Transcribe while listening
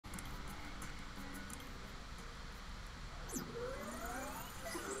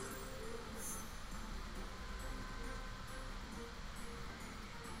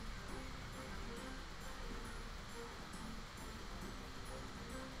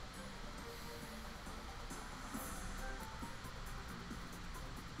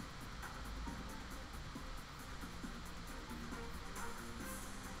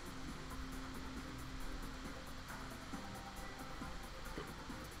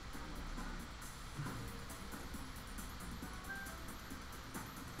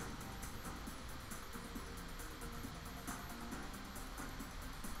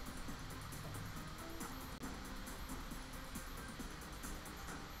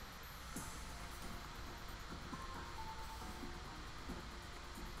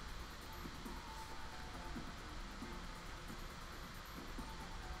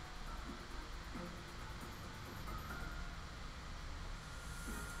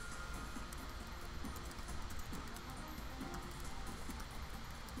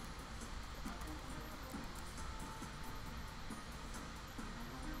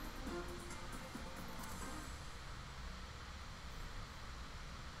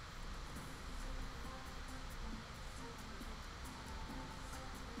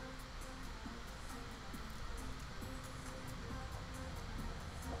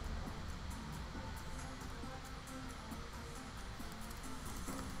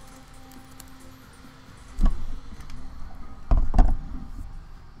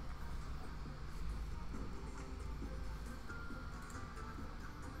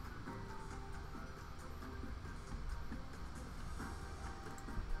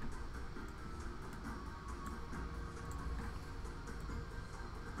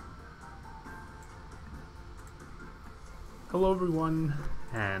Hello everyone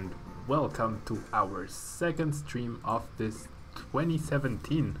and welcome to our second stream of this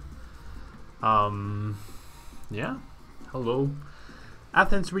 2017. Yeah, hello.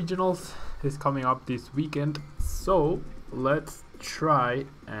 Athens Regionals is coming up this weekend, so let's try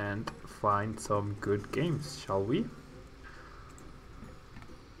and find some good games, shall we?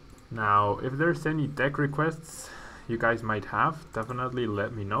 Now, if there's any deck requests you guys might have, definitely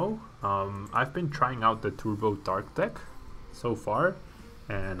let me know. I've been trying out the Turbo Dark deck so far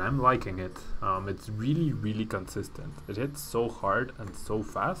and I'm liking it. It's really consistent. It hits so hard and so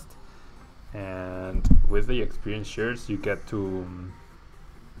fast, and with the experience shares you get to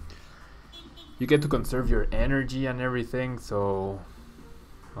conserve your energy and everything, so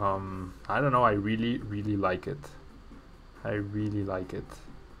I don't know, I really like it. I really like it.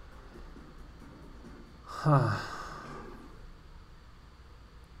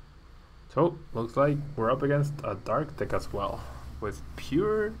 So, looks like we're up against a dark deck as well, with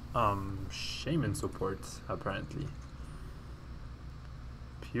pure shaman support, apparently.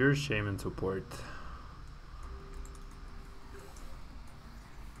 Pure shaman support.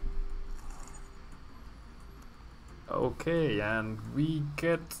 Okay, and we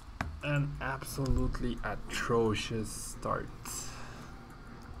get an absolutely atrocious start.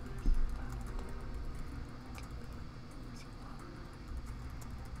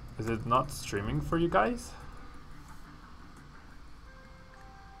 Is it not streaming for you guys?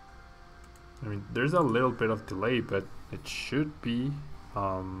 I mean, there's a little bit of delay, but it should be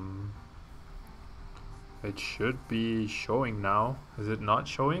showing now. Is it not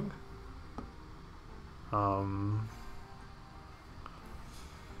showing?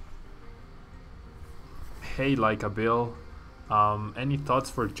 Hey, like a Bill, any thoughts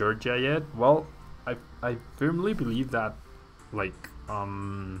for Georgia yet? Well, I firmly believe that, like,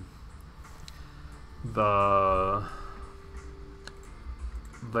 the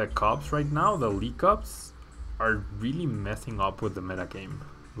cups right now, the League Cups, are really messing up with the metagame.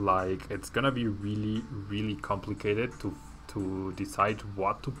 Like, it's gonna be really complicated to decide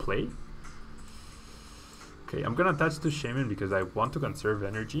what to play. Okay, I'm gonna attach to Shaman because I want to conserve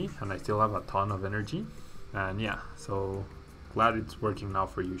energy and I still have a ton of energy. And yeah, so glad it's working now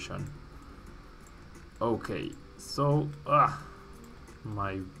for you, Sean. Okay, so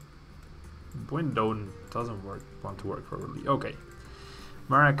my window doesn't want to work properly. Okay,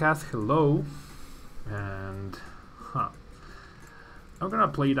 Maracas, hello. And I'm gonna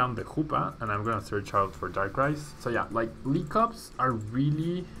play down the Hoopa and I'm gonna search out for Darkrise. So yeah, like, League Cups are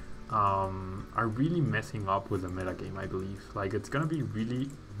really messing up with the metagame, I believe. Like, it's gonna be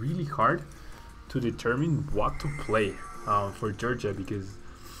really hard to determine what to play for Georgia, because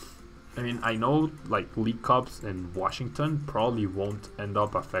I mean, I know, like, League Cups in Washington probably won't end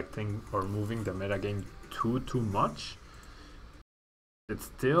up affecting or moving the metagame too much. It's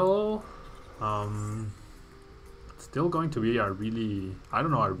still going to be a really, I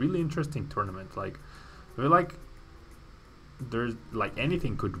don't know, a really interesting tournament. Like, I feel like there's, like,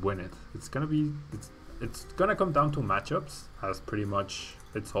 anything could win it. It's gonna come down to matchups, as pretty much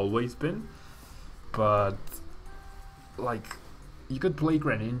it's always been. But, like, you could play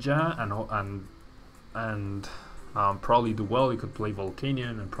Greninja and probably do well. You could play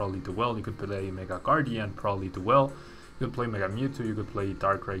Volcanion and probably do well. You could play Mega Guardian and probably do well. You could play Mega Mewtwo. You could play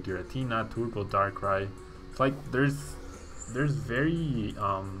Darkrai Giratina, Turbo Darkrai. It's like there's very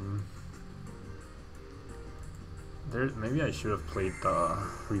maybe I should have played the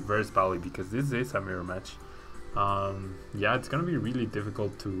Reverse Valley because this is a mirror match. Yeah, it's gonna be really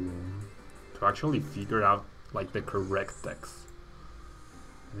difficult to actually figure out, like, the correct decks.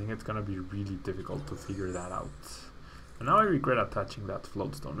 I think it's gonna be really difficult to figure that out. And now I regret attaching that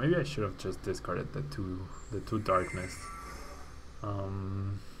Floatstone. Maybe I should have just discarded the two Darkness. I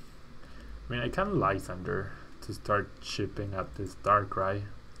mean, I can Lysander to start chipping at this Darkrai.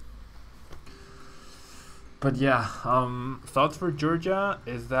 But yeah, thoughts for Georgia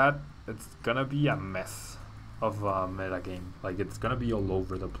is that it's gonna be a mess of a metagame. Like, it's gonna be all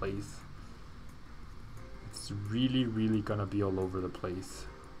over the place. It's really gonna be all over the place.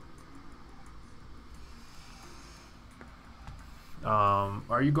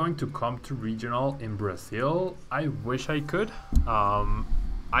 Are you going to come to regional in Brazil? I wish I could.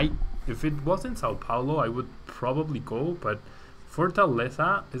 If it wasn't Sao Paulo, I would probably go, but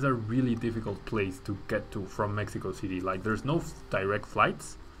Fortaleza is a really difficult place to get to from Mexico City. Like, there's no direct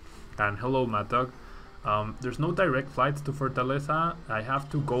flights. And hello, Matog. There's no direct flights to Fortaleza. I have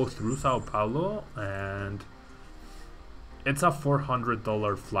to go through Sao Paulo, and it's a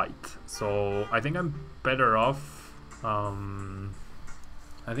 $400 flight. So I think I'm better off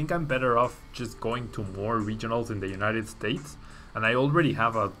I think I'm better off just going to more regionals in the United States, and I already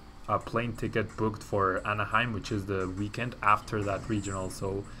have a plane ticket booked for Anaheim, which is the weekend after that regional.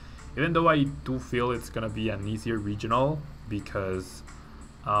 So even though I do feel it's gonna be an easier regional because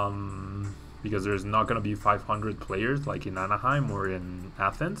there's not gonna be 500 players like in Anaheim or in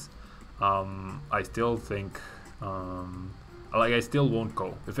Athens, I still think I still won't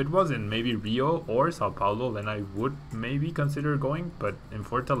go. If it was in maybe Rio or Sao Paulo, then I would maybe consider going, but in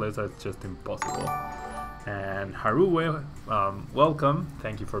Fortaleza it's just impossible. And Harue, welcome.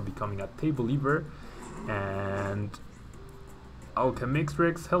 Thank you for becoming a table lever. And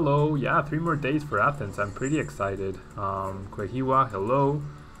Alchemixrix, hello. Yeah, 3 more days for Athens. I'm pretty excited. Kwehiwa, hello.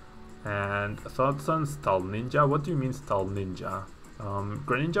 And Thoughts on Stall Ninja. What do you mean Stall Ninja?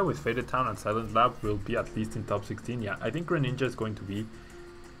 Greninja with Faded Town and Silent Lab will be at least in top 16. Yeah, I think Greninja is going to be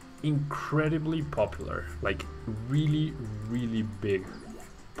incredibly popular. Like, really, really big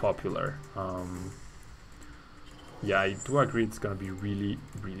popular. Yeah, I do agree it's gonna be really,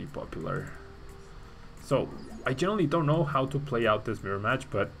 really popular. So, I generally don't know how to play out this mirror match,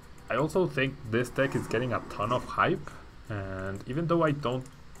 but I also think this deck is getting a ton of hype. And even though I don't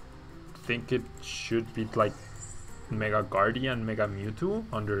think it should beat like Mega Guardian, Mega Mewtwo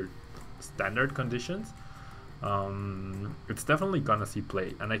under standard conditions, it's definitely gonna see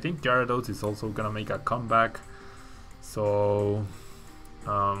play. And I think Gyarados is also gonna make a comeback. So,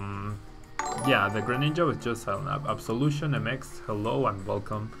 yeah, the Greninja was just Silent Lab. Absolution MX, hello and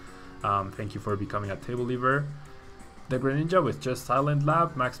welcome. Thank you for becoming a table lever. The Greninja with just Silent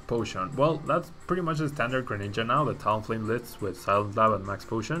Lab, Max Potion. Well, that's pretty much the standard Greninja now, the Talonflame Blitz with Silent Lab and Max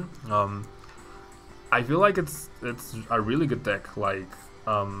Potion. I feel like it's a really good deck. Like,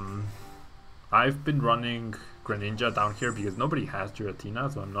 I've been running Greninja down here because nobody has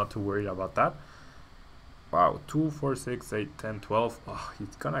Giratina, so I'm not too worried about that. Wow, 2, 4, 6, 8, 10, 12. Oh,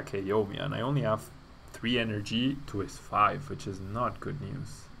 he's gonna KO me, and I only have 3 energy to his 5, which is not good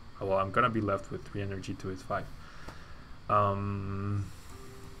news. Oh, well, I'm gonna be left with 3 energy to his 5.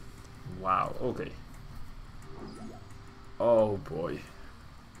 Wow, okay. Oh boy.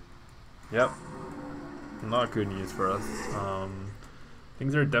 Yep. Not good news for us.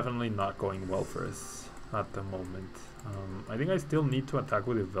 Things are definitely not going well for us at the moment. I think I still need to attack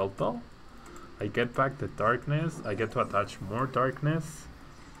with a Veltal. I get back the darkness, I get to attach more darkness,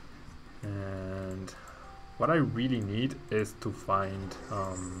 and what I really need is to find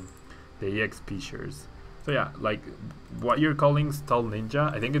the EXP shares. So yeah, like what you're calling Stall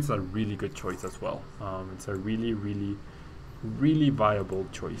Ninja, I think it's a really good choice as well. It's a really, really, really viable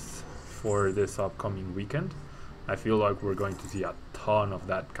choice for this upcoming weekend. I feel like we're going to see a ton of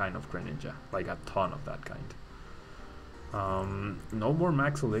that kind of Greninja, like a ton of that kind. No more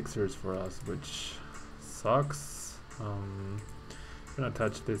max elixirs for us, which sucks. I'm gonna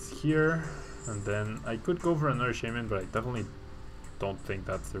touch this here, and then I could go for another Shaman, but I definitely don't think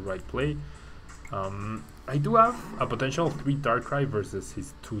that's the right play. I do have a potential 3 Darkrai versus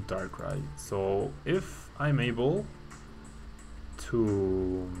his 2 Darkrai, so if I'm able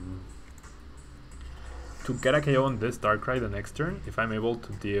to get a KO on this Darkrai the next turn, if I'm able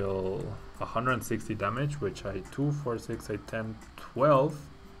to deal 160 damage, which I 2, 4, 6, 8, 10, 12,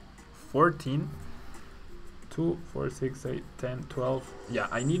 14, 2, 4, 6, 8, 10, 12. Yeah,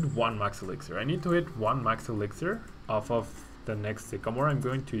 I need 1 max elixir. I need to hit 1 max elixir off of the next Sycamore I'm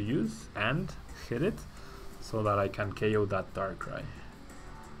going to use and hit it so that I can KO that Darkrai.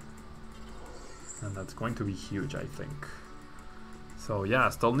 And that's going to be huge, I think. So yeah,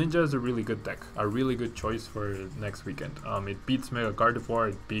 Stall Ninja is a really good deck, a really good choice for next weekend. It beats Mega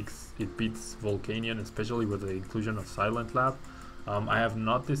Gardevoir, it beats Volcanion, especially with the inclusion of Silent Lab. I have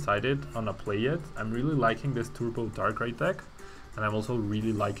not decided on a play yet. I'm really liking this Turbo Darkrai deck, and I'm also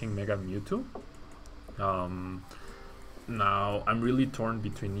really liking Mega Mewtwo. Now I'm really torn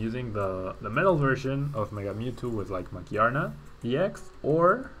between using the metal version of Mega Mewtwo with like Makiarna EX,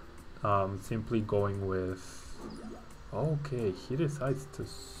 or simply going with... Okay, he decides to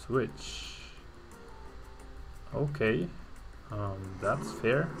switch. Okay, that's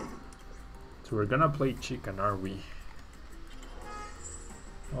fair. So we're gonna play chicken, are we?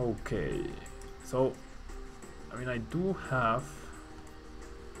 Okay, so I mean I do have...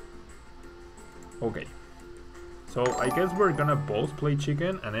 Okay, so I guess we're gonna both play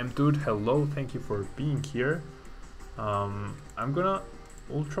chicken. And M-Dude, hello, thank you for being here. I'm gonna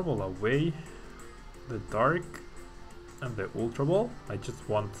Ultra Ball away the Dark and the Ultra Ball. I just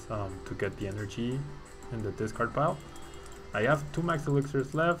want to get the energy in the discard pile. I have 2 max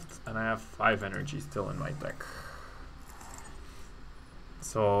elixirs left, and I have 5 energy still in my deck.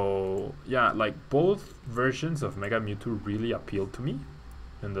 So yeah, like both versions of Mega Mewtwo really appeal to me.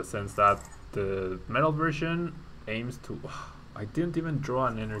 in the sense that the metal version aims to... I didn't even draw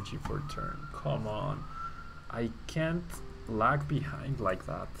an energy for turn. Come on. I can't lag behind like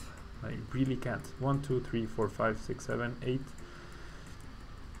that. I really can't. 1, 2, 3, 4, 5, 6, 7, 8.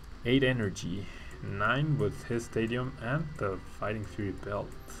 8 energy. 9 with his stadium and the Fighting Fury belt.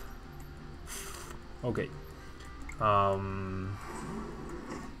 Okay. I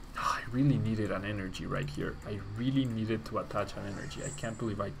really needed an energy right here. I really needed to attach an energy. I can't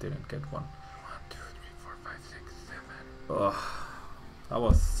believe I didn't get one. 1, 2, 3, 4, 5, 6, 7. Ugh, that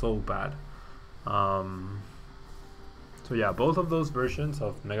was so bad. So yeah, both of those versions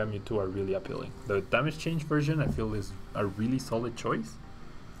of Mega Mewtwo are really appealing. The damage change version I feel is a really solid choice.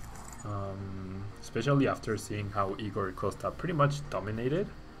 Especially after seeing how Igor Costa pretty much dominated.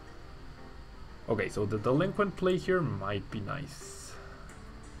 Okay, so the delinquent play here might be nice.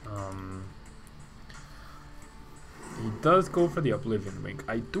 He does go for the Oblivion Wing.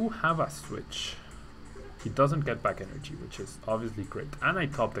 I do have a switch. He doesn't get back energy, which is obviously great. And I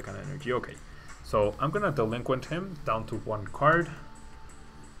top deck an energy. Okay, so I'm gonna delinquent him down to 1 card.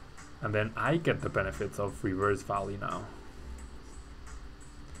 And then I get the benefits of Reverse Valley now.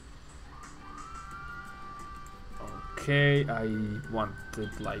 Okay, I want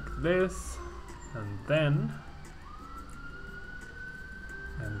it like this. And then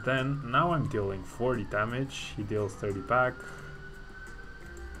now I'm dealing 40 damage. He deals 30 back.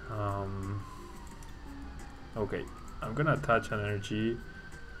 Okay, I'm gonna attach an energy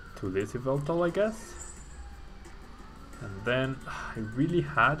to this Yveltal, I guess. And then I really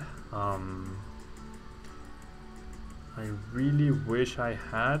wish I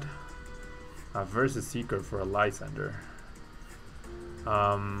had a Versus Seeker for a Lysander.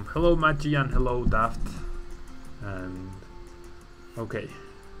 Hello Magi and hello Daft. And okay,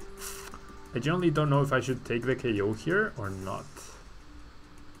 I generally don't know if I should take the KO here or not.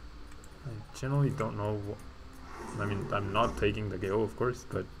 I generally don't know. I mean, I'm not taking the KO, of course,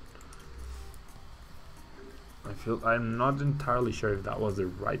 but I'm not entirely sure if that was the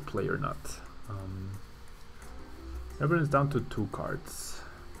right play or not. Everyone's down to 2 cards.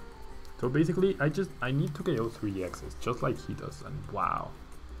 So basically, I need to KO 3 X's, just like he does, and wow.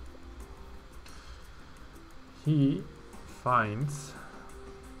 He finds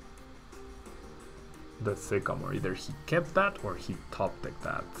the Sycamore. Either he kept that or he top decked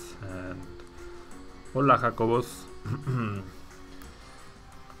that. And hola Jacobos.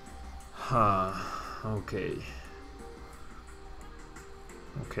 Okay.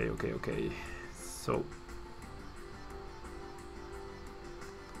 Okay. So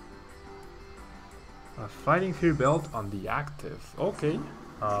a Fighting Fury belt on the active. Okay.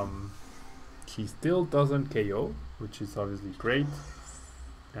 He still doesn't KO, which is obviously great.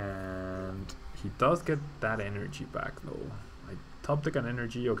 And he does get that energy back though. I top deck an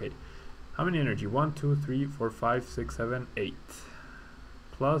energy. Okay. How many energy? 1, 2, 3, 4, 5, 6, 7, 8.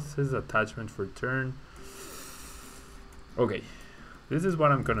 Plus his attachment for turn. Okay. This is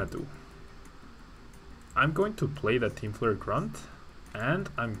what I'm gonna do. I'm going to play the Team Flare Grunt. And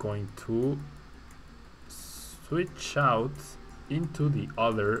I'm going to switch out into the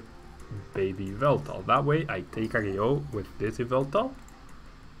other baby Yveltal. That way I take a KO with this Yveltal.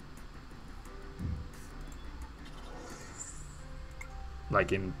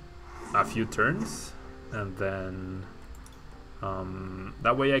 Like in a few turns. And then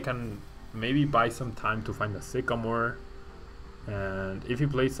that way I can maybe buy some time to find a Sycamore. And if he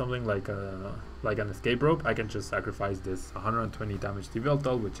plays something like an escape rope, I can just sacrifice this 120 damage to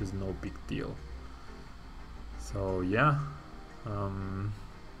Yveltal, which is no big deal. So yeah.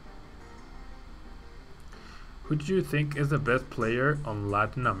 Who do you think is the best player on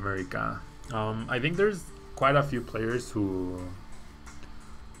Latin America? I think there's quite a few players who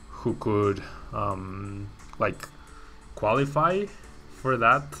could like qualify for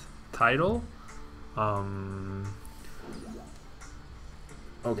that title.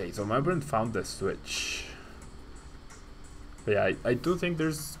 Okay, so my friend found the switch. But yeah, I do think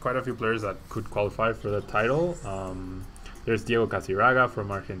there's quite a few players that could qualify for the title. There's Diego Casiraga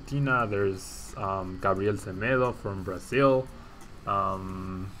from Argentina. There's Gabriel Semedo from Brazil.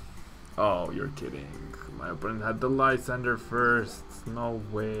 Oh, you're kidding. My opponent had the Lysander first. No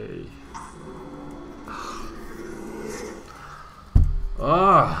way.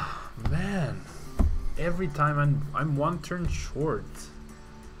 Oh, man. Every time I'm 1 turn short.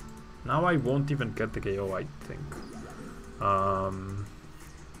 Now I won't even get the KO, I think.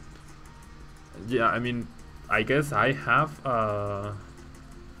 Yeah, I mean, I guess I have a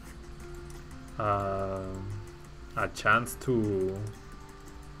chance to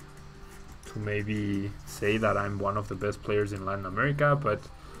to maybe say that I'm one of the best players in Latin America, but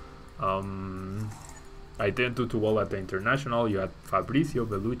I didn't do too well at the international. You had Fabricio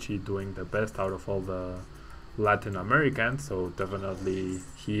Bellucci doing the best out of all the Latin Americans, so definitely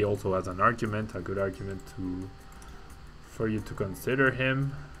he also has an argument, a good argument for you to consider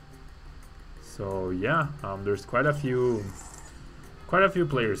him. So yeah, there's quite a few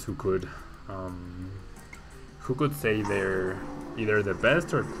players who could say they're either the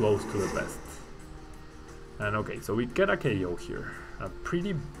best or close to the best. And okay, so we get a KO here, a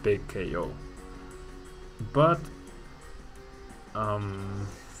pretty big KO. But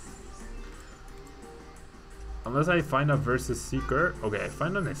unless I find a versus seeker, okay, I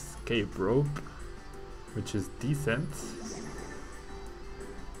find an escape rope, which is decent.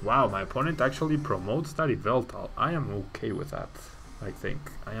 Wow, my opponent actually promotes that Yveltal. I am okay with that. I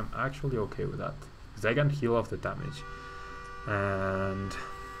think I am actually okay with that because I can heal off the damage. And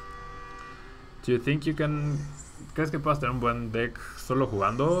do you think you can? ¿Crees que puedas tener un buen deck solo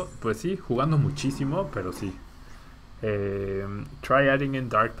jugando? Pues sí, jugando muchísimo, pero sí. Try adding in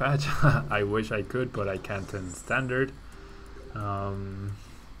Dark Patch. I wish I could, but I can't in Standard.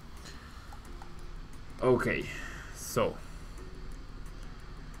 Okay, so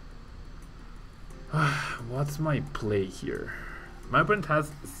what's my play here? My opponent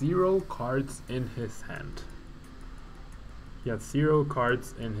has 0 cards in his hand. He has 0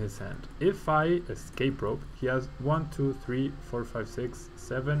 cards in his hand. If I escape rope, he has 1, 2, 3, 4, 5, 6,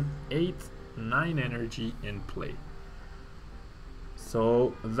 7, 8, 9 energy in play.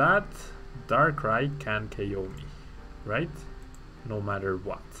 So that Darkrai can KO me, right? No matter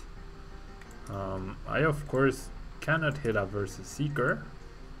what. I of course cannot hit a versus seeker.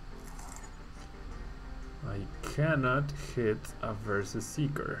 I cannot hit a versus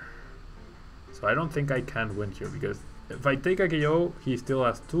seeker. So I don't think I can win here because if I take a KO, he still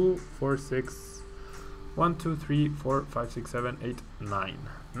has 2, 4, 6, 1, 2, 3, 4, 5, 6, 7, 8, 9.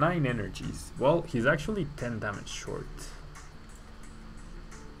 9 energies. Well, he's actually 10 damage short.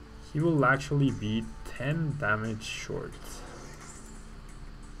 He will actually be 10 damage short.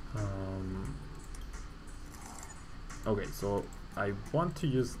 Okay, so I want to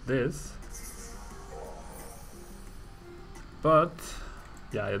use this. But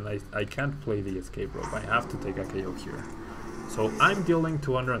yeah, and I can't play the escape rope. I have to take a KO here. So I'm dealing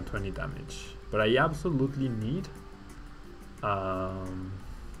 220 damage. But I absolutely need a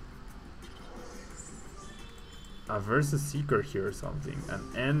versus seeker here or something.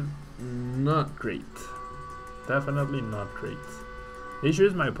 And not great. Definitely not great. The issue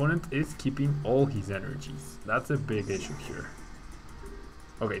is my opponent is keeping all his energies. That's a big issue here.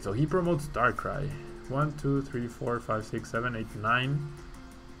 Okay, so he promotes Darkrai. 1, 2, 3, 4, 5, 6, 7, 8, 9.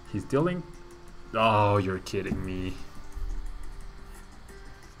 He's dealing. Oh, you're kidding me.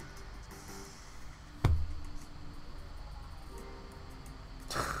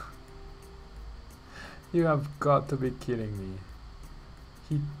 You have got to be kidding me.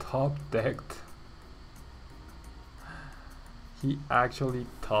 He top decked. He actually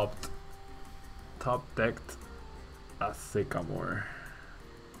top decked a Sycamore.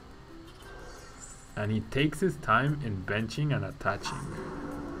 And he takes his time in benching and attaching.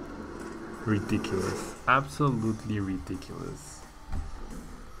 Ridiculous. Absolutely ridiculous.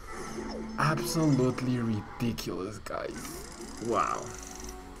 Absolutely ridiculous, guys. Wow.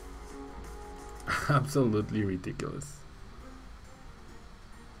 Absolutely ridiculous.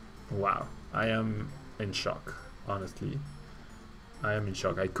 Wow. I am in shock, honestly. I am in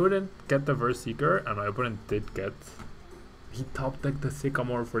shock. I couldn't get the Verse Seeker, and my opponent did get. He top decked the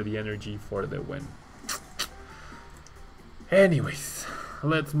Sycamore for the energy for the win. Anyways,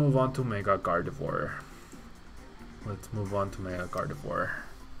 let's move on to Mega Gardevoir.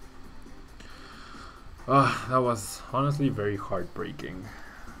 That was honestly very heartbreaking.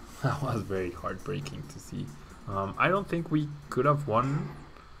 That was very heartbreaking to see. I don't think we could have won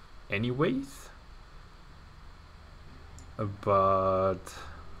anyways. But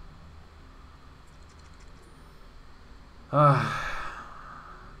I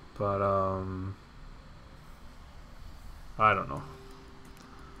don't know.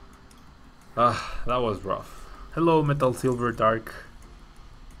 That was rough. Hello, Metal Silver Dark.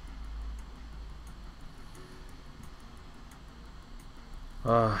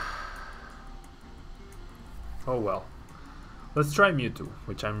 Oh well. Let's try Mewtwo,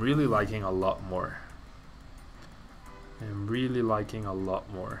 which I'm really liking a lot more.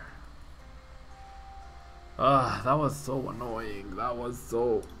 That was so annoying. That was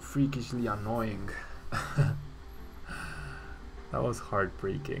so freakishly annoying. That was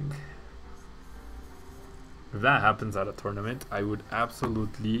heartbreaking. If that happens at a tournament, I would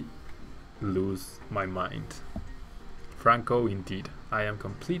absolutely lose my mind. Franco, indeed. I am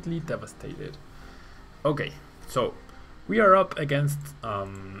completely devastated. Okay, so we are up against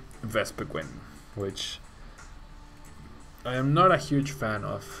Vespiquen, which I am not a huge fan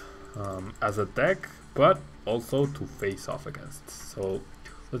of as a deck, but also to face off against. So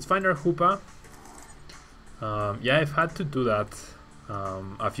let's find our Hoopa. Yeah, I've had to do that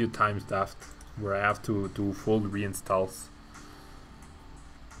a few times, Daft, where I have to do full reinstalls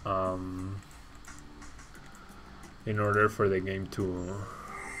in order for the game to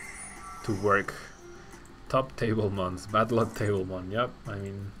work. Top Tablemons, bad luck Tablemon. Yep, I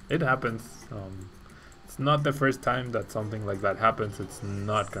mean, it happens. It's not the first time that something like that happens. It's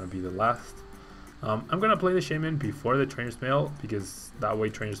not gonna be the last. I'm gonna play the Shaman before the Trainer's Mail, because that way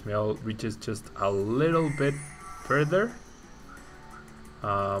Trainer's Mail reaches just a little bit further.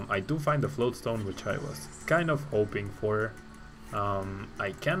 I do find the Floatstone, which I was kind of hoping for.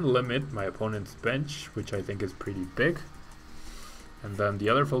 I can limit my opponent's bench, which I think is pretty big. And then the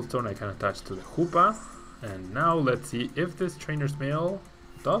other Floatstone I can attach to the Hoopa. And now let's see if this Trainer's Mail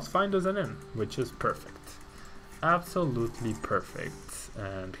does find us an in, which is perfect. Absolutely perfect.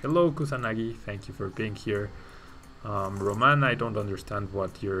 And hello Kusanagi, thank you for being here. Roman, I don't understand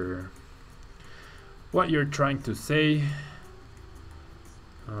what you're trying to say.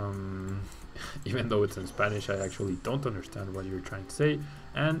 Even though it's in Spanish, I actually don't understand what you're trying to say.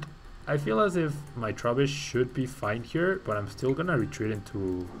 And I feel as if my Trubbish should be fine here, but I'm still gonna retreat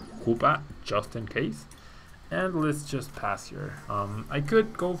into Hoopa just in case. And let's just pass here. I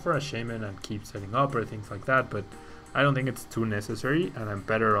could go for a Shaman and keep setting up or things like that, but I don't think it's too necessary, and I'm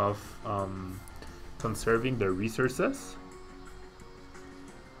better off conserving the resources.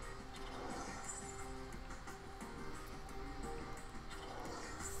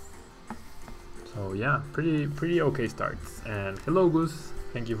 So yeah, pretty okay starts. And hello Goose,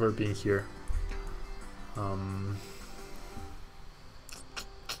 thank you for being here.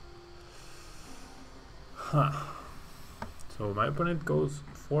 So my opponent goes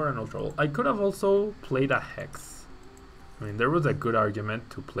for an Ultra Ball. I could have also played a Hex. I mean, there was a good argument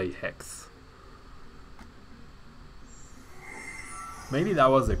to play Hex. Maybe that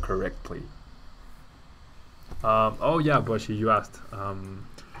was the correct play. Oh yeah, Boshi, you asked.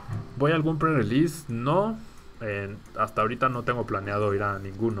 ¿Voy a algún pre-release? No. Hasta ahorita no tengo planeado ir a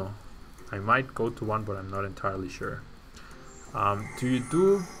ninguno. I might go to one, but I'm not entirely sure. Do you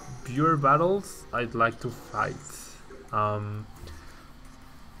do viewer battles? I'd like to fight.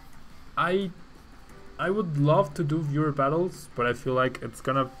 I would love to do viewer battles, but I feel like it's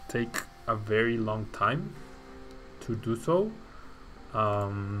gonna take a very long time to do so.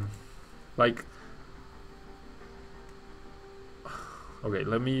 Like, okay,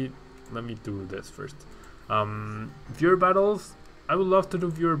 let me do this first. Viewer battles, I would love to do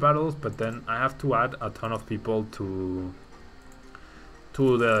viewer battles, but then I have to add a ton of people to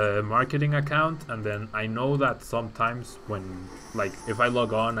the marketing account, and then I know that sometimes when, like, if I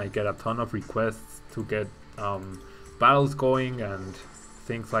log on, I get a ton of requests to get battles going and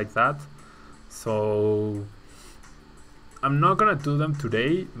things like that. So I'm not gonna do them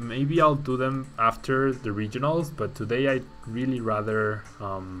today. Maybe I'll do them after the regionals, but today I'd really rather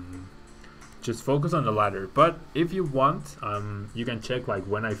just focus on the ladder. But if you want, you can check like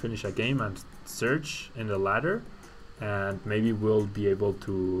when I finish a game and search in the ladder, and maybe we'll be able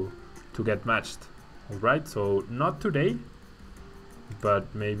to get matched. Alright, so not today,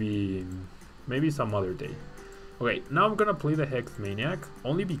 but maybe some other day. Okay, now I'm gonna play the Hex Maniac,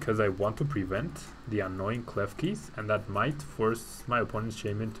 only because I want to prevent the annoying clef keys, and that might force my opponent's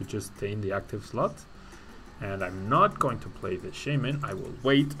Shaman to just stay in the active slot. And I'm not going to play the Shaman, I will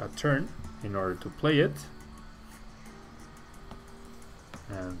wait a turn in order to play it.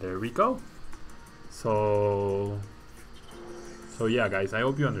 And there we go. So yeah guys, I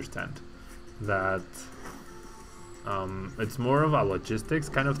hope you understand that it's more of a logistics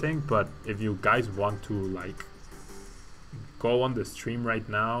kind of thing, but if you guys want to like go on the stream right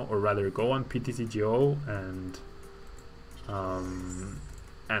now, or rather go on PTCGO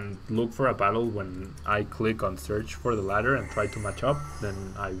and look for a battle when I click on search for the ladder and try to match up,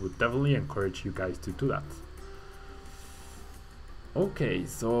 then I would definitely encourage you guys to do that. Okay,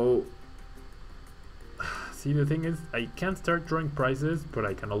 so see, the thing is, I can't start drawing prizes, but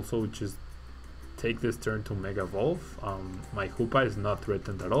I can also just take this turn to Mega Evolve. My Hoopa is not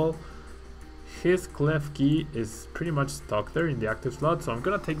threatened at all. His clef key is pretty much stuck there in the active slot, so I'm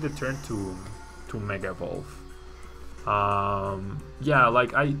gonna take the turn to Mega Evolve. Yeah,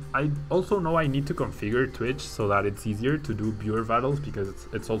 like I also know I need to configure Twitch so that it's easier to do viewer battles, because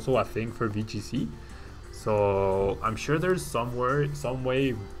it's also a thing for VGC. So I'm sure there's somewhere,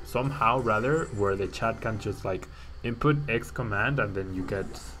 somehow rather, where the chat can just like input X command and then you get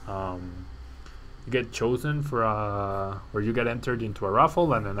chosen for or you get entered into a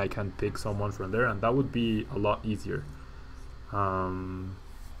raffle, and then I can pick someone from there, and that would be a lot easier.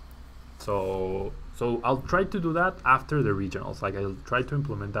 So I'll try to do that after the regionals. Like I'll try to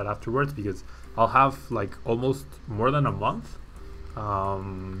implement that afterwards, because I'll have like almost more than a month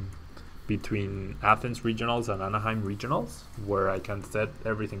between Athens regionals and Anaheim regionals, where I can set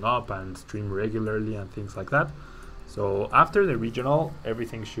everything up and stream regularly and things like that. So after the regional,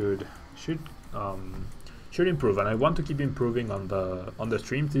 everything should improve, and I want to keep improving on the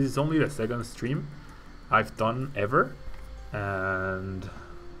streams. This is only the second stream I've done ever, and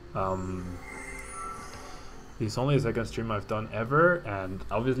it's only the second stream I've done ever, and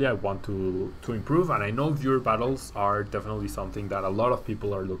obviously I want to improve, and I know viewer battles are definitely something that a lot of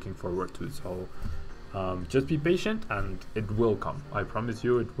people are looking forward to. So just be patient, and it will come. I promise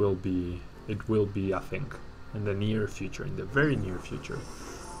you, it will be a thing in the near future, in the very near future.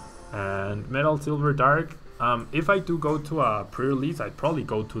 And Metal, Silver, Dark. If I do go to a pre-release, I'd probably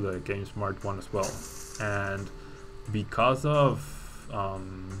go to the GameSmart one as well. And because of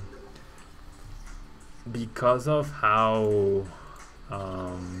how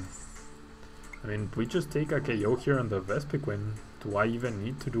I mean, we just take a KO here on the Vespiquen. Do I even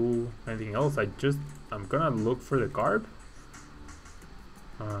need to do anything else? I'm gonna look for the Garb.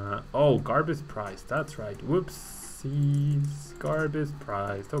 Oh, Garb is priced, that's right. Whoopsies, Garb is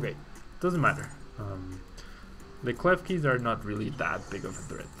priced. Okay, doesn't matter. The clef keys are not really that big of a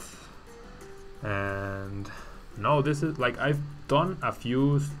threat. And no, this is like, I've done a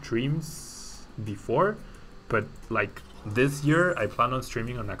few streams before, but like this year I plan on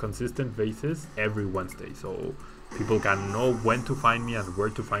streaming on a consistent basis every Wednesday, so people can know when to find me and where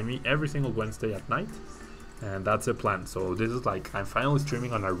to find me every single Wednesday at night, and that's the plan. So this is like, I'm finally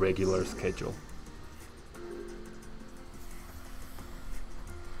streaming on a regular schedule.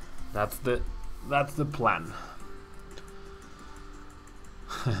 That's the plan.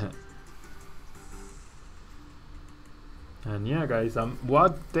 And yeah, guys,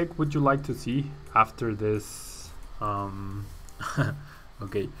 what deck would you like to see after this?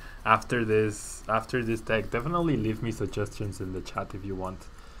 Okay, after this deck, definitely leave me suggestions in the chat if you want.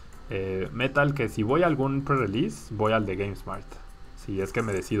 Metal, que si voy a algún pre-release, voy al de GameSmart. Si es que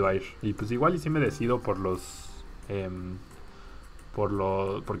me decido a ir. Y pues igual y si me decido por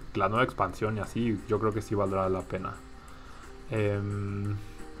la nueva expansión y así, yo creo que sí valdrá la pena.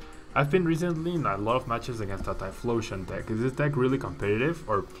 I've been recently in a lot of matches against a Typhlosion deck. Is this deck really competitive,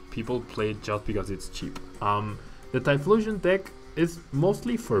 or people play it just because it's cheap? The Typhlosion deck is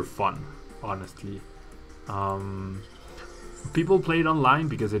mostly for fun, honestly. People play it online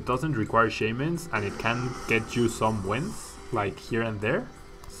because it doesn't require shamans and it can get you some wins, like here and there.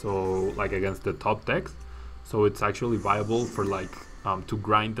 So, like against the top decks. So it's actually viable for like to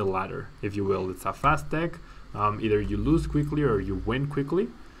grind the ladder, if you will. It's a fast deck. Either you lose quickly or you win quickly.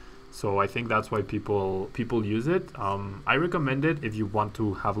 So I think that's why people use it. I recommend it if you want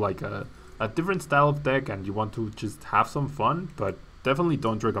to have like a different style of deck and you want to just have some fun, but definitely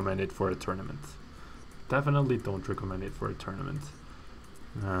don't recommend it for a tournament. Definitely don't recommend it for a tournament.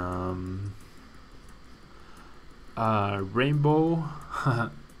 Rainbow.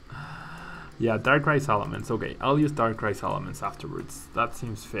 Yeah, Darkrai Salamence. Okay, I'll use Darkrai Salamence afterwards. That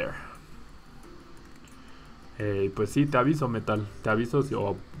seems fair. Pues sí, te aviso, Metal. Te aviso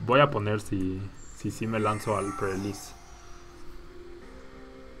o voy a poner si me lanzo al pre-release.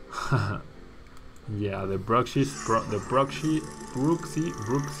 Yeah, the Bruxish,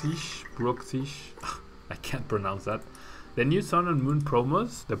 I can't pronounce that. The new Sun and Moon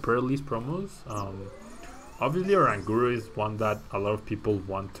promos, the pre-release promos. Obviously, Oranguru is one that a lot of people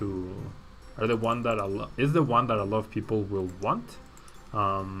want to, or the one that a lot of people will want.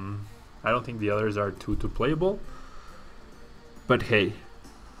 I don't think the others are too playable. But hey,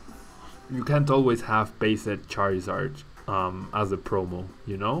 you can't always have base set Charizard as a promo,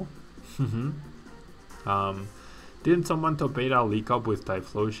 you know? Didn't someone top 8 a League Up with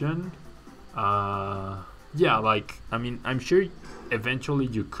Typhlosion? Yeah, like, I mean, I'm sure eventually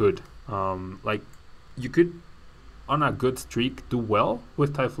you could. Like, you could, on a good streak, do well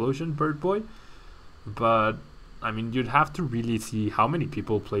with Typhlosion, Bird Boy. But I mean, you'd have to really see how many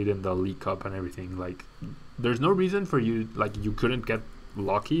people played in the League Cup and everything. Like, there's no reason for you, like, you couldn't get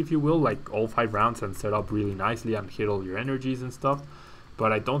lucky, if you will, like, all 5 rounds and set up really nicely and hit all your energies and stuff.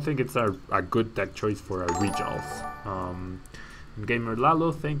 But I don't think it's a good deck choice for a regionals. Gamer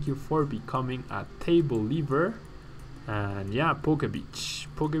Lalo, thank you for becoming a table lever. And yeah, Pokebeach.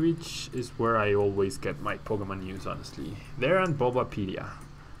 Pokebeach is where I always get my Pokemon news, honestly. There and Bulbapedia.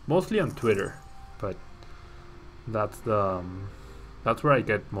 Mostly on Twitter, but that's the that's where I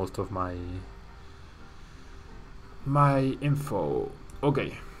get most of my info.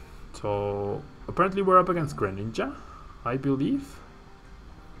 Okay, so apparently we're up against Greninja, I believe.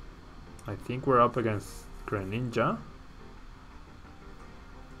 I think we're up against Greninja.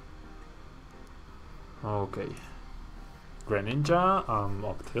 Okay. Greninja,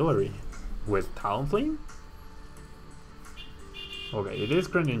 Octillery with Talonflame? Okay, it is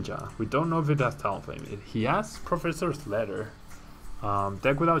Greninja. We don't know if it has Talonflame. He has Professor's Letter.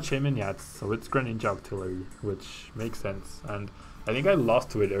 Deck without Shaman yet, so it's Greninja Octillery, which makes sense. And I think I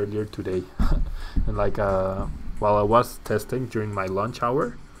lost to it earlier today. And like while I was testing during my lunch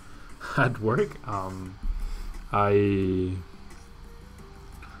hour at work,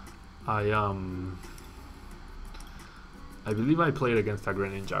 I believe I played against a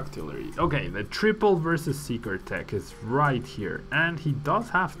Greninja Octillery. Okay, the triple versus Seeker tech is right here, and he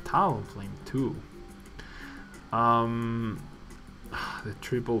does have Talonflame too. The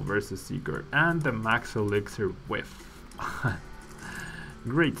triple versus Seeker and the Max Elixir Whiff.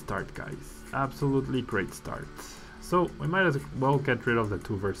 Great start, guys. Absolutely great start. So we might as well get rid of the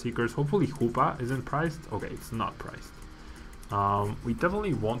 2 verse Seekers. Hopefully Hoopa isn't priced. Okay, it's not priced. We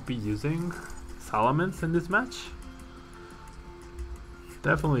definitely won't be using Salamence in this match.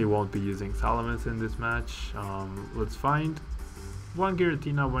 Definitely won't be using Salamence in this match. Let's find 1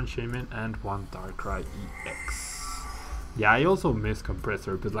 Giratina, 1 Shaman, and 1 Darkrai EX. Yeah, I also miss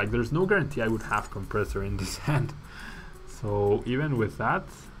Compressor, but like there's no guarantee I would have Compressor in this hand. So even with that,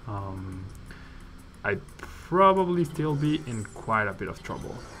 I'd probably still be in quite a bit of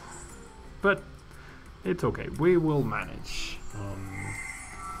trouble. But it's okay, we will manage.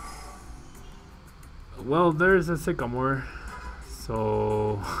 Well, there's a Sycamore.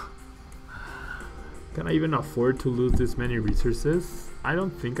 So can I even afford to lose this many resources? I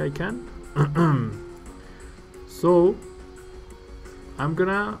don't think I can. So I'm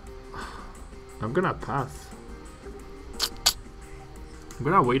gonna pass. I'm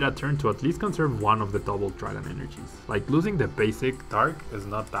gonna wait a turn to at least conserve 1 of the double dragon energies. Like losing the basic dark is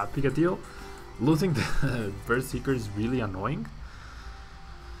not that big a deal. Losing the Burst Seeker is really annoying,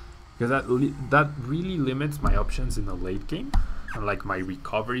 because that really limits my options in the late game. And like my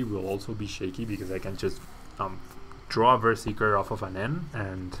recovery will also be shaky, because I can just draw a Verse Seeker off of an N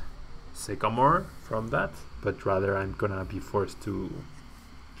and Sycamore from that, but rather I'm gonna be forced to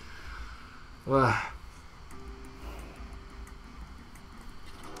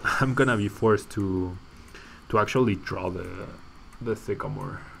I'm gonna be forced to actually draw the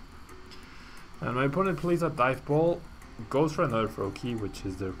Sycamore. And my opponent plays a Dive Ball, goes for another Froakie, which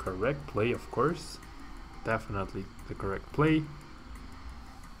is the correct play, of course. Definitely the correct play.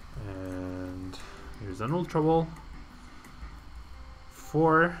 And here's an Ultra Ball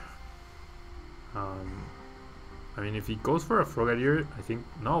for I mean, if he goes for a Frogadier, I think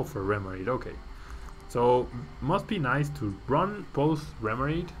no, for Remoraid. Okay, so must be nice to run both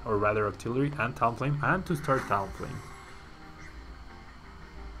Remoraid, or rather Octillery, and Talonflame, and to start Talonflame.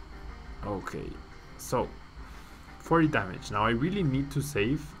 Okay, so 40 damage. Now I really need to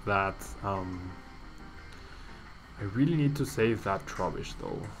save that. I really need to save that Trubbish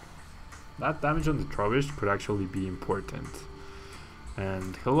though. That damage on the Trubbish could actually be important.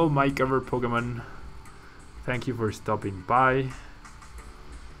 And hello, Mike Ever Pokemon. Thank you for stopping by.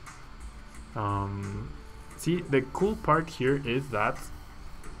 See, the cool part here is that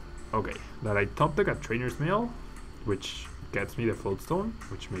that I top deck a Trainer's Mail, which gets me the Floatstone,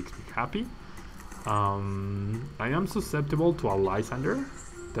 which makes me happy. I am susceptible to a Lysander,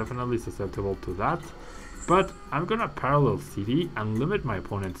 definitely susceptible to that, but I'm gonna Parallel City and limit my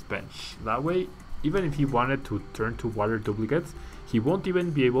opponent's bench. That way, even if he wanted to turn to Water Duplicates, he won't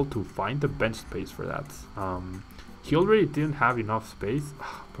even be able to find the bench space for that. He already didn't have enough space,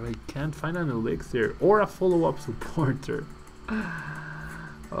 but I can't find an Elixir or a follow-up supporter.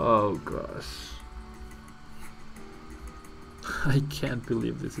 Oh gosh. I can't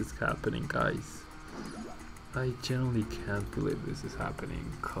believe this is happening, guys. I genuinely can't believe this is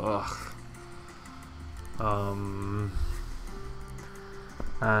happening. Ugh.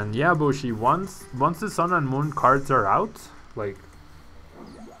 And yeah, Bushi, once the Sun and Moon cards are out, like,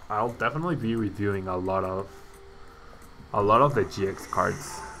 I'll definitely be reviewing a lot of the GX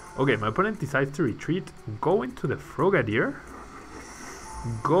cards. Okay, my opponent decides to retreat, go into the Frogadier,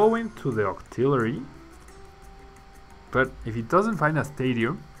 go into the Octillery, but if he doesn't find a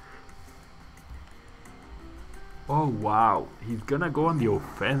Stadium, oh wow, he's gonna go on the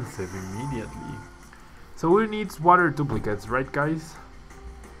offensive immediately. So we need water duplicates, right guys?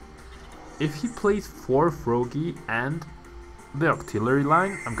 If he plays 4 Froggy and the auxiliary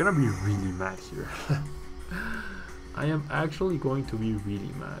line, I'm gonna be really mad here. I am actually going to be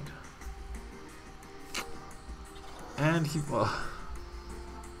really mad. And he...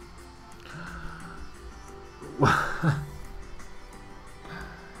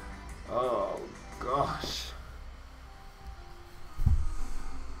 oh gosh.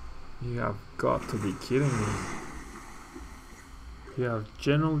 You have got to be kidding me. You have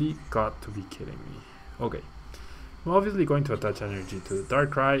genuinely got to be kidding me. Okay. I'm obviously going to attach energy to the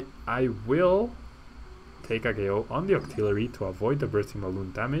Darkrai. I will take a KO on the auxiliary to avoid the bursting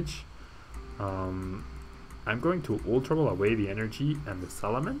balloon damage. I'm going to Ultra Ball away the energy and the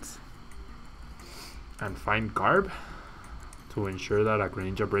Salamence and find Garb to ensure that a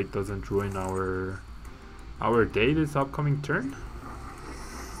Greninja break doesn't ruin our day this upcoming turn.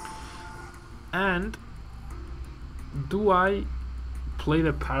 And do I play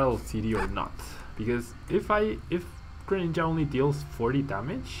the Parallel City or not? Because if Greninja only deals 40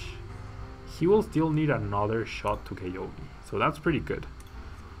 damage, he will still need another shot to KO me. So that's pretty good.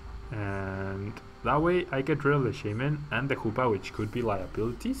 And that way I get rid of the Shaman and the Hoopa, which could be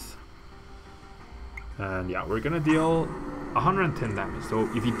liabilities. And yeah, we're gonna deal 110 damage. So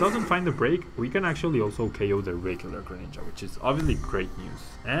if he doesn't find the break, we can actually also KO the regular Greninja, which is obviously great news.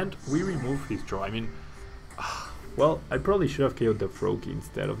 And we remove his draw. I mean, well, I probably should have KO'd the Froggy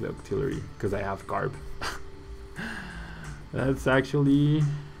instead of the auxiliary, because I have Garb. That's actually...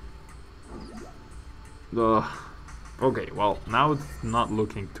 okay, well, now it's not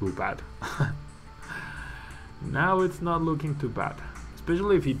looking too bad. Now it's not looking too bad.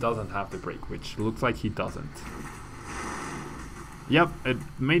 Especially if he doesn't have the break, which looks like he doesn't. Yep, it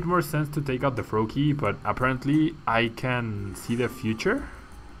made more sense to take out the Froggy, but apparently I can see the future.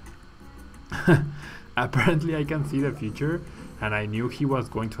 Apparently I can see the future, and I knew he was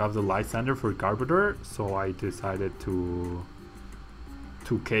going to have the Lysander for Garbodor, so I decided to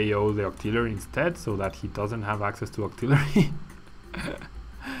KO the auxiliary instead, so that he doesn't have access to auxiliary.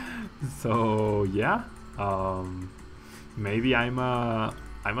 So yeah, maybe I'm a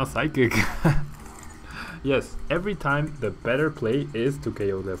psychic. Yes, every time the better play is to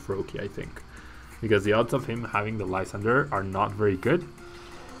KO the Froggy, I think, because the odds of him having the Lysander are not very good.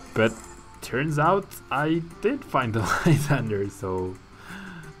 But turns out I did find the Lysander, so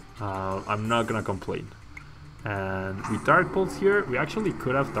I'm not gonna complain. And with Dark Pulse here, we actually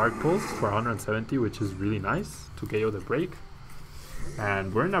could have Dark Pulse for 170, which is really nice to KO the break.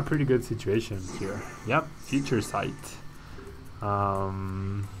 And we're in a pretty good situation here. Yep, Future Sight.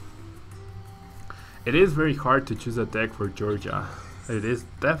 It is very hard to choose a deck for Georgia. It is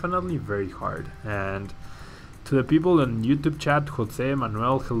definitely very hard. And to the people in YouTube chat, Jose,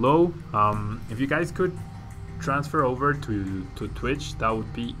 Manuel, hello. If you guys could transfer over to Twitch, that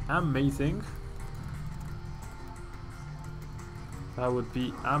would be amazing. That would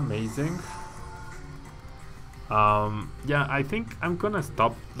be amazing. Yeah, I think I'm gonna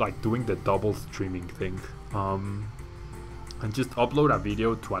stop like doing the double streaming thing. And just upload a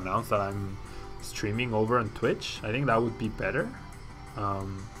video to announce that I'm streaming over on Twitch. I think that would be better.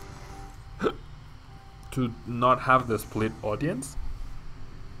 To not have the split audience.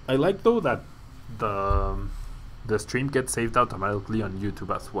 I like though that the stream gets saved automatically on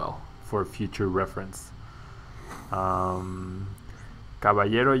YouTube as well for future reference.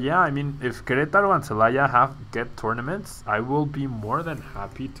 Caballero, yeah, I mean, if Querétaro and Celaya get tournaments, I will be more than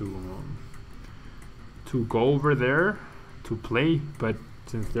happy to go over there to play. But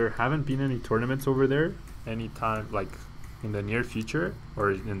since there haven't been any tournaments over there anytime, like in the near future or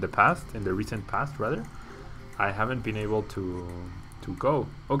in the past, in the recent past rather, I haven't been able to go.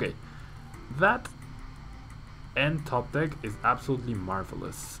 Okay, that end top deck is absolutely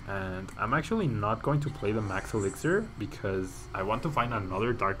marvelous, and I'm actually not going to play the Max Elixir because I want to find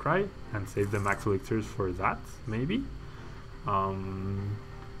another Darkrai and save the Max Elixirs for that, maybe.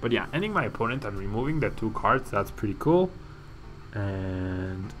 But yeah, ending my opponent and removing the 2 cards, that's pretty cool.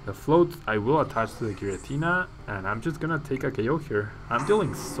 And the float I will attach to the Giratina, and I'm just gonna take a KO here. I'm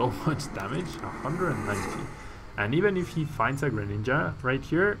dealing so much damage, 190. And even if he finds a Greninja right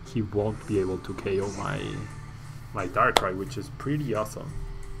here, he won't be able to KO my Darkrai, which is pretty awesome.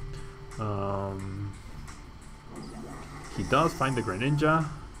 He does find the Greninja,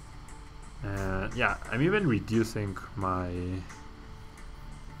 and yeah, I'm even reducing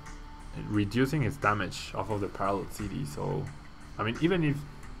his damage off of the Parallel CD. So I mean, even if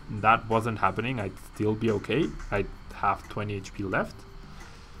that wasn't happening, I'd still be okay. I'd have 20 HP left.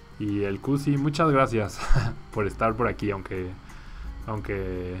 Y el Cusi, muchas gracias por estar por aquí, aunque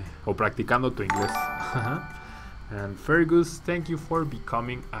o practicando tu inglés. And Fergus, thank you for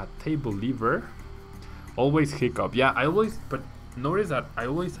becoming a table lever. Always hiccup. Yeah, but notice that I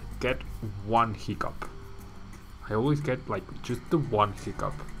always get one hiccup. I always get like just the one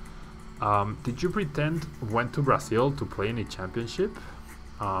hiccup. Did you pretend went to Brazil to play any championship?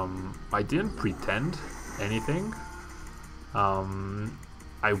 I didn't pretend anything.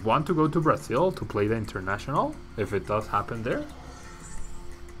 I want to go to Brazil to play the international if it does happen there.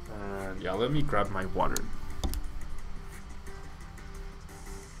 And yeah, let me grab my water.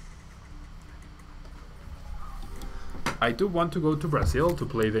 I do want to go to Brazil to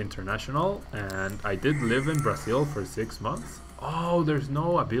play the international, and I did live in Brazil for 6 months. Oh, there's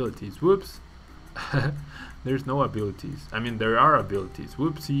no abilities. Whoops. There's no abilities. I mean, there are abilities.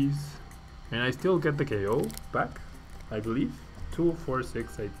 Whoopsies. And I still get the KO back, I believe. 2, 4,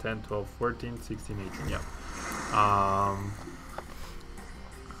 6, 8, 10, 12, 14, 16, 18. Yeah.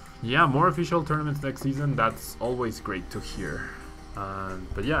 Yeah, more official tournaments next season. That's always great to hear.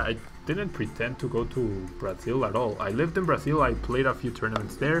 But yeah, I didn't pretend to go to Brazil at all. I lived in Brazil. I played a few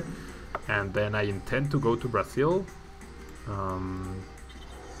tournaments there, and then I intend to go to Brazil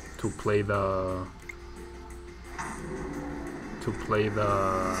to play the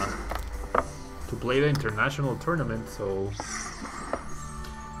international tournament. So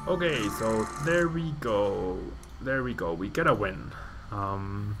okay, so there we go. We get a win.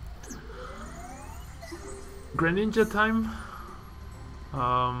 Greninja time.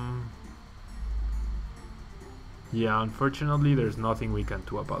 Yeah, unfortunately there's nothing we can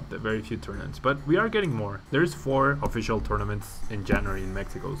do about the very few tournaments, but we are getting more. There's 4 official tournaments in January in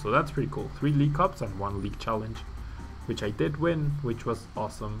Mexico, so that's pretty cool. 3 League Cups and 1 League Challenge, which I did win, which was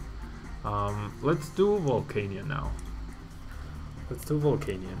awesome. Let's do Volcanion now. Let's do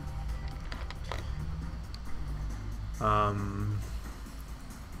Volcanion.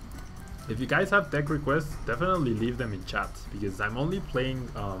 If you guys have deck requests, definitely leave them in chat, because I'm only playing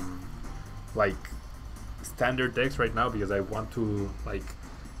like standard decks right now because I want to like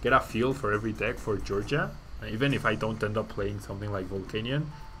get a feel for every deck for Georgia. Even if I don't end up playing something like Volcanion,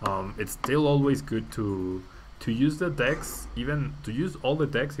 it's still always good to use the decks, even to use all the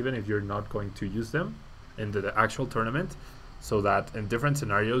decks, even if you're not going to use them in the actual tournament, so that in different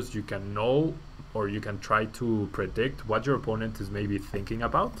scenarios you can know, or you can try to predict what your opponent is maybe thinking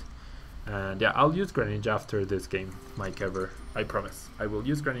about. And yeah, I'll use Greninja after this game, Mike Ever. I promise. I will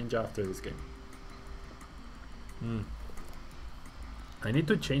use Greninja after this game. I need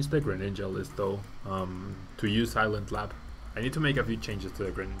to change the Greninja list though, to use Silent Lab. I need to make a few changes to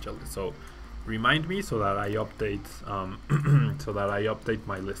the Greninja list. So remind me so that I update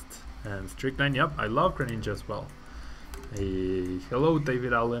my list. And Strict9, yep, I love Greninja as well. Hello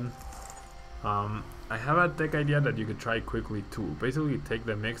David Allen. I have a deck idea that you could try quickly too. Basically take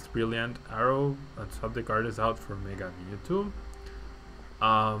the mixed Brilliant Arrow and swap the artist out for Mega Mewtwo.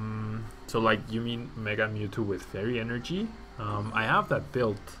 So like you mean Mega Mewtwo with Fairy Energy? I have that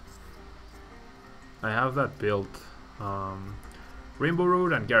built. Rainbow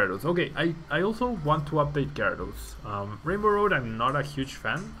Road and Gyarados. Okay, I also want to update Gyarados. Rainbow Road I'm not a huge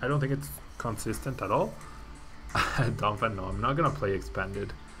fan. I don't think it's consistent at all. Dumb fan, no, I'm not gonna play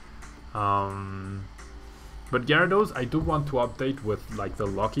expanded. But Gyarados I do want to update with like the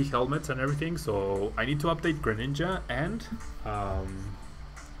lucky helmets and everything, so I need to update Greninja and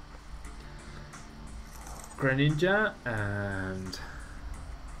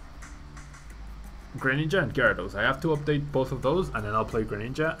Gyarados. I have to update both of those, and then I'll play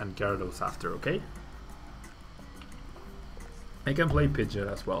Greninja and Gyarados after, okay? I can play Pidgeot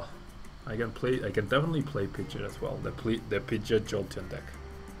as well. I can definitely play Pidgeot as well, the Pidgeot Jolteon deck.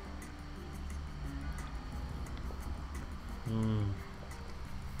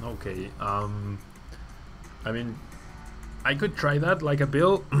 Okay, I mean, I could try that like a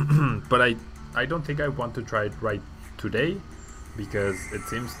build, but I don't think I want to try it right today, because it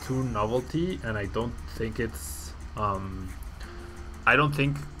seems too novelty, and I don't think it's I don't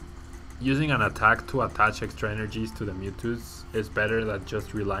think using an attack to attach extra energies to the Mewtwo's is better than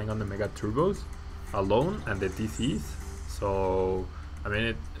just relying on the Mega Turbos alone and the DCs. So I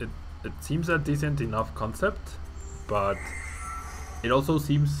mean, it seems a decent enough concept, but it also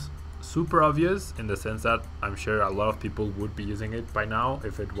seems super obvious in the sense that I'm sure a lot of people would be using it by now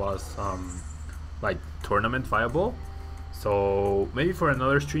if it was like tournament viable. So maybe for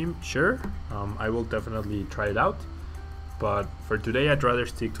another stream, sure, I will definitely try it out, but for today I'd rather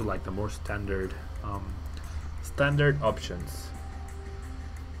stick to like the more standard options.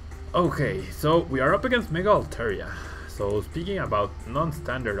 Okay, so we are up against Mega Altaria. So speaking about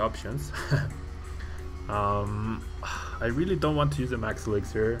non-standard options, I really don't want to use a Max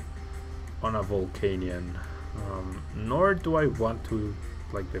Elixir. on a Volcanion. Nor do I want to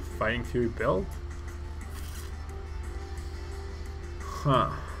like the Fighting Fury build.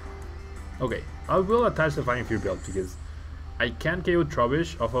 Okay, I will attach the Fighting Fury build because I can KO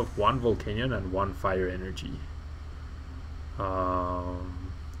Trubbish off of one Volcanion and one Fire Energy.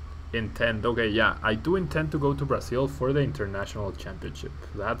 Intend. Okay, yeah, I do intend to go to Brazil for the International Championship.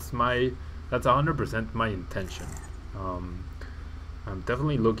 That's 100% my intention. I'm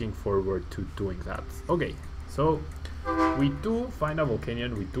definitely looking forward to doing that. Okay, so we do find a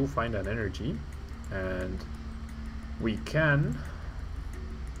Volcanion, we do find an energy, and we can...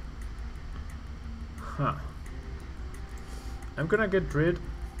 I'm gonna get rid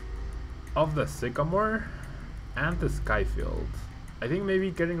of the Sycamore and the Skyfield. I think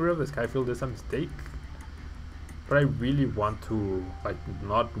maybe getting rid of the Skyfield is a mistake, but I really want to like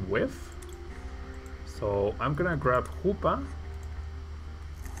not whiff. So I'm gonna grab Hoopa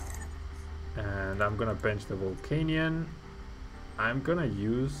and I'm gonna bench the Volcanion. I'm gonna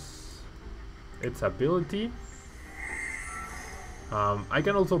use its ability. I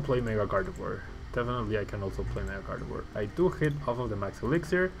can also play Mega Gardevoir. Definitely I can also play Mega Gardevoir. I do hit off of the Max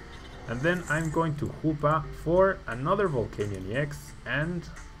Elixir, and then I'm going to Hoopa for another Volcanion EX and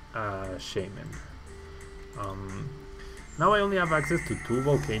Shaman. Now I only have access to 2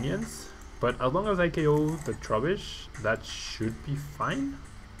 Volcanions, but as long as I KO the Trubbish, that should be fine.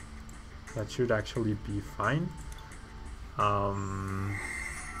 That should actually be fine.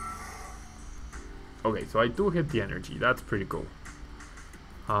 Okay, so I do hit the energy. That's pretty cool.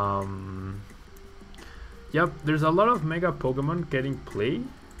 Yep, there's a lot of Mega Pokemon getting played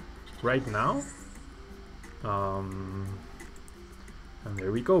right now. And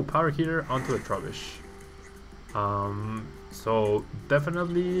there we go, Power Heater onto the Trubbish. So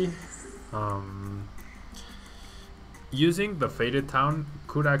definitely using the Faded Town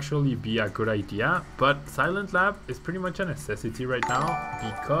could actually be a good idea, but Silent Lab is pretty much a necessity right now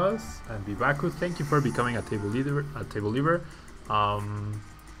because, and Vivaku, thank you for becoming a table leader.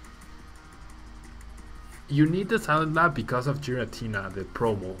 You need the Silent Lab because of Giratina, the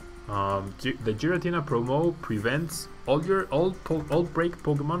promo. The Giratina promo prevents all break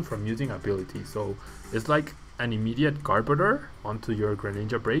Pokemon from using ability, so it's like an immediate Garbodor onto your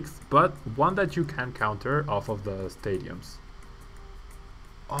Greninja breaks, but one that you can counter off of the stadiums.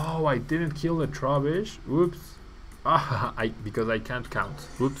 Oh, I didn't kill the Trubbish. Oops. Because I can't count.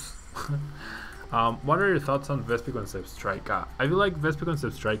 Oops. What are your thoughts on Vespiquen and Zebstrika? I feel like Vespiquen and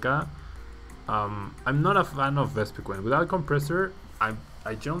Zebstrika, I'm not a fan of Vespiquen. Without Compressor,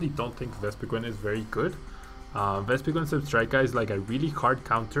 I generally don't think Vespiquen is very good. Vespiquen and Zebstrika is like a really hard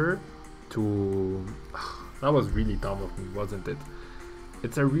counter to... That was really dumb of me, wasn't it?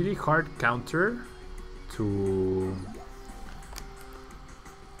 It's a really hard counter to...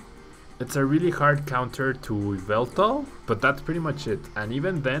 It's a really hard counter to Yveltal, but that's pretty much it. And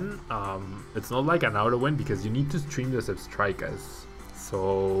even then, it's not like an auto win because you need to stream the Zebstrikas.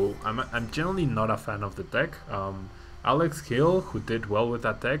 So I'm generally not a fan of the deck. Alex Hill, who did well with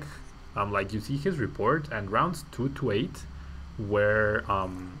that deck, like you see his report, and rounds 2 to 8 were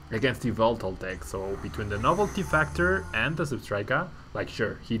against the Yveltal deck. So between the novelty factor and the Zebstrika, like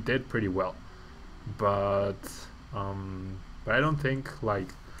sure, he did pretty well. But I don't think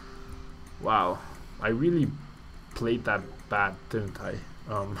like... Wow, I really played that bad, didn't I?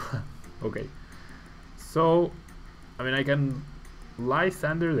 Okay. So, I mean, I can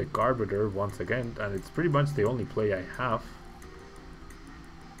Lysander the Garbodor once again, and it's pretty much the only play I have.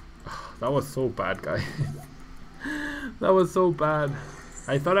 That was so bad, guys. That was so bad.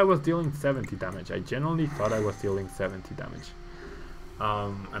 I thought I was dealing 70 damage. I genuinely thought I was dealing 70 damage.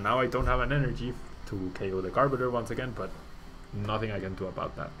 And now I don't have an energy to KO the Garbodor once again, but nothing I can do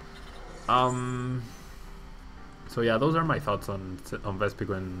about that. So yeah, those are my thoughts on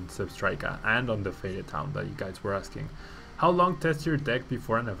Vespiquen and Zebstrika, and on the Faded Town that you guys were asking. How long test your deck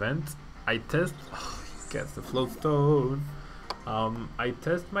before an event? I test... Oh, he gets the Float Stone. I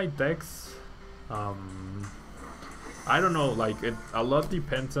test my decks... I don't know, like a lot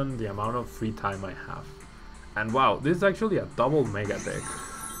depends on the amount of free time I have. And wow, this is actually a double Mega deck.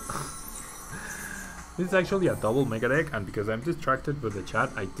 This is actually a double Mega deck, and because I'm distracted with the chat,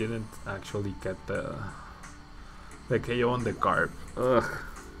 I didn't actually get the KO on the Garb. Ugh,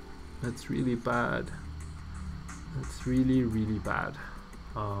 that's really bad. That's really, really bad.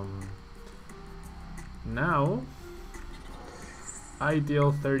 Now I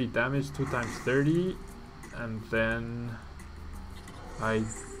deal 30 damage, 2 times 30, and then I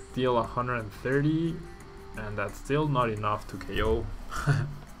deal 130, and that's still not enough to KO.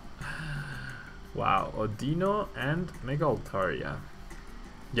 Wow, Odino and Mega Altaria.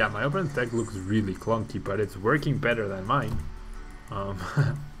 Yeah, my opponent's deck looks really clunky, but it's working better than mine.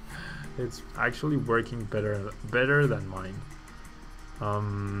 It's actually working better than mine.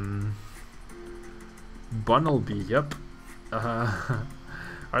 Bunnelby, yep.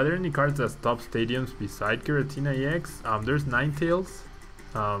 Are there any cards that stop stadiums beside Giratina EX? There's Ninetales.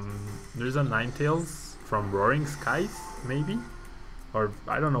 There's a Ninetales from Roaring Skies, maybe? Or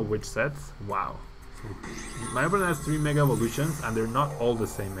I don't know which sets. Wow. So my opponent has 3 Mega Evolutions, and they're not all the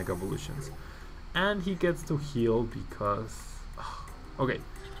same Mega Evolutions. And he gets to heal because... okay.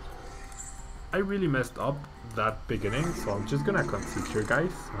 I really messed up that beginning, so I'm just gonna concede here,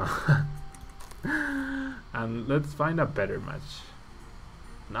 guys. And let's find a better match.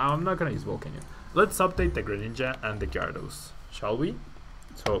 Now I'm not gonna use Volcanion. Let's update the Greninja and the Gyarados, shall we?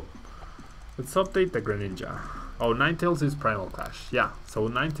 So let's update the Greninja. Oh, Ninetales is Primal Clash. Yeah, so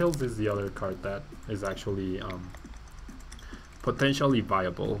Ninetales is the other card that is actually potentially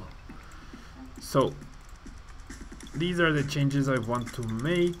viable. So these are the changes I want to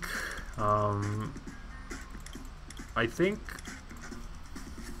make. I think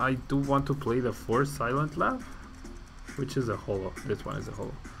I do want to play the 4 Silent Lab, which is a holo. This one is a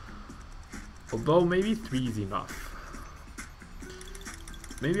holo. Although maybe 3 is enough.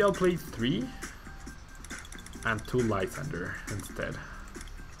 Maybe I'll play 3 and 2 Lysander instead.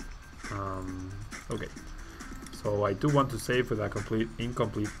 Okay. So I do want to save with a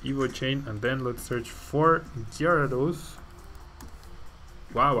incomplete Evo chain, and then let's search for Gyarados.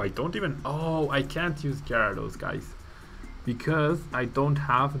 Wow, I don't even... oh, I can't use Gyarados, guys, because I don't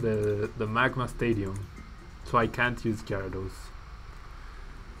have the Magma Stadium, so I can't use Gyarados.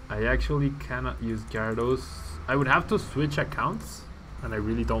 I actually cannot use Gyarados. I would have to switch accounts, and I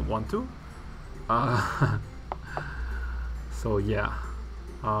really don't want to. So yeah,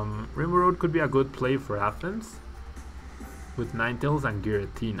 Rainbow Road could be a good play for Athens with Ninetales and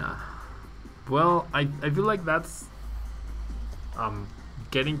Giratina. Well, I feel like that's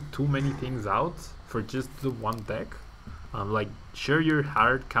getting too many things out for just the one deck. Like, sure, you're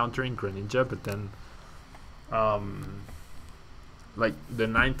hard countering Greninja, but then like the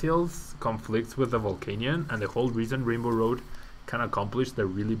Ninetales conflicts with the Volcanion, and the whole reason Rainbow Road can accomplish the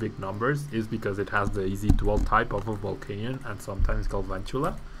really big numbers is because it has the easy dual type of a Volcanion and sometimes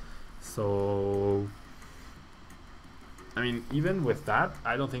Galvantula. So I mean, even with that,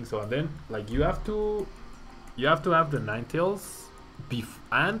 I don't think so. And then like you have to have the Ninetales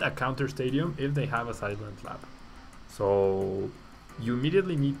and a counter stadium if they have a Silent Lab. So you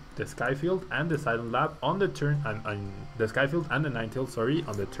immediately need the Skyfield and the Silent Lab on the turn, and the Skyfield and the Ninetales, sorry,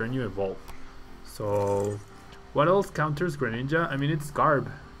 on the turn you evolve. So what else counters Greninja? I mean, it's Garb.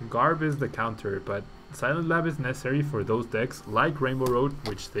 Garb is the counter, but Silent Lab is necessary for those decks like Rainbow Road,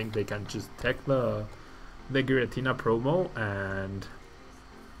 which think they can just tech the Giratina promo and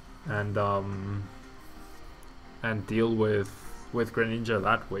deal with Greninja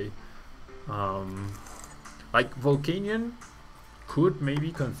that way. Like Volcanion could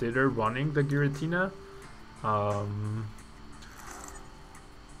maybe consider running the Giratina.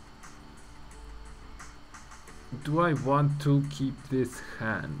 Do I want to keep this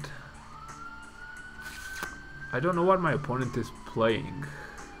hand? I don't know what my opponent is playing.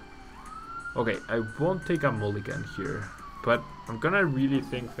 Okay, I won't take a mulligan here, but I'm gonna really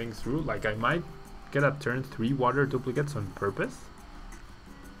think things through. Like, I might get a turn 3 water duplicates on purpose,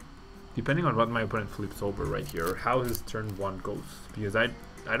 depending on what my opponent flips over right here, or how his turn 1 goes, because I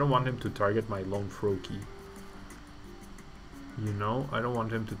don't want him to target my lone Froakie. You know, I don't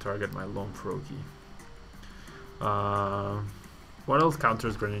want him to target my lone Froakie. What else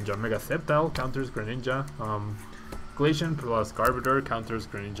counters Greninja? Mega Sceptile counters Greninja. Glacian plus Garbodor counters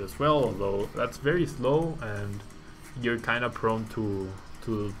Greninja as well, although that's very slow and you're kind of prone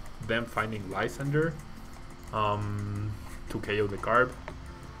to them finding Lysander to KO the Garb.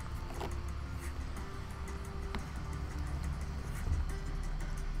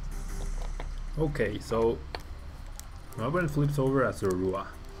 Okay, so my opponent flips over a Zorua.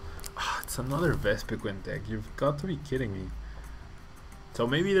 It's another Vespiquen deck. You've got to be kidding me. So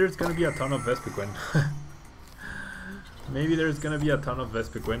maybe there's gonna be a ton of Vespiquen. Maybe there's gonna be a ton of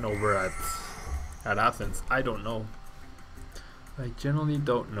Vespiquen over at Athens. I don't know. I generally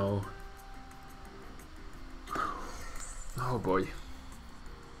don't know. Oh boy.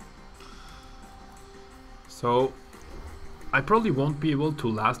 So I probably won't be able to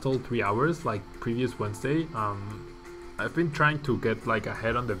last all 3 hours like previous Wednesday. I've been trying to get like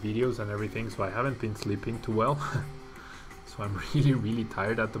ahead on the videos and everything, so I haven't been sleeping too well. So I'm really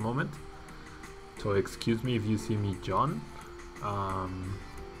tired at the moment. So excuse me if you see me John.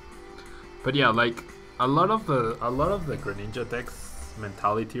 But yeah, like a lot of the Greninja decks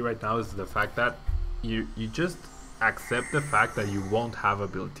mentality right now is the fact that you just accept the fact that you won't have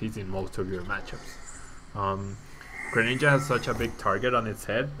abilities in most of your matchups. Greninja has such a big target on its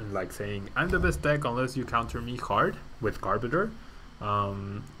head, and like saying, I'm the best deck unless you counter me hard with Garbiter.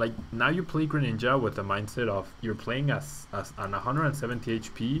 Like now you play Greninja with the mindset of you're playing as an 170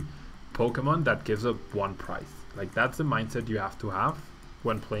 HP Pokemon that gives up 1 price. Like that's the mindset you have to have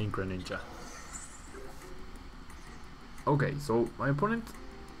when playing Greninja. Okay, so my opponent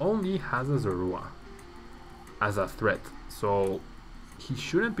only has a Zorua as a threat, so he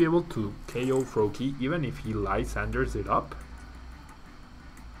shouldn't be able to KO Froakie even if he Lysanders it up.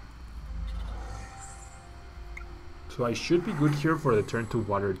 So I should be good here for the turn to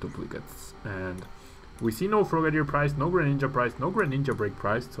water duplicates. And we see no Frogadier price, no Greninja price, no Greninja break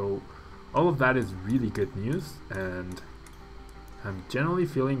price, so all of that is really good news, and I'm generally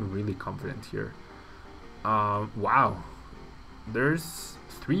feeling really confident here. Wow, there's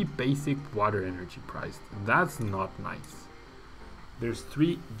 3 basic water energy priced. That's not nice. There's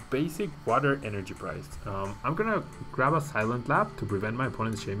 3 basic water energy priced. I'm gonna grab a Silent Lab to prevent my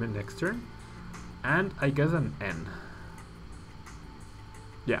opponent's Shaman next turn, and I guess an N.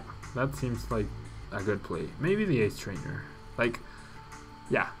 Yeah, that seems like a good play. Maybe the Ace Trainer. Like,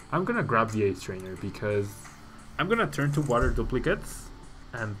 yeah, I'm gonna grab the Ace Trainer because I'm gonna turn to water duplicates,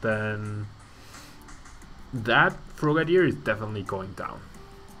 and then that Frogadier is definitely going down.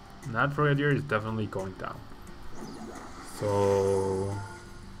 That Frogadier is definitely going down. So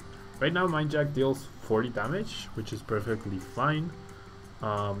right now Mind Jack deals 40 damage, which is perfectly fine.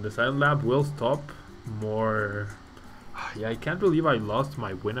 The Silent Lab will stop more. Yeah, I can't believe I lost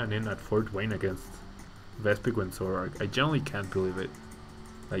my win and in at Fort Wayne against Vespiquen Zoroark. I generally can't believe it.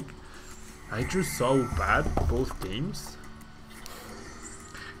 Like, I drew so bad both games.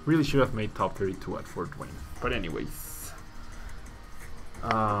 Really should have made top 32 at Fort Wayne. But anyways.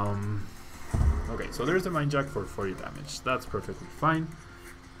 Okay, so there's the Mind Jack for 40 damage. That's perfectly fine.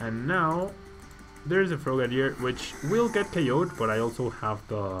 And now there's a Frogadier, which will get KO'd, but I also have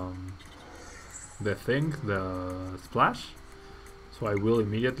the splash. So I will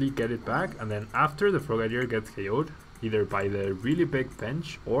immediately get it back, and then after the Frogadier gets KO'd, either by the really big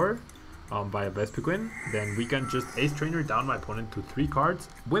bench or by a Vespiquen, then we can just Ace Trainer down my opponent to 3 cards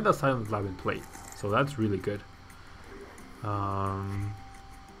with a Silent Lab in play. So that's really good.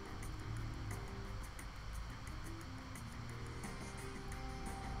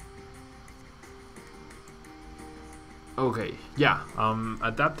 Okay, yeah,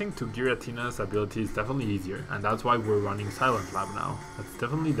 adapting to Giratina's ability is definitely easier, and that's why we're running Silent Lab now. That's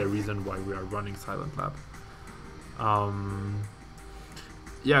definitely the reason why we are running Silent Lab.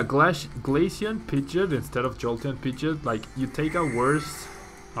 Yeah, Glaceon Pidgeot instead of Jolteon Pidgeot, like, you take a worse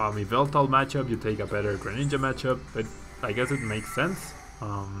Yveltal matchup, you take a better Greninja matchup, but I guess it makes sense.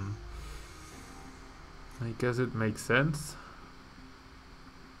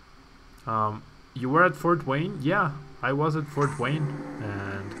 You were at Fort Wayne? Yeah, I was at Fort Wayne,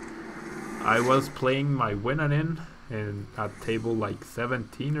 and I was playing my win and in at table like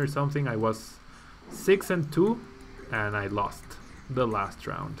 17 or something. I was 6-2, and I lost the last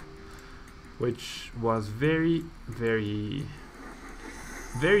round, which was very, very,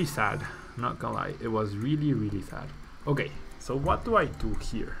 very sad. Not gonna lie, it was really, really sad. Okay, so what do I do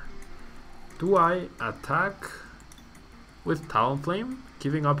here? Do I attack with Talonflame,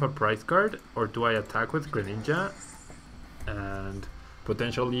 giving up a price card, or do I attack with Greninja and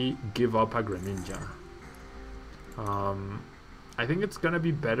potentially give up a Greninja? I think it's gonna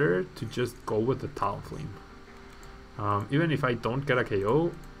be better to just go with the Talonflame. Even if I don't get a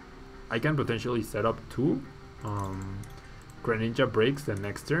KO, I can potentially set up 2 Greninja breaks the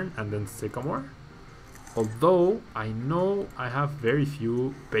next turn and then Sycamore. Although I know I have very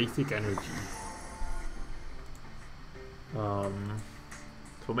few basic energy.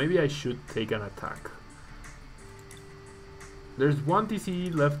 So maybe I should take an attack. There's 1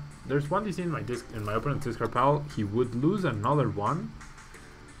 DC left. There's 1 DC in my opponent's discard pile. He would lose another 1.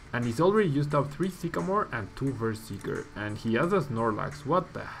 And he's already used up 3 Sycamore and 2 Verse Seeker. And he has a Snorlax.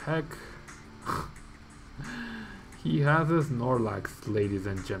 What the heck? He has a Snorlax, ladies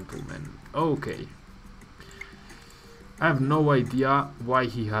and gentlemen. Okay. I have no idea why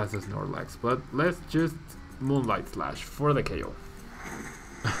he has a Snorlax, but let's just Moonlight Slash for the KO.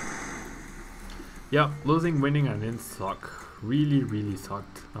 Yeah, losing, winning, and in suck. Really, really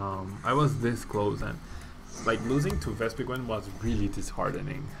sucked. I was this close, and like losing to Vespiquen was really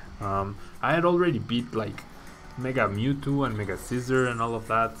disheartening. I had already beat like Mega Mewtwo and Mega Scizor and all of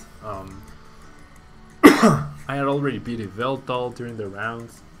that. I had already beat Yveltal during the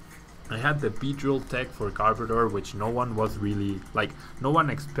rounds. I had the Beedrill tech for Garbodor, which no one was really, like, no one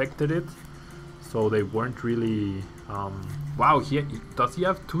expected it. So they weren't really, wow, does he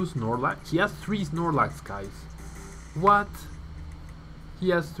have 2 Snorlax? He has 3 Snorlax, guys. What? He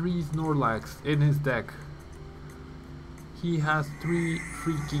has 3 Snorlax in his deck. He has 3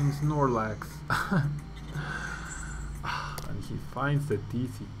 freaking Snorlax. And he finds the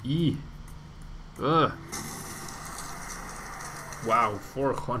DCE. Ugh. Wow,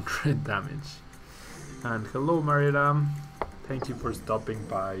 400 damage. And hello, Marietta. Thank you for stopping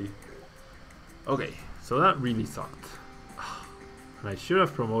by. Okay, so that really sucked. And I should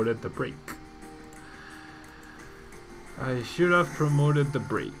have promoted the break.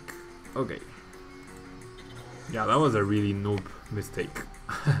 Okay. Yeah, that was a really noob mistake.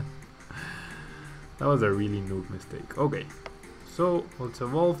 Okay, so let's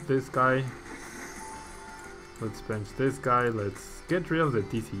evolve this guy. Let's bench this guy. Let's get rid of the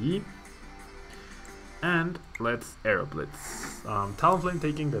DCE. And let's Aero Blitz. Talonflame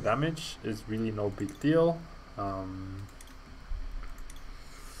taking the damage is really no big deal.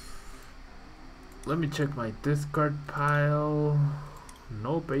 Let me check my discard pile.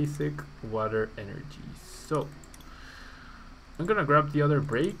 No basic water energy. So I'm gonna grab the other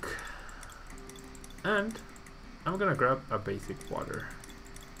break. And I'm gonna grab a basic water.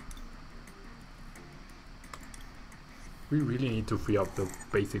 We really need to free up the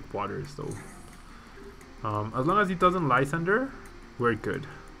basic waters though. As long as it doesn't Lysander, we're good.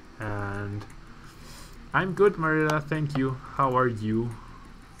 And I'm good, Marita, thank you. How are you?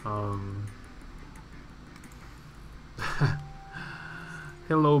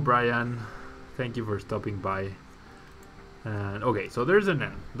 Hello, Brian. Thank you for stopping by. And okay, so there's an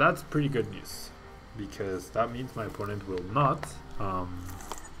N. That's pretty good news, because that means my opponent will not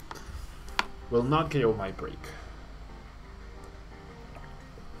KO my break.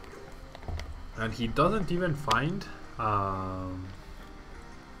 And he doesn't even find a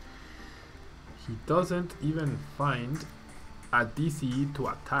DCE to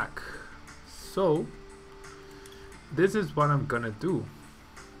attack. So this is what I'm gonna do.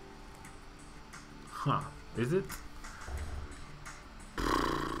 Huh, is it?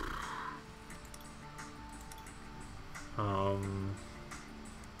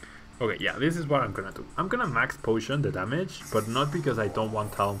 Okay, yeah, this is what I'm gonna do. I'm gonna max potion the damage, but not because I don't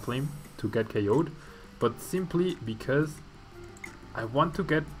want Talonflame to get KO'd, but simply because I want to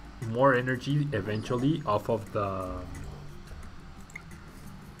get more energy eventually or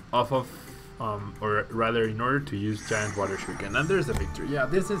rather in order to use Giant Water Shuriken. And there's a victory. Yeah,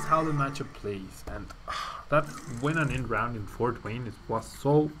 this is how the matchup plays. And that win an in round in Fort Wayne, it was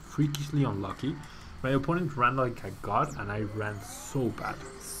so freakishly unlucky. My opponent ran like a god and I ran so bad.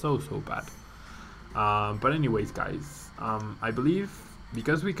 So bad. But anyways, guys, I believe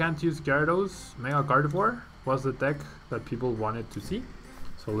because we can't use Gyarados, Mega Gardevoir was the deck that people wanted to see.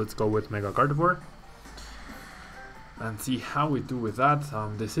 So let's go with Mega Gardevoir and see how we do with that.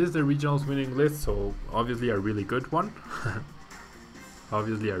 This is the regionals winning list, so obviously a really good one.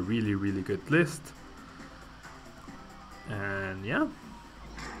 Obviously a really good list. And yeah,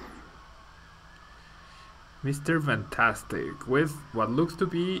 Mr. Fantastic with what looks to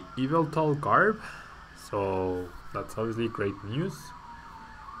be Yveltal Garb, so that's obviously great news.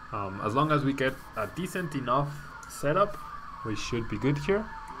 As long as we get a decent enough setup, we should be good here.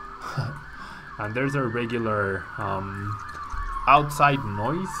 And there's a regular outside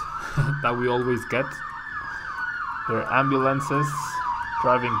noise that we always get. There are ambulances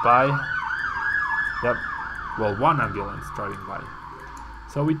driving by. Yep, well, one ambulance driving by.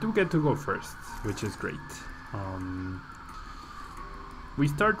 So we do get to go first, which is great. We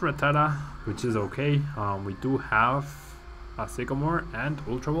start Rattata, which is okay. We do have a Sycamore and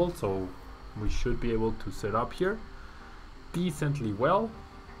Ultra Ball, so we should be able to set up here decently well.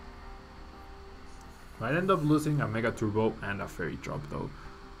 Might end up losing a Mega Turbo and a Fairy Drop though.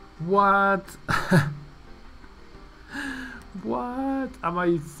 What? What am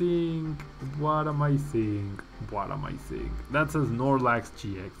I seeing? What am I seeing? What am I seeing? That's a Snorlax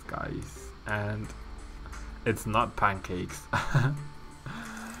GX, guys, and it's not pancakes.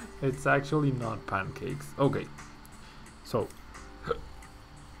 It's actually not pancakes. Okay, so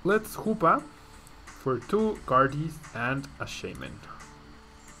let's Hoopa for 2 Guardies and a Shaman.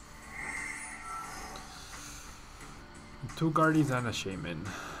 2 Guardies and a Shaman.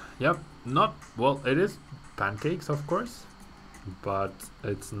 Yep, not, well, it is pancakes, of course, but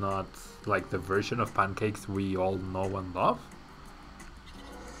it's not like the version of pancakes we all know and love.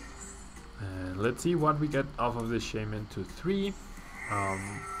 And let's see what we get off of this Shaman to 3.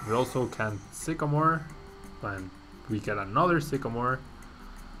 We also can Sycamore, and we get another Sycamore.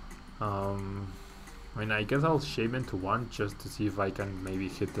 I mean, I guess I'll shame into one just to see if I can maybe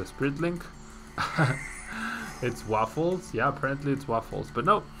hit the Spirit Link. It's Waffles. Yeah, apparently it's Waffles. But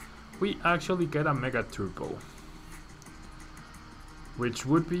no, we actually get a Mega Turbo, which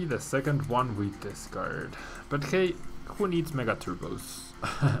would be the second one we discard. But hey, who needs Mega Turbos?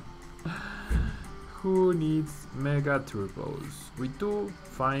 Who needs Mega Turbos? We do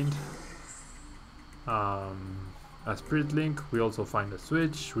find a Spirit Link, we also find a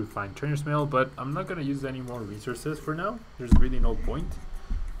Switch, we find Trainer's Mail, but I'm not gonna use any more resources for now. There's really no point.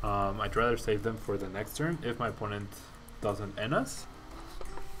 I'd rather save them for the next turn if my opponent doesn't end us.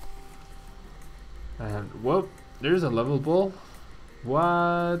 And whoop, there's a level ball.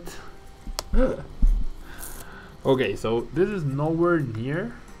 What? Okay, so this is nowhere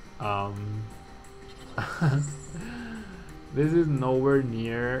near this is nowhere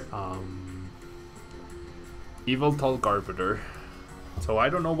near Evil Tall Garbiter. So I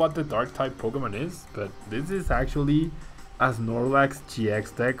don't know what the dark type Pokemon is, but this is actually a Snorlax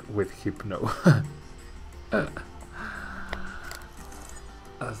GX deck with Hypno. A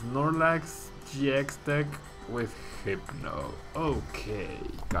Snorlax GX deck with Hypno. Okay,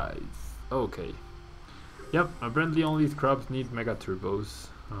 guys. Okay. Yep, apparently only scrubs need Mega Turbos.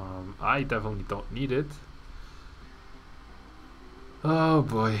 I definitely don't need it. Oh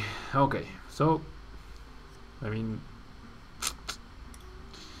boy. Okay, so I mean,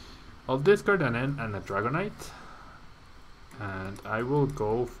 I'll discard an N and a Dragonite, and I will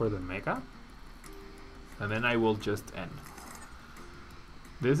go for the Mega, and then I will just end.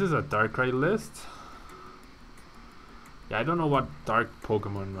 This is a Darkrai list. Yeah, I don't know what dark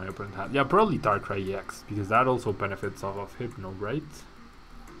Pokemon my opponent has. Yeah, probably Darkrai EX, because that also benefits off of Hypno, right?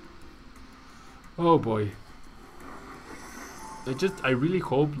 Oh boy. I really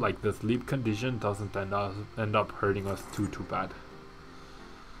hope like the sleep condition doesn't end up hurting us too bad.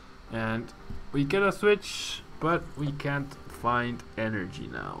 And we get a Switch, but we can't find energy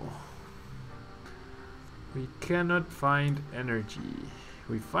now. We cannot find energy.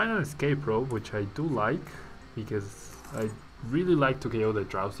 We find an Escape Rope, which I do like, because I really like to KO the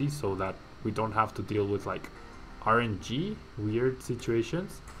Drowsy so that we don't have to deal with like RNG weird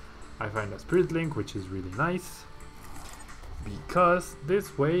situations. I find a Spirit Link, which is really nice, because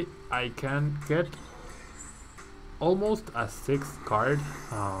this way I can get almost a 6 card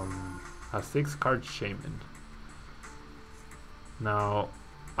Shaman. Now,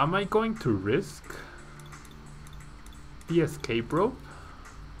 am I going to risk the Escape Rope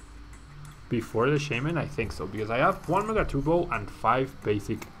before the Shaman? I think so, because I have 1 Mega Turbo and 5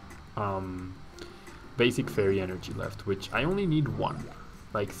 basic Fairy Energy left, which I only need 1.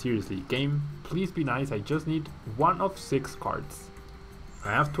 Like seriously, game, please be nice. I just need 1 of 6 cards.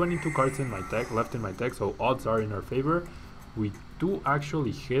 I have 22 cards in my deck, left in my deck, so odds are in our favor. We do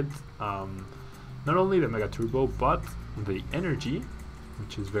actually hit not only the Mega Turbo, but the Energy,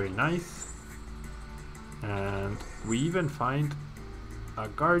 which is very nice. And we even find a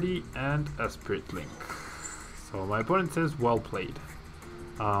Guardy and a Spirit Link. So my opponent says, well played.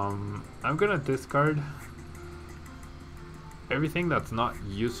 I'm gonna discard everything that's not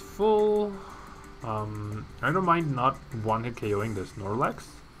useful. I don't mind not one-hit KOing the Snorlax,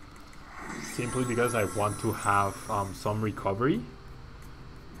 simply because I want to have some recovery,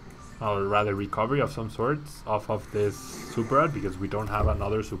 or rather recovery of some sorts off of this Super Rod, because we don't have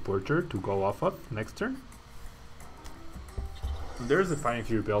another supporter to go off of next turn. There's the Fighting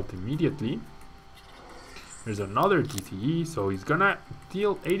Fury Belt immediately. There's another DCE, so he's gonna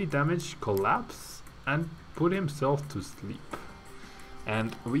deal 80 damage, collapse, and put himself to sleep.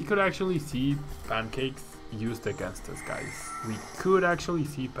 And we could actually see Pancakes used against us, guys. We could actually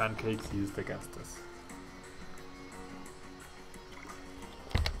see Pancakes used against us.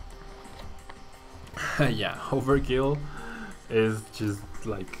 Yeah, Overkill is just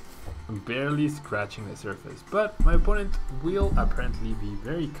like barely scratching the surface. But my opponent will apparently be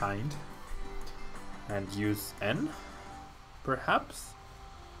very kind and use N, perhaps.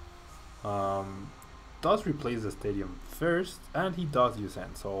 Does replace the stadium first, and he does use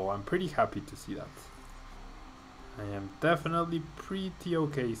N, so I'm pretty happy to see that. I am definitely pretty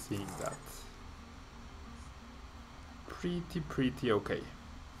okay seeing that. Pretty okay.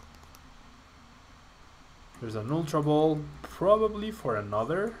 There's an Ultra Ball, probably for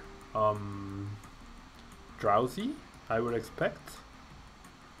another Drowsy, I would expect.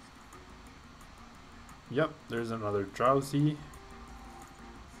 Yep, there's another Drowsy.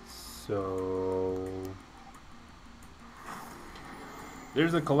 So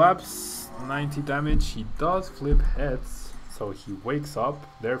there's a collapse, 90 damage. He does flip heads, so he wakes up.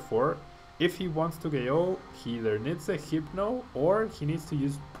 Therefore, if he wants to KO, he either needs a Hypno or he needs to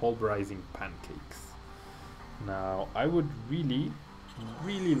use Pulverizing Pancakes. Now, I would really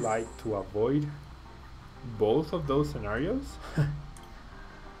like to avoid both of those scenarios.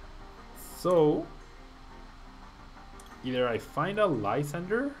 So, either I find a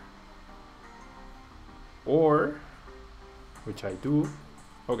Lysander, or, which I do,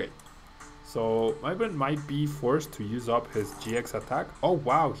 okay. So my opponent might be forced to use up his GX attack. Oh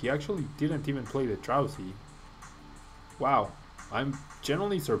wow, he actually didn't even play the Drowsy. Wow, I'm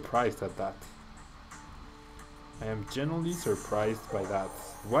genuinely surprised at that. I am genuinely surprised by that.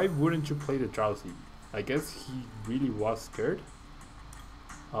 Why wouldn't you play the Drowsy? I guess he really was scared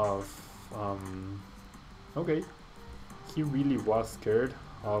of, okay. He really was scared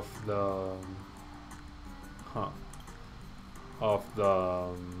of the, of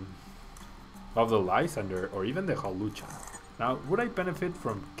the Lysander or even the Hawlucha. Now, would I benefit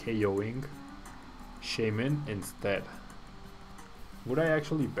from KOing Shaman instead? Would I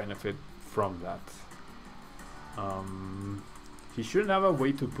actually benefit from that? He shouldn't have a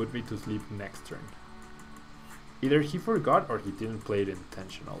way to put me to sleep next turn. Either he forgot or he didn't play it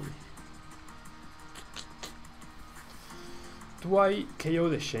intentionally. Do I KO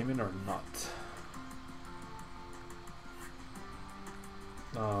the Shaman or not?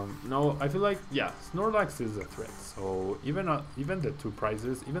 No, I feel like, yeah, Snorlax is a threat. So even the two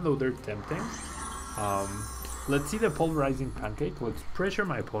prizes, even though they're tempting, let's see the Pulverizing Pancake. Let's pressure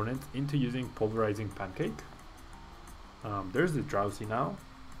my opponent into using Pulverizing Pancake. There's the Drowsy now.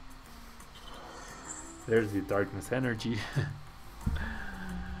 There's the Darkness Energy.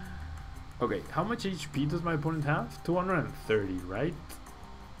 Okay, how much HP does my opponent have? 230, right?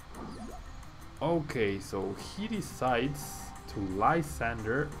 Okay, so he decides to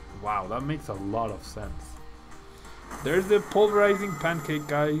Lysander. Wow, that makes a lot of sense. There's the Pulverizing Pancake,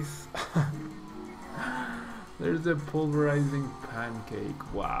 guys. There's the Pulverizing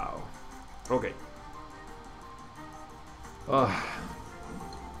Pancake. Wow. Okay.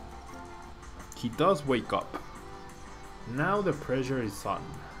 He does wake up. Now the pressure is on.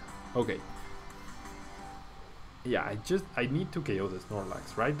 Okay. Yeah, I need to KO the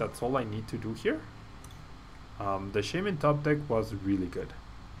Snorlax, right? That's all I need to do here. The Shaman top deck was really good.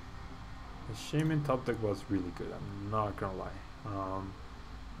 The Shaman top deck was really good, I'm not gonna lie. I'm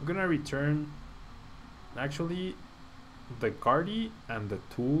gonna return actually the Guardy and the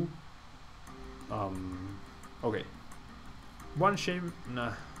tool. Okay. One Shaman,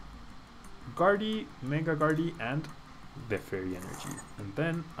 nah. Guardy, Mega Guardy, and the Fairy Energy. And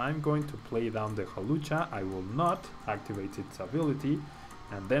then I'm going to play down the Hawlucha. I will not activate its ability.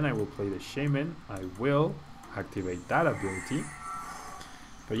 And then I will play the Shaman. I will activate that ability.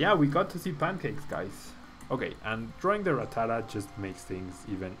 But yeah, we got to see pancakes, guys. Okay, and drawing the Rattata just makes things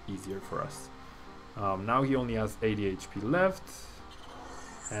even easier for us. Now he only has 80 HP left.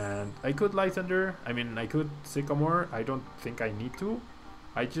 And I could Lysander, I mean I could Sycamore, I don't think I need to.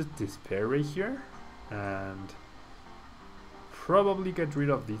 I just Despair right here and probably get rid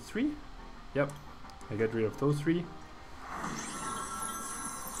of these three. Yep, I get rid of those three.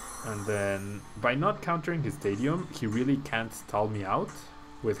 And then by not countering his Stadium, he really can't stall me out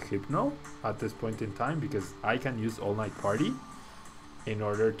with Hypno at this point in time, because I can use All Night Party in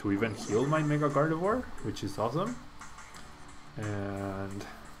order to even heal my Mega Gardevoir, which is awesome. And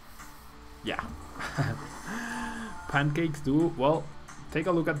yeah. Pancakes do, well, take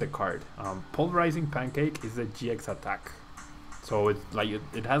a look at the card. Pulverizing Pancake is a GX attack. So it's like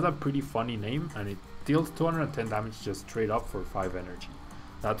it has a pretty funny name, and it deals 210 damage just straight up for 5 energy.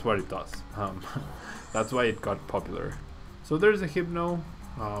 That's what it does. That's why it got popular. So there's a Hypno,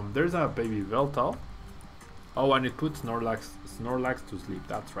 there's a baby Veltal. Oh, and it puts Snorlax to sleep,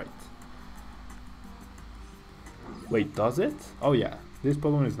 that's right. Wait, does it? Oh yeah, this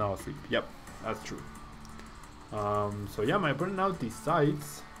Pokemon is now asleep. Yep, that's true. So yeah, my opponent now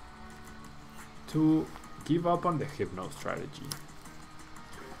decides to give up on the Hypno strategy,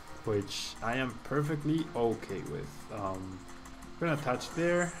 which I am perfectly okay with. I'm gonna attach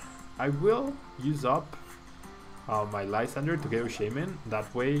there. I will use up my Lysander to KO Shaman.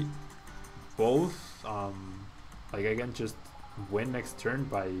 That way, both like I can just win next turn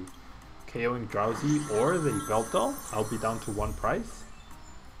by KOing Drowsy or the Veltal. I'll be down to 1 prize.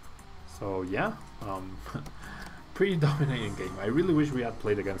 So yeah, pretty dominating game. I really wish we had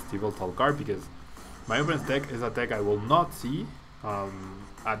played against Yveltal Guard, because my opponent's deck is a deck I will not see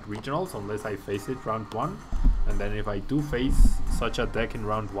at regionals unless I face it round 1. And then if I do face such a deck in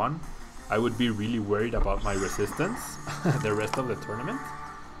round 1, I would be really worried about my resistance the rest of the tournament.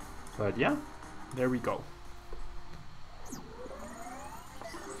 But yeah, there we go.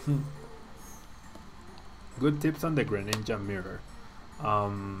 Good tips on the Greninja Mirror.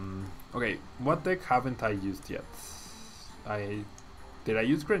 Okay, what deck haven't I used yet? Did I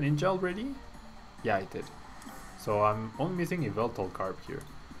use Greninja already? Yeah, I did. So I'm only missing Yveltal Carp here.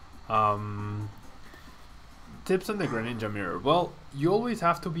 Tips on the Greninja Mirror. Well, you always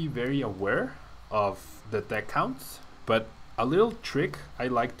have to be very aware of the deck counts, but a little trick I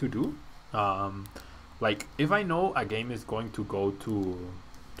like to do, like if I know a game is going to go to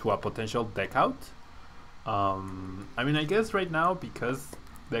a potential deck out, I mean, I guess right now because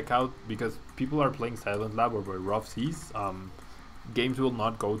people are playing Silent Lab over Rough Seas, games will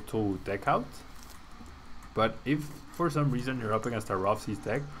not go to deck out. But if for some reason you're up against a Rough Seas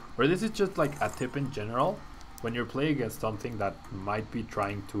deck, or this is just like a tip in general, when you're playing against something that might be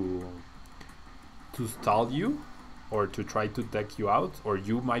trying to stall you, or to try to deck you out, or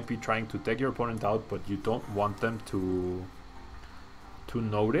you might be trying to deck your opponent out, but you don't want them to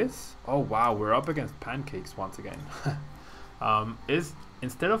notice. Oh wow, we're up against Pancakes once again. Is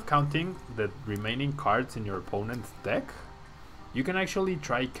instead of counting the remaining cards in your opponent's deck, you can actually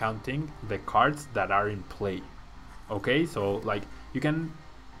try counting the cards that are in play. Okay, so like you can,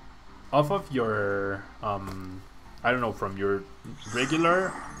 off of your I don't know, from your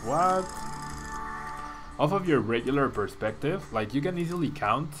regular off of your regular perspective, like you can easily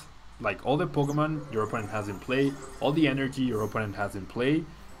count like all the Pokemon your opponent has in play, all the energy your opponent has in play,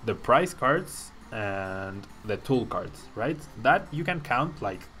 the prize cards and the tool cards, right? That you can count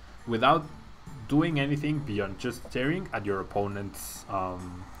like without doing anything beyond just staring at your opponent's side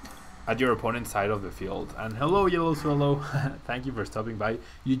of the field. And hello Yellow Swallow, thank you for stopping by.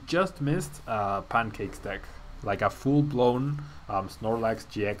 You just missed Pancakes deck, like a full-blown Snorlax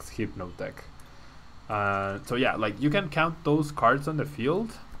GX Hypno deck. So yeah, like you can count those cards on the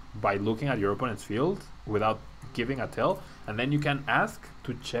field by looking at your opponent's field without giving a tell, and then you can ask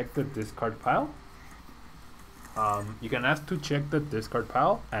to check the discard pile. You can ask to check the discard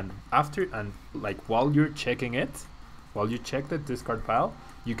pile, and while you're checking it, while you check the discard pile,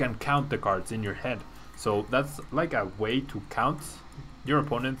 you can count the cards in your head. So that's like a way to count your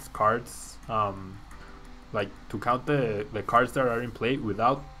opponent's cards, like to count the cards that are in play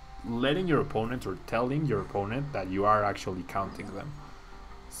without letting your opponent or telling your opponent that you are actually counting them.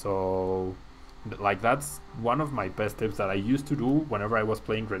 So like that's one of my best tips that I used to do whenever I was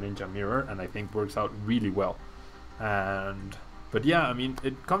playing Greninja Mirror, and I think works out really well. But yeah, I mean,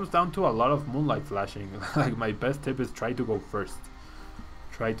 it comes down to a lot of moonlight flashing. Like my best tip is try to go first.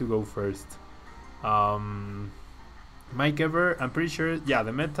 Mike Ever, I'm pretty sure, yeah,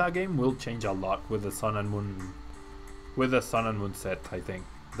 the meta game will change a lot with the Sun and Moon set, I think.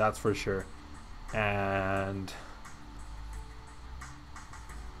 That's for sure. And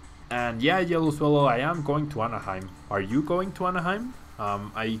yeah, Yellow Swallow, I am going to Anaheim. Are you going to Anaheim?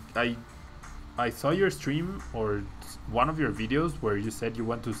 I saw your stream or one of your videos where you said you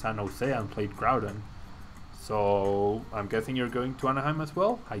went to San Jose and played Groudon. So I'm guessing you're going to Anaheim as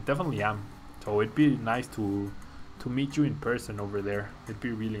well? I definitely am. So it'd be nice to meet you in person over there. It'd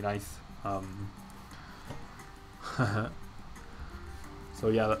be really nice. So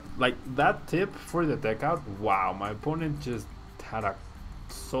yeah, like that tip for the deck out. Wow, my opponent just had a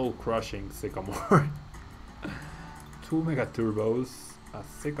soul crushing Sycamore. 2 Mega Turbos, a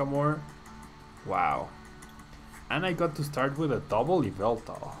Sycamore. Wow. And I got to start with a double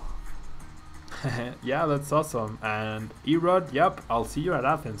Yveltal. Yeah, that's awesome. And Erod, yep, I'll see you at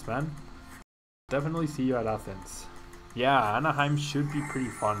Athens, man. Definitely see you at Athens. Yeah, Anaheim should be pretty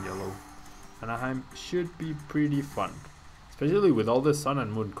fun, Yellow. Anaheim should be pretty fun. Especially with all the Sun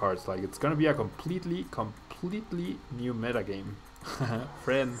and Moon cards. Like, it's gonna be a completely new metagame.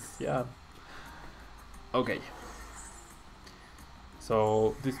 Friends, yeah. Okay.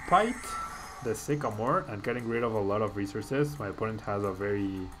 So, despite the Sycamore and getting rid of a lot of resources, my opponent has a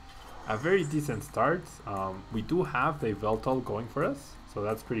very decent start. We do have the Yveltal going for us, so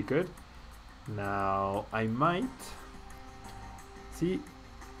that's pretty good. Now I might see,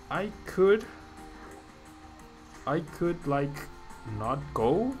 I could like not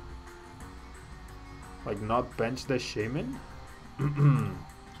go, like not bench the Shaman.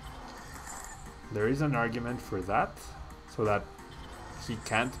 There is an argument for that, so that he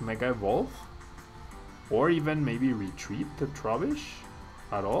can't Mega Evolve, or even maybe retreat the Trubbish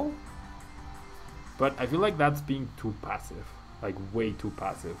at all. But I feel like that's being too passive, like way too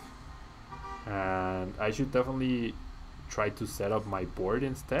passive. And I should definitely try to set up my board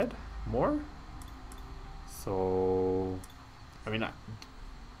instead more. So, I mean,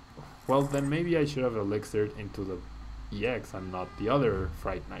 well then maybe I should have elixired into the EX and not the other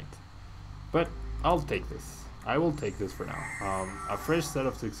Fright Knight. But I'll take this. I will take this for now. A fresh set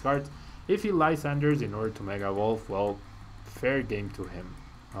of 6 cards. If he Lysanders in order to Mega Evolve, well, fair game to him.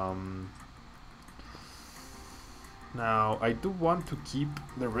 Now, I do want to keep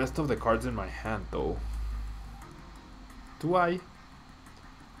the rest of the cards in my hand, though. Do I?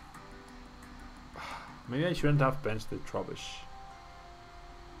 Maybe I shouldn't have benched the Trubbish.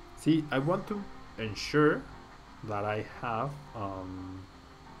 See, I want to ensure that I have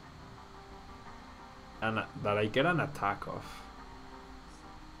that I get an attack off.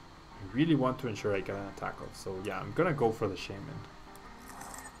 I really want to ensure I get an attack off. So yeah, I'm gonna go for the Shaman.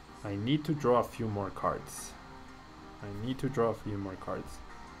 I need to draw a few more cards.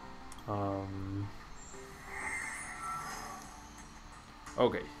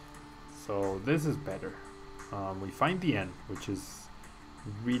 Okay, so this is better. We find the end, which is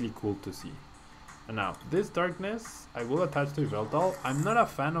really cool to see. And now, this Darkness, I will attach to Yveltal. I'm not a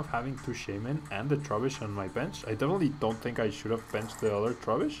fan of having 2 Shaman and the Trubbish on my bench. I definitely don't think I should have benched the other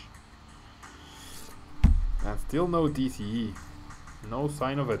Trubbish. And still no DCE. No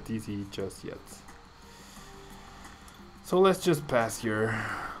sign of a DCE just yet. So let's just pass here.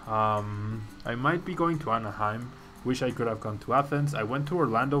 I might be going to Anaheim. Wish I could have gone to Athens. I went to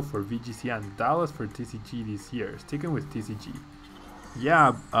Orlando for VGC and Dallas for TCG this year. Sticking with TCG.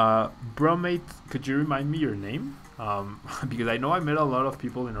 Yeah, bromate, could you remind me your name? Because I know I met a lot of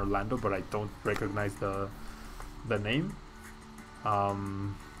people in Orlando, but I don't recognize the name.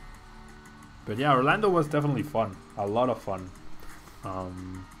 But yeah, Orlando was definitely fun. A lot of fun.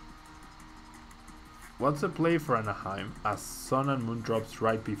 What's the play for Anaheim? As Sun and Moon drops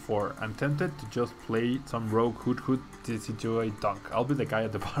right before. I'm tempted to just play some rogue Hoot TCG dunk. I'll be the guy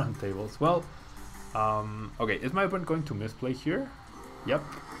at the bottom tables. Well, okay, is my opponent going to misplay here? Yep.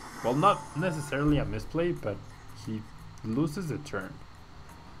 Well, not necessarily a misplay, but he loses the turn.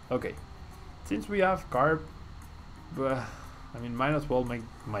 Okay. Since we have Garb, I mean, might as well make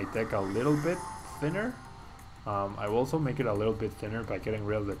my deck a little bit thinner. I will also make it a little bit thinner by getting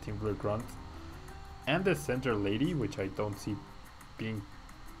rid of the Timbler Grunt and the Center Lady, which I don't see being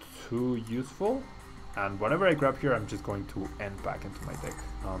too useful. And whatever I grab here, I'm just going to end back into my deck.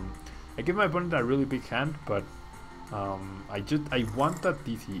 I give my opponent a really big hand, but I want that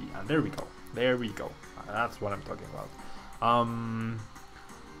DCE, and there we go. That's what I'm talking about.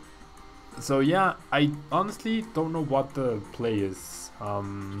 So yeah, I honestly don't know what the play is.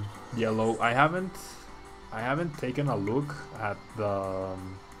 Yellow. I haven't taken a look at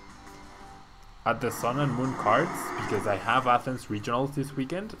the Sun and Moon cards because I have Athens regionals this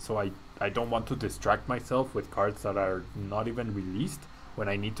weekend, so I don't want to distract myself with cards that are not even released when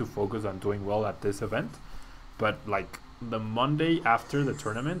I need to focus on doing well at this event. But like the Monday after the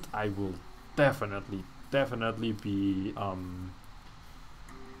tournament, I will definitely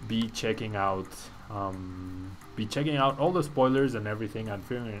be checking out all the spoilers and everything, and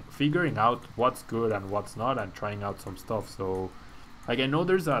figuring out what's good and what's not, and trying out some stuff. So like, I know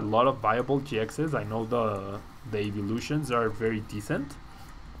there's a lot of viable GXs. I know the evolutions are very decent,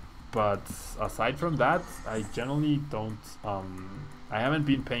 but aside from that, I generally don't I haven't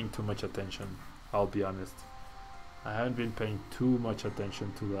been paying too much attention. I'll be honest. I haven't been paying too much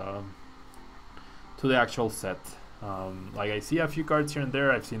attention to the actual set. Like, I see a few cards here and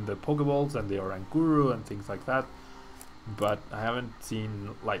there. I've seen the Pokeballs and the Oranguru and things like that, but I haven't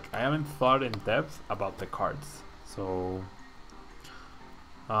thought in depth about the cards. So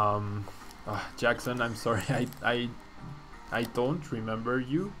Jackson, I'm sorry, I don't remember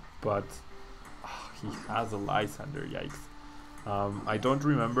you, but he has a Lysander, yikes. I don't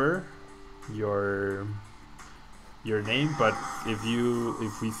remember your name, but if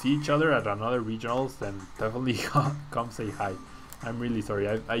we see each other at another regionals, then definitely come say hi. I'm really sorry.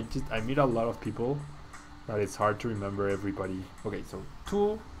 I meet a lot of people that it's hard to remember everybody. Okay, so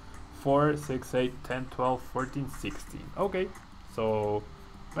 2, 4, 6, 8, 10, 12, 14, 16. Okay, so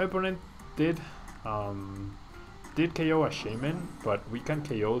my opponent did KO a Shaman, but we can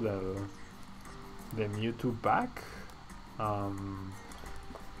KO the Mewtwo back.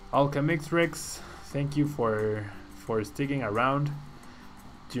 Alchemix Rex, thank you for sticking around.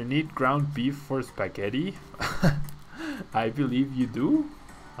 Do you need ground beef for spaghetti? I believe you do.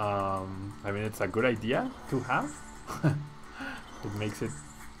 I mean, it's a good idea to have. It makes it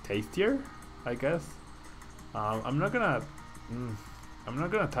tastier, I guess. I'm not gonna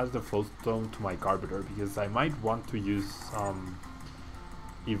attach the Flow Stone to my Garbodor because I might want to use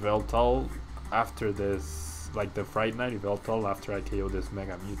Yveltal after this, like the Fright Night Yveltal after I KO this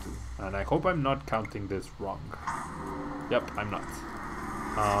Mega Mewtwo. And I hope I'm not counting this wrong. Yep, I'm not.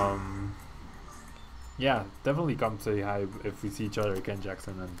 Yeah, definitely come say hi if we see each other again,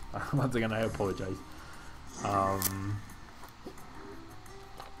 Jackson. And once again, I apologize.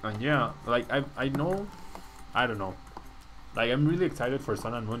 And yeah, like I know, I don't know. Like I'm really excited for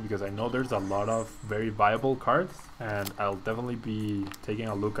Sun and Moon because I know there's a lot of very viable cards, and I'll definitely be taking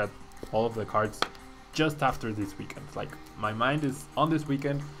a look at all of the cards just after this weekend. Like my mind is on this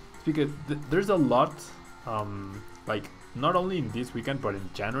weekend because there's a lot, like not only in this weekend but in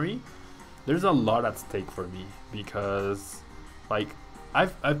January, there's a lot at stake for me because like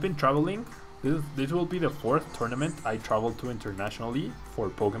I've been traveling. This will be the 4th tournament I traveled to internationally for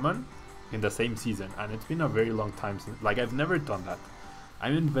Pokemon in the same season, and it's been a very long time since, like I've never done that.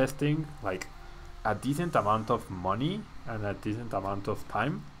 I'm investing like a decent amount of money and a decent amount of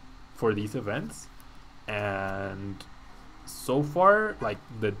time for these events, and so far like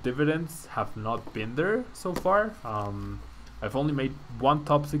the dividends have not been there so far. I've only made one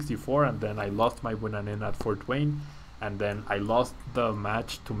top 64, and then I lost my win and in at Fort Wayne, and then I lost the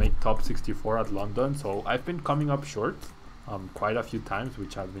match to make top 64 at London, so I've been coming up short quite a few times,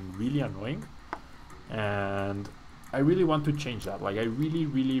 which has been really annoying, and I really want to change that. Like I really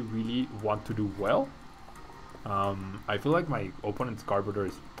want to do well. I feel like my opponent's Garbodor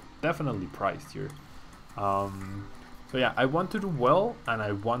is definitely priced here. So yeah, I want to do well and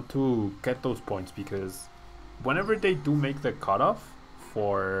I want to get those points because whenever they do make the cutoff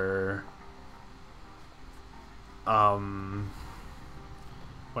for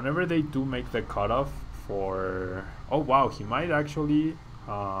whenever they do make the cutoff for, oh wow, he might actually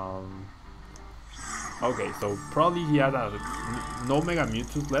okay, so probably he had no Mega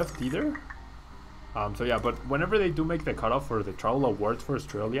Mewtwo's left either. So yeah, but whenever they do make the cutoff for the travel awards for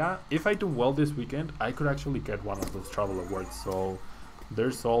Australia, if I do well this weekend, I could actually get one of those travel awards. So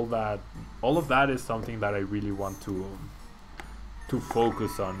there's all of that is something that I really want to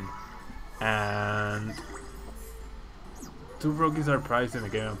focus on. And 2 Rookies are prized in the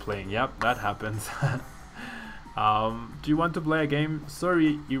game I'm playing. Yep, that happens. Do you want to play a game?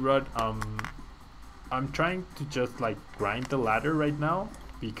 Sorry, Erod. I'm trying to just like grind the ladder right now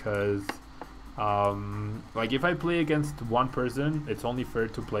because like if I play against one person, it's only fair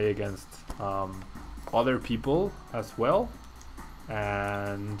to play against other people as well,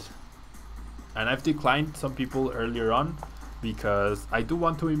 and I've declined some people earlier on because I do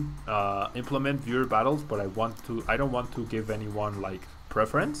want to implement viewer battles, but I don't want to give anyone like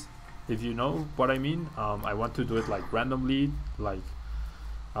preference, if you know what I mean. I want to do it like randomly, like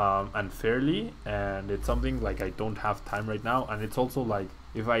and fairly, and it's something like I don't have time right now. And it's also like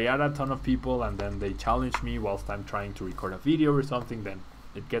if I add a ton of people and then they challenge me whilst I'm trying to record a video or something, then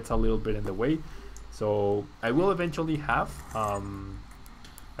it gets a little bit in the way. So I will eventually have oh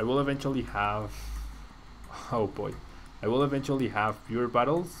boy, I will eventually have viewer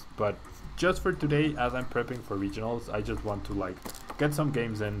battles, but just for today, as I'm prepping for regionals, I just want to like get some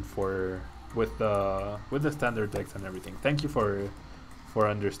games in with the standard decks and everything. Thank you for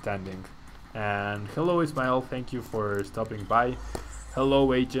understanding. And hello Ismail, thank you for stopping by.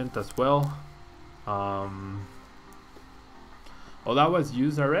 Hello Agent as well. Oh, that was you,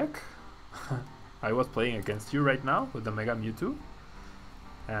 Zarek. I was playing against you right now with the Mega Mewtwo.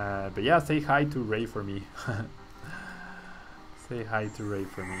 But yeah, say hi to Ray for me. Say hi to Ray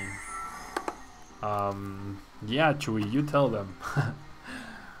for me. Yeah, Chewy, you tell them.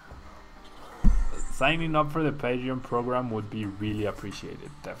 Signing up for the Patreon program would be really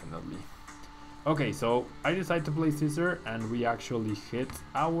appreciated, definitely. Okay, so I decided to play Scissor, and we actually hit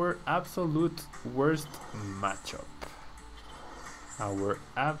our absolute worst matchup. Our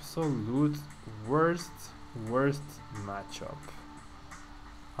absolute worst matchup.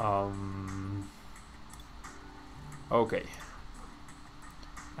 Okay.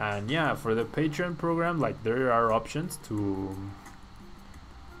 And yeah, for the Patreon program, like there are options to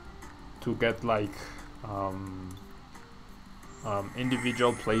get like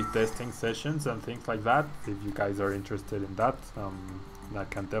individual play testing sessions and things like that. If you guys are interested in that,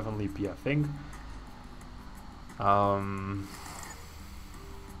 that can definitely be a thing. And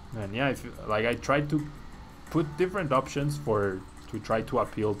yeah, if like I tried to put different options to try to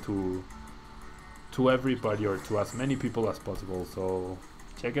appeal to everybody or to as many people as possible. So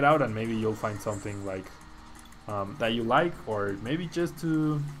check it out and maybe you'll find something like that you like, or maybe just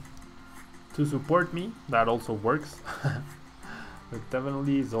to support me. That also works. It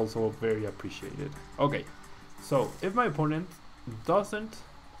definitely is also very appreciated. Okay, so if my opponent doesn't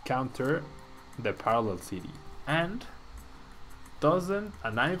counter the Parallel City and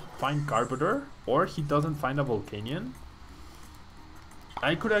I find Garbodor, or he doesn't find a Volcanion,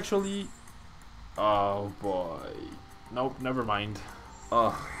 I could actually, oh boy, nope, never mind.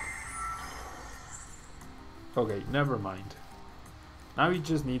 Ugh. Okay, never mind. Now he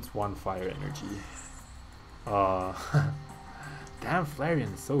just needs one Fire Energy. Damn,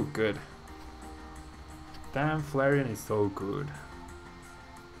 Flareon is so good. Damn, Flareon is so good.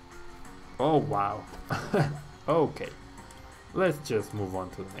 Oh, wow. Okay. Let's just move on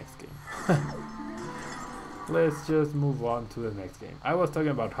to the next game. Let's just move on to the next game. I was talking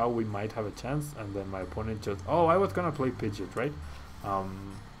about how we might have a chance, and then my opponent just... Oh, I was gonna play Pidgeot, right?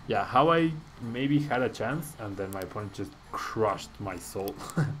 Yeah, how I maybe had a chance, and then my opponent just crushed my soul.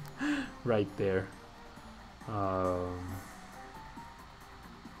 Right there.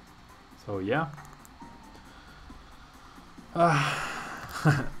 So, yeah.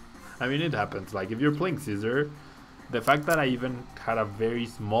 I mean, it happens. Like, if you're playing Scissor, the fact that I even had a very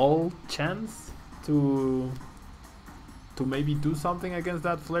small chance to maybe do something against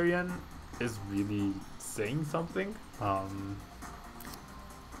that Flareon is really saying something.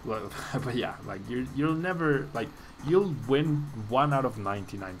 But yeah, like you'll never, like, you'll win 1 out of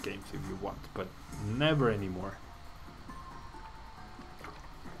 99 games if you want, but never anymore.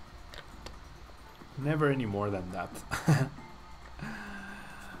 Never any more than that.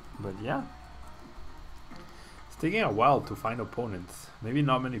 But yeah, it's taking a while to find opponents. Maybe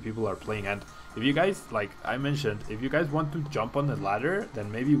not many people are playing, and if you guys, like I mentioned, if you guys want to jump on the ladder,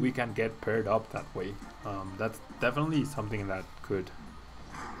 then maybe we can get paired up that way. That's definitely something that could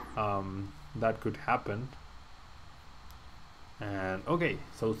happen. And okay,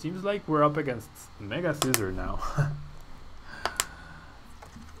 so it seems like we're up against Mega Scissor now.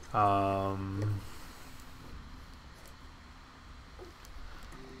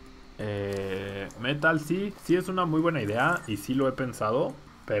 Metal sí es una muy buena idea y sí lo he pensado,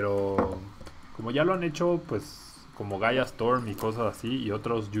 pero como ya lo han hecho, pues como Gaia Storm y cosas así y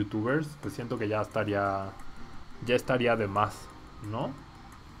otros youtubers, pues siento que ya estaría de más, ¿no?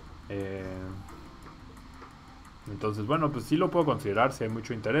 Entonces bueno, pues sí lo puedo considerar si hay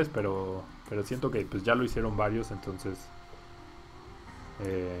mucho interés, pero siento que pues ya lo hicieron varios, entonces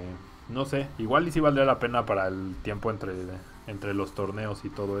no sé, igual y sí valdría la pena para el tiempo entre los torneos y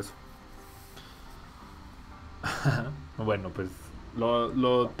todo eso. Bueno, pues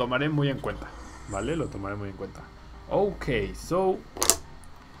lo tomaré muy en cuenta, ¿vale? Lo tomaré muy en cuenta. Okay, so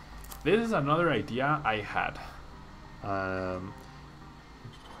this is another idea I had.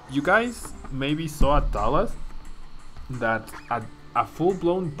 You guys maybe saw at Dallas that a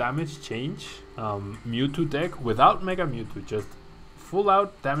full-blown damage change Mewtwo deck without Mega Mewtwo, just full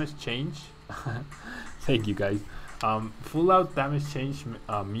out damage change. Thank you guys. Full out damage change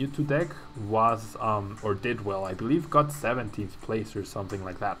Mewtwo deck was or did well. I believe got 17th place or something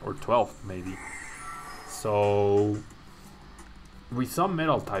like that, or 12th maybe. So we saw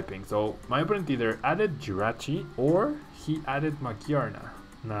metal typing. So my opponent either added Jirachi or he added Magearna.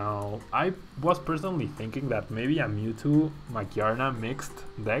 Now I was personally thinking that maybe a Mewtwo Magearna mixed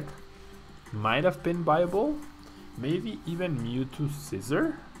deck might have been viable. Maybe even Mewtwo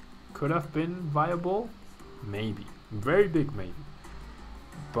Scissor could have been viable. Maybe. Very big maybe.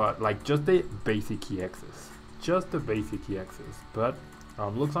 But like just the basic EXs. Just the basic EXs. But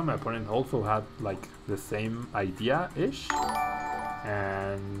looks like my opponent also had like the same idea-ish.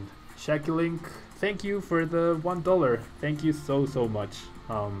 And Shakilink, thank you for the $1. Thank you so much.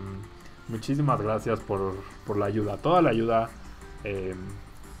 Muchísimas gracias por la ayuda. Toda la ayuda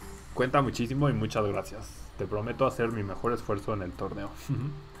cuenta muchísimo y muchas gracias. Te prometo hacer mi mejor esfuerzo en el torneo.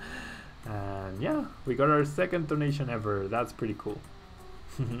 And yeah, we got our second donation ever. That's pretty cool.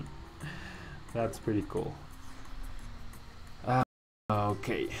 That's pretty cool.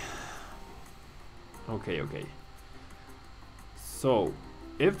 Okay. So,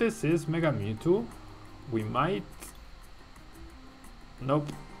 if this is Mega Mewtwo, we might...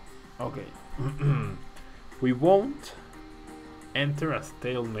 Nope. Okay. We won't enter a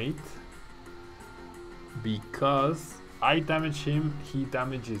stalemate because I damage him, he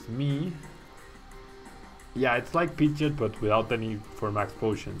damages me. Yeah, it's like Pidgeot but without any for max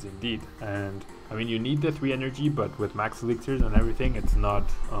potions indeed. And I mean, you need the 3 energy, but with max elixirs and everything, it's not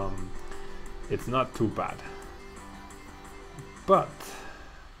too bad. But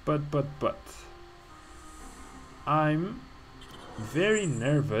I'm very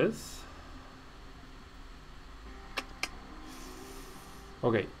nervous.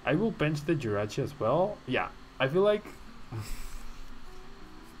 Okay, I will bench the Jirachi as well. Yeah, I feel like...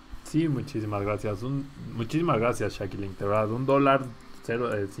 Sí, muchísimas gracias. Muchísimas gracias, Shakilink. De verdad, $1,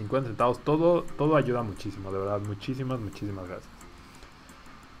 50 centavos. Todo ayuda muchísimo. De verdad, muchísimas gracias.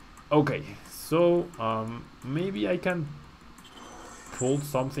 Okay, so maybe I can pull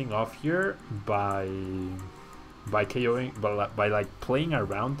something off here by KOing, by like playing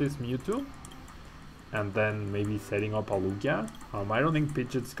around this Mewtwo, and then maybe setting up a Lugia. I don't think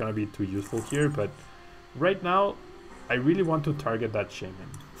Pidgeot's gonna be too useful here, but right now I really want to target that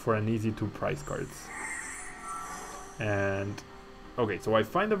Shaman for an easy 2 price cards. And okay, so I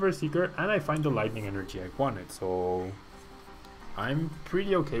find the Berserker and I find the Lightning Energy I wanted, so I'm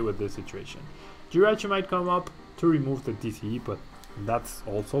pretty okay with this situation. Jirachi might come up to remove the DCE, but that's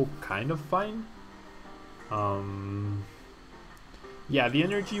also kind of fine. Yeah, the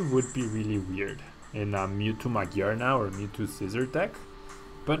energy would be really weird in a Mewtwo Magyar now or Mewtwo Scissor deck,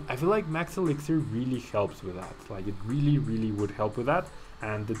 but I feel like Max Elixir really helps with that. Like, it really, really would help with that.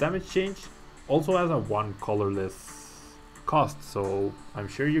 And the damage change also has a 1 colorless cost, so I'm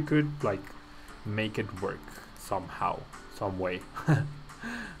sure you could like make it work somehow, some way.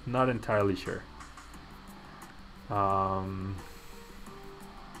 Not entirely sure.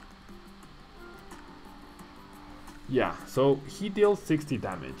 Yeah, so he deals 60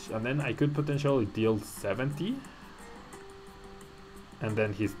 damage, and then I could potentially deal 70, and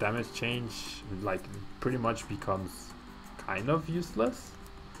then his damage change like pretty much becomes kind of useless.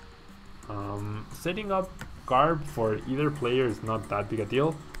 Setting up Garb for either player is not that big a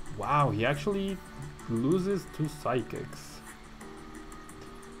deal. Wow, he actually loses 2 Psychics.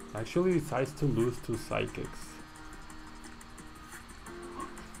 Actually decides to lose 2 Psychics.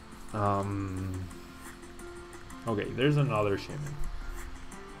 Okay, there's another Shaman.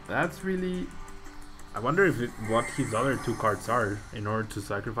 That's really... I wonder if what his other 2 cards are in order to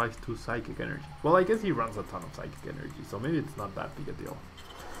sacrifice 2 Psychic Energy. Well, I guess he runs a ton of Psychic Energy, so maybe it's not that big a deal.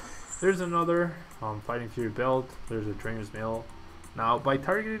 There's another Fighting Fury Belt. There's a Trainer's Mail. Now, by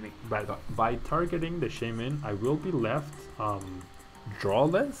targeting the Shaman, I will be left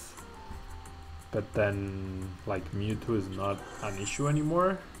drawless. But then, like, Mewtwo is not an issue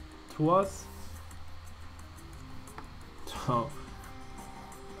anymore to us. So,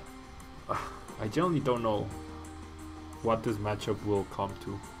 I generally don't know what this matchup will come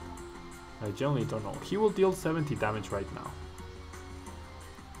to. I generally don't know. He will deal 70 damage right now.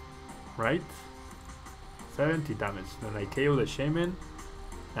 Right? 70 damage. Then I KO the Shaman,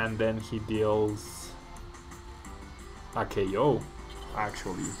 and then he deals a KO,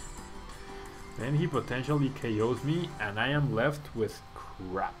 actually. Then he potentially KOs me, and I am left with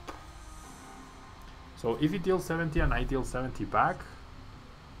crap. So if he deals 70 and I deal 70 back,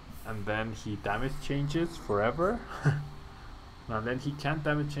 and then he damage changes forever, and then he can't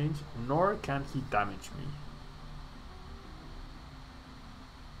damage change, nor can he damage me.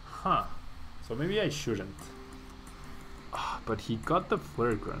 Huh. So maybe I shouldn't. But he got the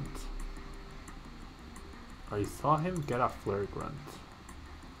Flare Grunt. I saw him get a Flare Grunt.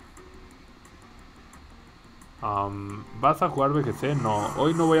 ¿Vas a jugar BGC? No,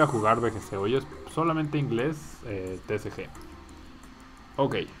 hoy no voy a jugar BGC. Hoy es solamente inglés TCG.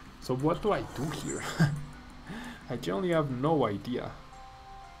 Okay, so what do I do here? I generally have no idea.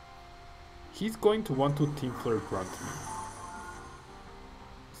 He's going to want to Team Flare Grunt me.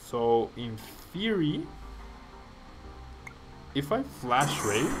 So, in theory, if I Flash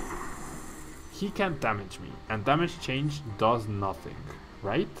Ray, he can't damage me. And damage change does nothing,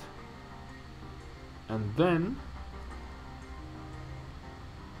 right? And then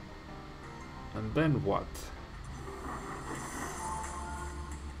what?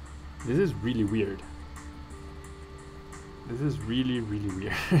 This is really weird. This is really, really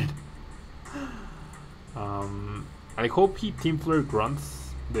weird. I hope he Team Flare grunts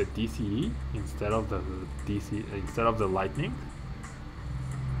the DCE instead of the Lightning.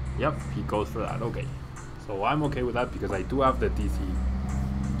 Yep, he goes for that. Okay, so I'm okay with that because I do have the DCE.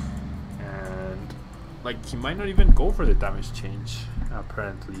 And like, he might not even go for the damage change,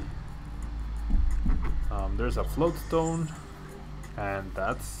 apparently. There's a Float Stone, and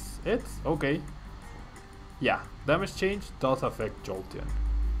that's it. Okay. Yeah, damage change does affect Jolteon,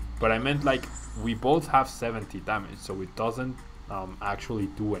 but I meant like we both have 70 damage, so it doesn't actually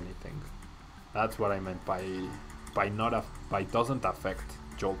do anything. That's what I meant by doesn't affect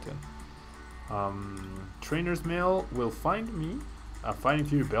Jolteon. Trainer's Mail will find me a Fighting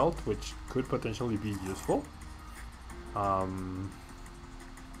Fury Belt, which could potentially be useful.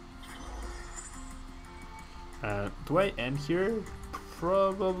 Do I end here?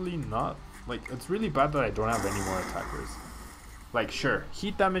 Probably not. Like, it's really bad that I don't have any more attackers. Like, sure,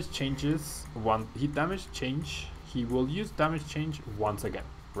 heat damage changes he will use damage change once again,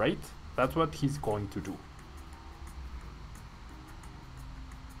 right? That's what he's going to do.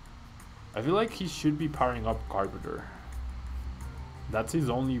 I feel like he should be powering up Carpenter. That's his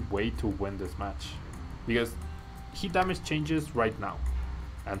only way to win this match, because he damage changes right now,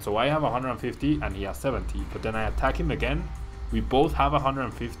 and so I have 150 and he has 70, but then I attack him again, we both have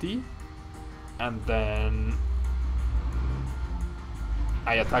 150, and then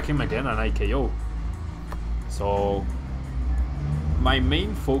I attack him again and I KO. So my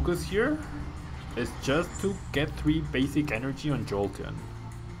main focus here is just to get 3 basic energy on Jolteon.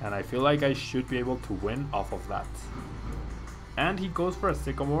 And I feel like I should be able to win off of that. And he goes for a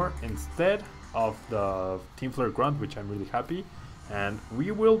Sycamore instead of the Team Flare Grunt, which I'm really happy. And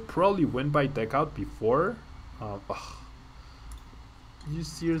we will probably win by deck out before. You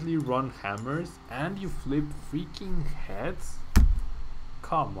seriously run hammers and you flip freaking heads?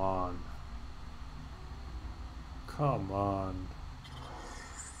 Come on. Come on.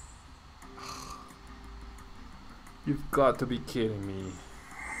 You've got to be kidding me.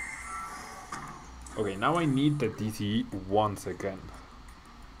 Okay, now I need the DCE once again.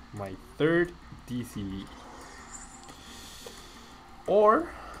 My 3rd DCE. Or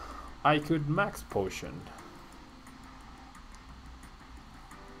I could max potion.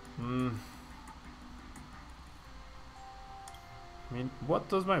 I mean, what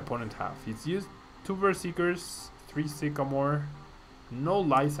does my opponent have? He's used 2 Berserkers, 3 Sycamore, no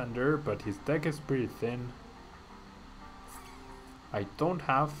Lysander, but his deck is pretty thin. I don't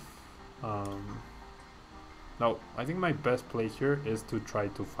have... no, I think my best play here is to try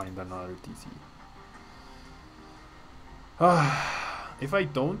to find another DC. If I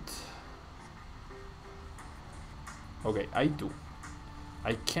don't... Okay, I do.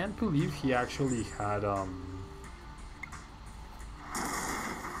 I can't believe he actually had...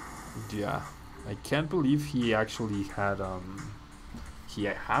 Yeah, I can't believe he actually had... He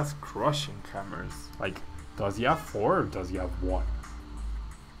has crushing hammers. Like, does he have 4 or does he have 1?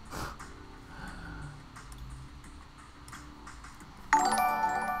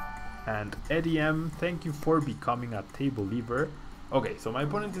 And Eddie M, thank you for becoming a table lever. Okay, so my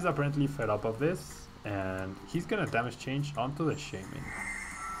opponent is apparently fed up of this, and he's gonna damage change onto the Shaman.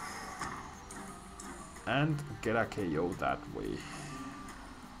 And get a KO that way,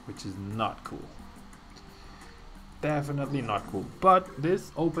 which is not cool. Definitely not cool. But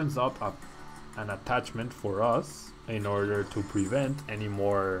this opens up an attachment for us in order to prevent any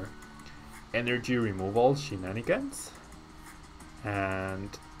more energy removal shenanigans. And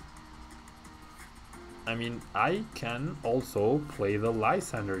I mean, I can also play the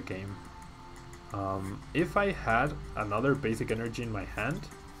Lysander game. If I had another basic energy in my hand,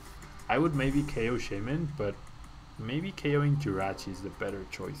 I would maybe KO Shaman, but maybe KOing Jirachi is the better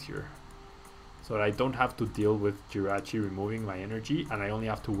choice here. So that I don't have to deal with Jirachi removing my energy, and I only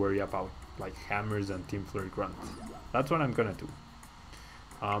have to worry about like hammers and Team Flare Grunt. That's what I'm gonna do.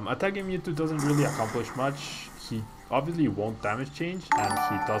 Attacking Mewtwo doesn't really accomplish much. He obviously won't damage change, and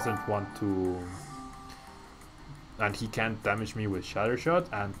he doesn't want to... And he can't damage me with Shatter Shot.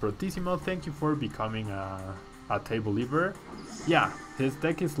 And Protissimo, thank you for becoming a table lever. Yeah, his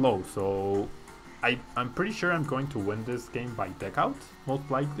deck is low, so I'm pretty sure I'm going to win this game by deck out, most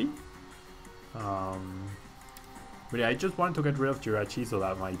likely. But yeah, I just want to get rid of Jirachi so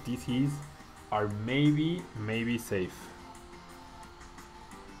that my DCs are maybe safe.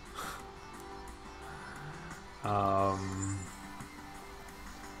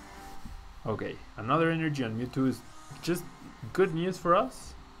 Okay, another energy on Mewtwo is just good news for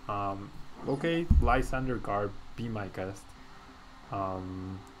us. Okay, Lysander Garb, be my guest.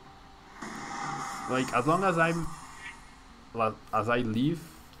 Like, as long as I leave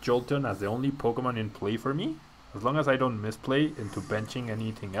Jolteon as the only Pokemon in play for me, as long as I don't misplay into benching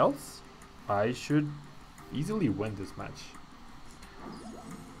anything else, I should easily win this match.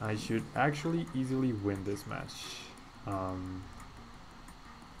 I should actually easily win this match.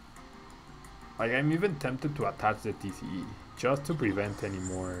 Like, I'm even tempted to attach the TCE just to prevent any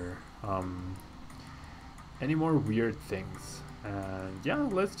more weird things. And yeah,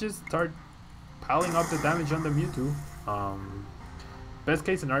 let's just start piling up the damage on the Mewtwo. Best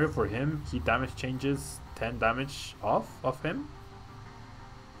case scenario for him, he damage changes 10 damage off of him.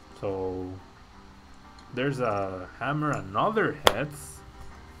 So there's a hammer, another heads.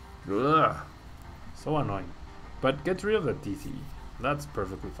 Ugh, so annoying. But get rid of the TCE. That's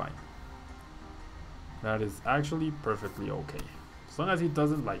perfectly fine. That is actually perfectly okay. As long as he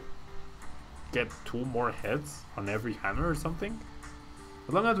doesn't like get 2 more heads on every hammer or something.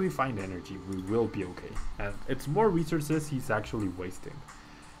 As long as we find energy, we will be okay. And it's more resources he's actually wasting.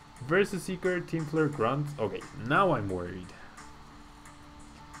 Versus Seeker, Team Flare Grunt. Okay, now I'm worried.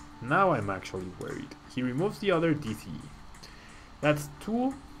 Now I'm actually worried. He removes the other DCE. That's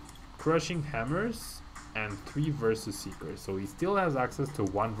 2 crushing hammers and 3 versus Seeker. So he still has access to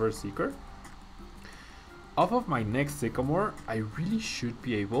 1 versus Seeker. Off of my next Sycamore, I really should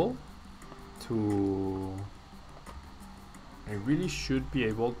be able to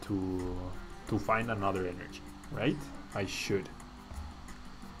find another energy, right? I should.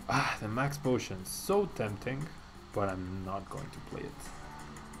 Ah, the max potion, so tempting. but I'm not going to play it.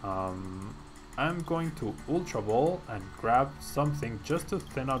 I'm going to Ultra Ball and grab something just to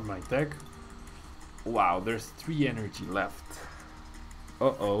thin out my deck. Wow, there's 3 energy left.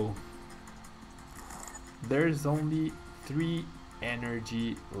 Uh-oh. There's only 3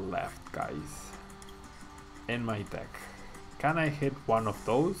 energy left, guys, in my deck. Can I hit one of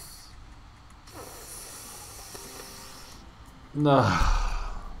those? No.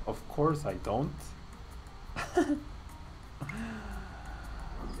 Of course I don't.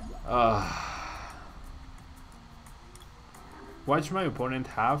 Watch my opponent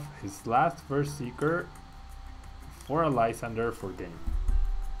have his last Verse Seeker for a Lysander for game.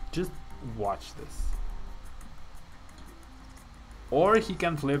 Just watch this. Or he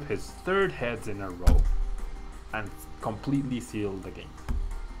can flip his 3rd heads in a row and completely seal the game.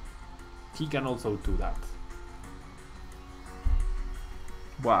 He can also do that.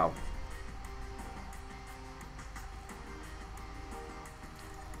 Wow.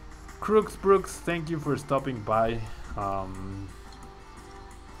 Crooks Brooks, thank you for stopping by.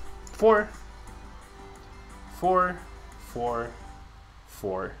 4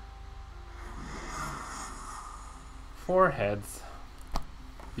 heads,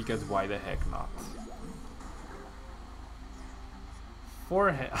 because why the heck not?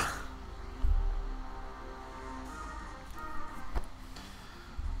 4 heads.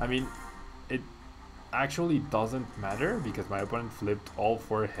 I mean, it actually doesn't matter because my opponent flipped all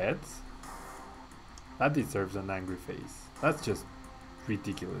 4 heads. That deserves an angry face. That's just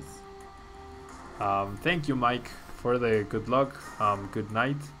ridiculous. Thank you, Mike, for the good luck. Good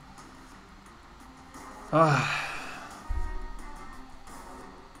night.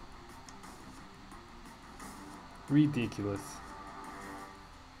 Ridiculous.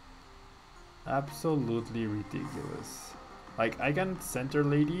 Absolutely ridiculous. Like, I can center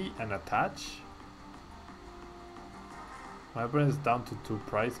lady and attach. My opponent is down to 2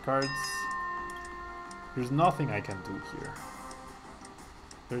 prize cards. There's nothing I can do here.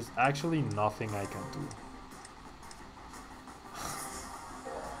 There's actually nothing I can do.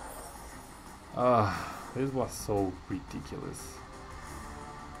 This was so ridiculous.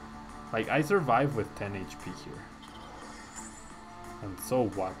 Like, I survived with 10 HP here. And so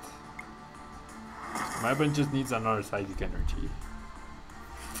what? My opponent just needs another psychic energy.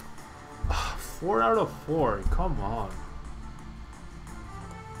 4 out of 4, come on.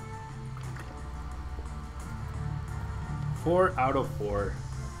 Four out of 4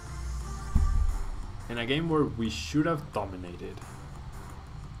 in a game where we should have dominated.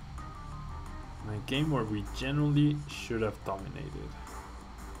 In a game where we genuinely should have dominated.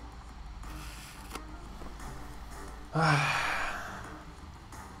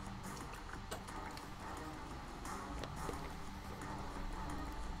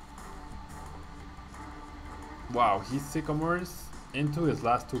 Wow, he sycamores into his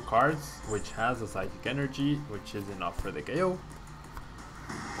last 2 cards, which has a psychic energy, which is enough for the KO.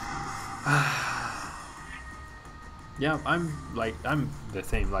 Yeah, I'm the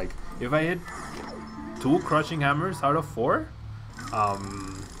same. Like, if I hit 2 crushing hammers out of 4,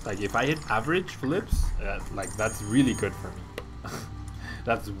 like if I hit average flips, like that's really good for me.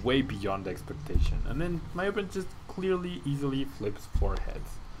 That's way beyond expectation. And then my opponent just clearly, easily flips 4 heads.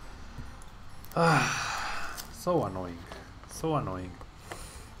 So annoying. So annoying.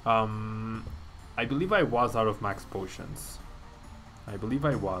 I believe I was out of max potions. I believe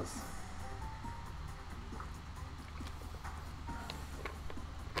I was.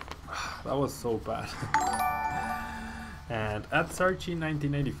 That was so bad. And at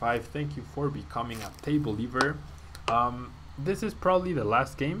Sarchi1985, thank you for becoming a table lever. This is probably the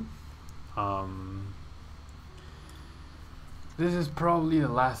last game. This is probably the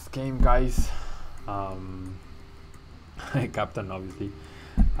last game, guys. Captain, obviously.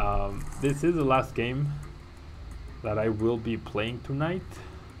 This is the last game that I will be playing tonight.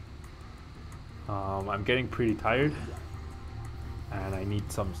 I'm getting pretty tired and I need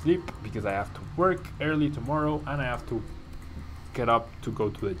some sleep because I have to work early tomorrow and I have to get up to go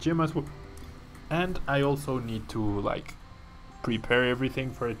to the gym as well. And I also need to like prepare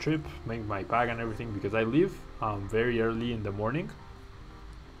everything for a trip, make my bag and everything, because I leave very early in the morning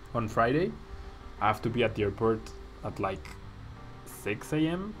on Friday. I have to be at the airport at like 6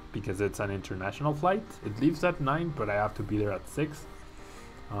 a.m. because it's an international flight. It leaves at 9, but I have to be there at 6.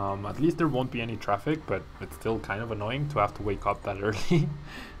 At least there won't be any traffic, but it's still kind of annoying to have to wake up that early.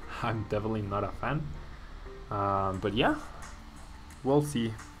 I'm definitely not a fan. But yeah, we'll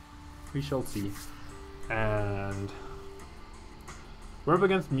see. We shall see. And we're up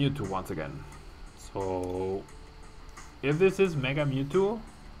against Mewtwo once again. So if this is Mega Mewtwo,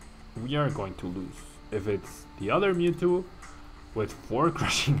 we are going to lose. if it's the other Mewtwo with 4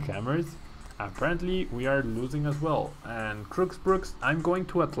 crushing hammers, apparently we are losing as well. And Crooks Brooks, I'm going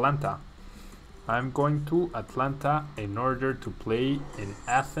to Atlanta. I'm going to Atlanta in order to play in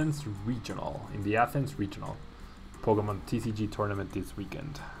Athens Regional, in the Athens Regional Pokémon TCG tournament this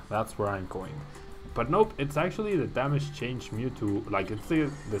weekend. That's where I'm going. But nope, it's actually the damage change Mewtwo, like it's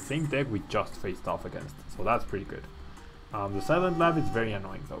the same deck we just faced off against, so that's pretty good. The Silent Lab is very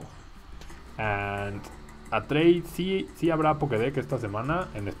annoying though. And a trade, sí habrá Pokédex esta semana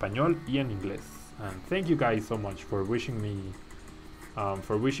en español y en inglés. And thank you guys so much for wishing me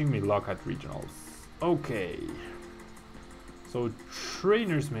luck at regionals. Okay. So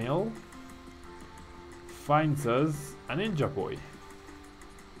Trainer's Mail finds us a Ninja Boy.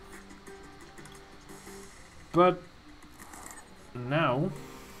 But now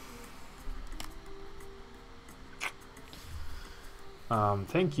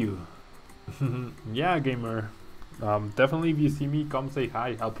thank you. Yeah, gamer. Definitely if you see me, come say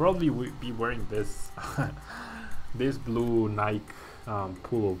hi. I'll probably be wearing this this blue Nike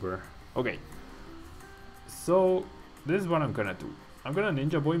pullover. Okay, so this is what I'm gonna do. I'm gonna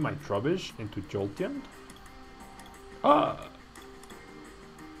Ninja Boy my Trubbish into Jolteon.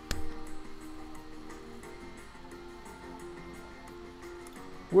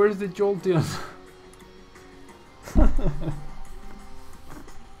 Where's the Jolteon?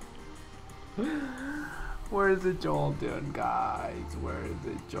 Where's the Jolteon, guys? Where's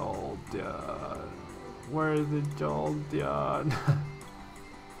the Jolteon? Where's the Jolteon?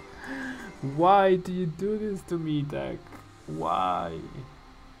 Why do you do this to me, deck? Why?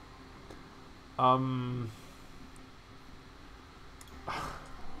 I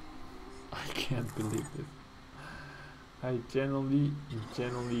can't believe this. I genuinely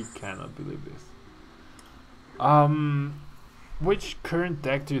cannot believe this. Which current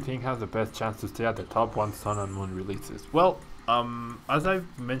deck do you think has the best chance to stay at the top once Sun and Moon releases? Well, as I've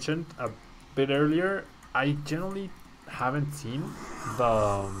mentioned a bit earlier, I generally haven't seen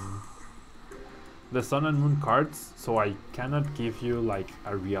the Sun and Moon cards, so I cannot give you like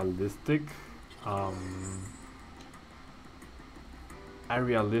a realistic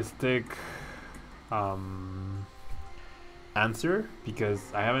answer, because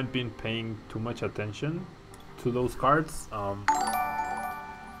I haven't been paying too much attention to those cards.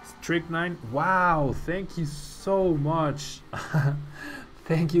 Strychnine, wow, thank you so much.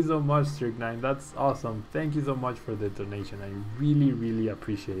 Thank you so much, Strychnine, that's awesome. Thank you so much for the donation. I really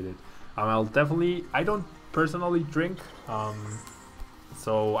appreciate it. I'll definitely, I don't personally drink,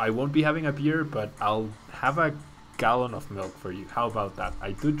 so I won't be having a beer, but I'll have a gallon of milk for you. How about that?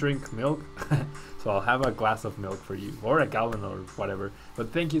 I do drink milk, so I'll have a glass of milk for you, or a gallon or whatever.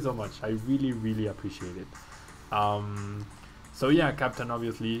 But thank you so much. I really appreciate it. So yeah, Captain,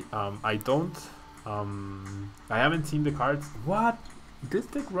 obviously, I haven't seen the cards. What? This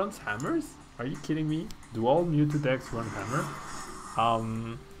deck runs hammers? Are you kidding me? Do all Mewtwo decks run hammer?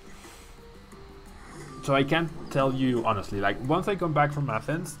 So I can't tell you honestly. Like, once I come back from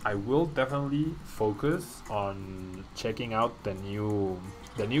Athens, I will definitely focus on checking out the new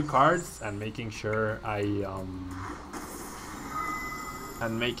cards and making sure a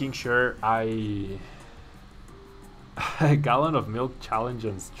gallon of milk challenge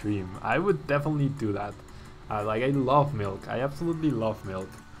on stream. I would definitely do that. Like, I love milk. I absolutely love milk.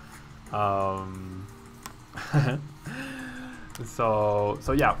 So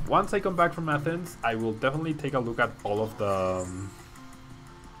yeah, once I come back from Athens, I will definitely take a look at all of the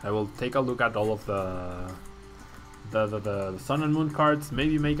the Sun and Moon cards,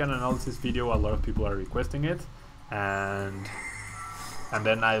 maybe make an analysis video. A lot of people are requesting it, and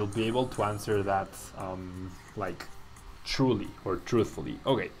then I'll be able to answer that like truly or truthfully.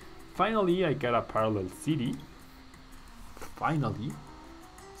 Okay, finally I get a parallel city. Finally.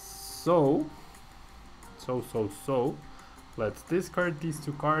 So let's discard these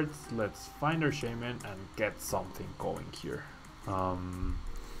 2 cards. Let's find our shaman and get something going here.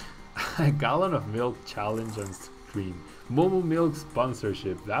 A gallon of milk challenge on screen. Momo Milk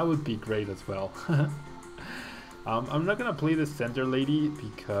sponsorship. That would be great as well. I'm not gonna play the center lady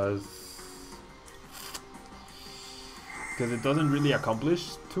because it doesn't really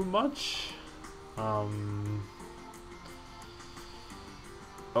accomplish too much.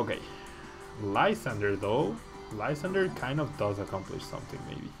 Okay, Lysander though. Lysander kind of does accomplish something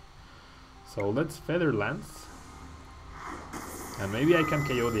maybe. So let's Feather Lance. And maybe I can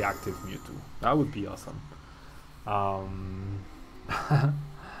KO the active Mewtwo. That would be awesome.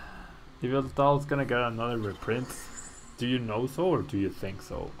 Yveltal's gonna get another reprint. Do you know so, or do you think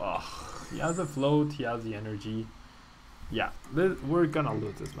so? Ugh, he has a float, he has the energy. Yeah, we're gonna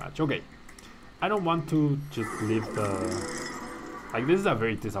lose this match. Okay. I don't want to just leave the... Like, this is a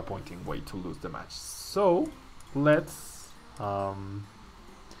very disappointing way to lose the match. So, let's...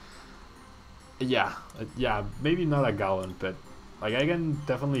 yeah, maybe not a gallon, but like I can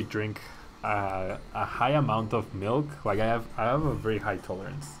definitely drink a high amount of milk. Like I have a very high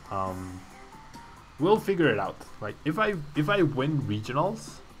tolerance. We'll figure it out. Like if I win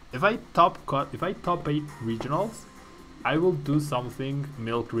regionals, if I top 8 regionals, I will do something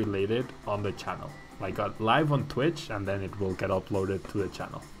milk related on the channel, like live on Twitch, and then it will get uploaded to the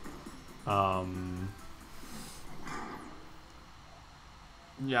channel.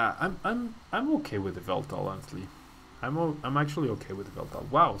 Yeah, I'm okay with the Veltal, honestly. I'm actually okay with the Veltal.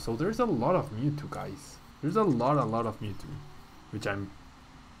 Wow, so there's a lot of Mewtwo, guys. There's a lot of Mewtwo, which I'm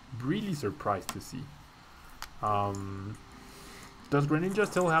really surprised to see. Does Greninja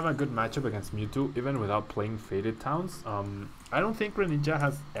still have a good matchup against Mewtwo, even without playing Faded Towns? I don't think Greninja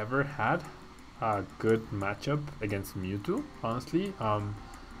has ever had a good matchup against Mewtwo, honestly.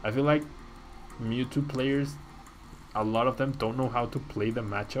 I feel like Mewtwo players, a lot of them don't know how to play the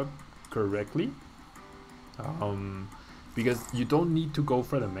matchup correctly. Because you don't need to go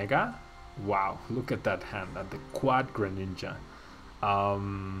for the Mega. Wow, look at that hand, at the Quad Greninja.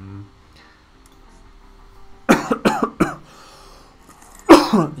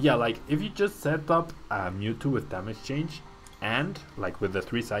 Yeah, like if you just set up Mewtwo with damage change, and like with the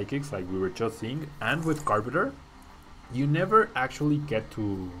 3 psychics like we were just seeing, and with Carburetor, you never actually get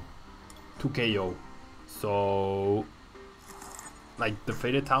to KO. So like the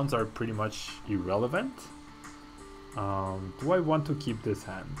Faded Towns are pretty much irrelevant. Do I want to keep this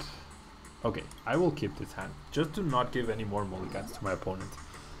hand? Okay, I will keep this hand just to not give any more mulligans to my opponent.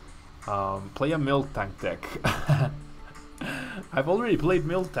 Play a Milk Tank deck. I've already played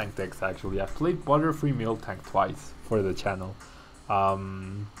Milk Tank decks, actually. I've played Butterfree Milk Tank twice for the channel.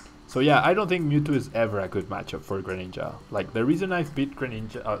 So yeah, I don't think Mewtwo is ever a good matchup for Greninja. Like the reason I've beat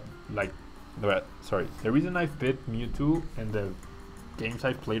Greninja, the reason I've beat Mewtwo in the games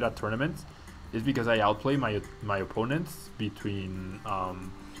I've played at tournaments is because I outplay my opponents between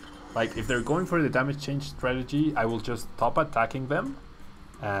like if they're going for the damage change strategy, I will just stop attacking them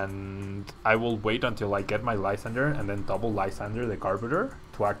and I will wait until I get my Lysander and then double Lysander the Carburetor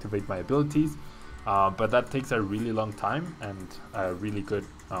to activate my abilities. But that takes a really long time, and a really good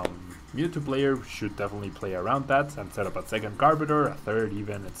Mewtwo player should definitely play around that and set up a second Carburetor, a third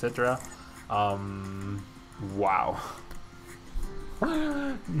even, etc. Wow.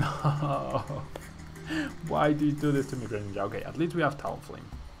 No. Why do you do this to me, Greninja? Okay, at least we have Talonflame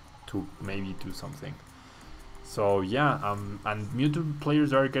to maybe do something. So yeah, and Mewtwo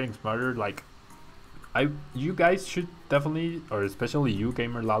players are getting smarter. Like, you guys should definitely, or especially you,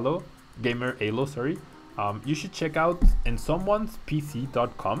 Gamer Alo, sorry. You should check out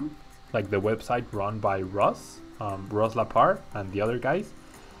insomeonespc.com, like the website run by Ross Lapar and the other guys.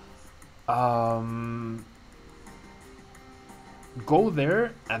 Go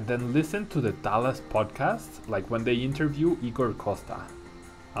there and then listen to the Dallas podcast, like when they interview Igor Costa.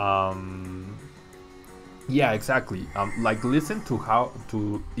 Yeah, exactly. Like listen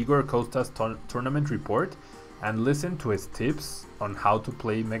to Igor Costa's tournament report and listen to his tips on how to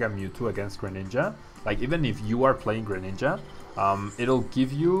play Mega Mewtwo against Greninja. Like even if you are playing Greninja, it'll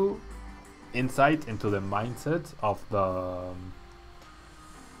give you insight into the mindset of the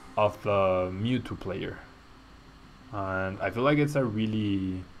Mewtwo player. And I feel like it's a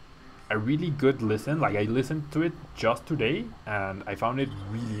really good listen. Like I listened to it just today and I found it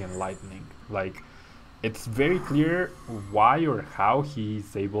really enlightening. Like it's very clear why or how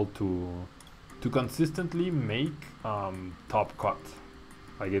he's able to consistently make top cut.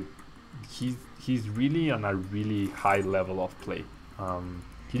 Like he's really on a really high level of play.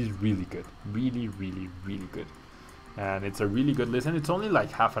 He's really good, really good, and it's a really good listen. It's only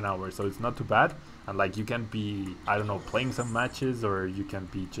like half an hour, so it's not too bad. And like you can be, I don't know, playing some matches, or you can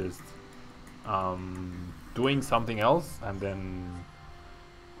be just doing something else, and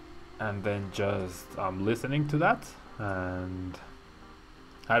then just listening to that. And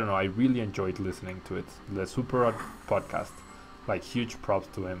I don't know, I really enjoyed listening to it. The Super Odd podcast, like huge props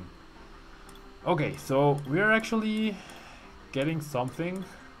to him. Okay, so we're actually getting something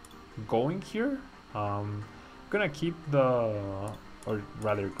going here. Gonna keep or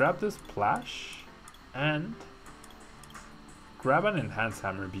rather grab this Splash and grab an Enhance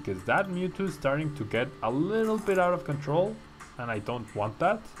Hammer, because that Mewtwo is starting to get a little bit out of control and I don't want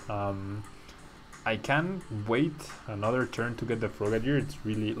that. I can wait another turn to get the Frogadier. It's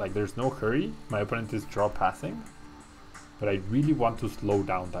really like there's no hurry. My opponent is draw passing, but I really want to slow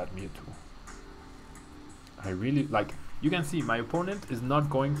down that Mewtwo. I really like, you can see my opponent is not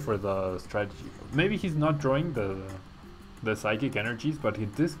going for the strategy. Maybe he's not drawing the psychic energies, but he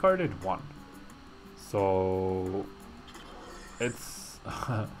discarded one. So it's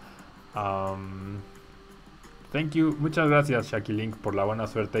thank you, muchas gracias Shaki Link por la buena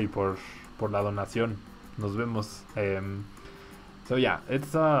suerte y por la donación. Nos vemos. So yeah,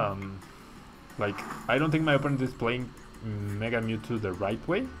 it's like I don't think my opponent is playing Mega Mewtwo the right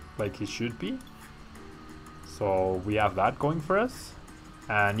way, like he should be. So we have that going for us.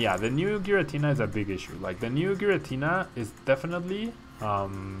 And yeah, the new Giratina is a big issue. Like the new Giratina is definitely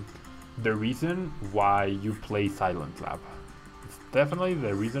the reason why you play Silent Lab. It's definitely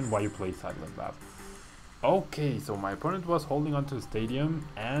the reason why you play Silent Lab. Okay, so my opponent was holding onto the Stadium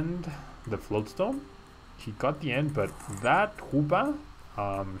and the Floatstone. He got the end, but that Hoopa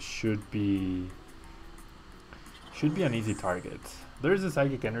should be an easy target. There's a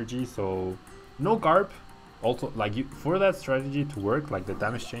Psychic Energy, so no Garb. Also, like for that strategy to work, like the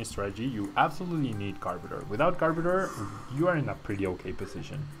damage change strategy, you absolutely need Garbodor. Without Garbodor, you are in a pretty okay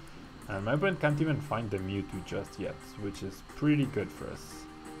position. And my opponent can't even find the Mewtwo just yet, which is pretty good for us.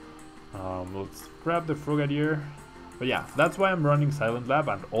 Let's grab the Frogadier. But yeah, that's why I'm running Silent Lab,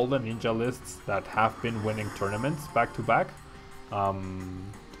 and all the ninja lists that have been winning tournaments back to back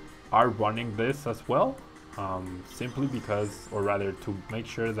are running this as well. Simply because, or rather to make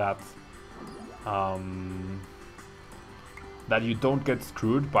sure that that you don't get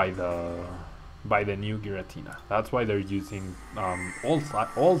screwed by the new Giratina. That's why they're using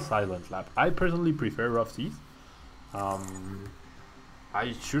all Silent Lab. I personally prefer Rough Seas.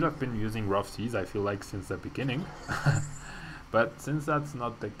 I should have been using Rough Seas, I feel like, since the beginning. But since that's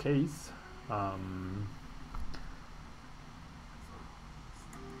not the case,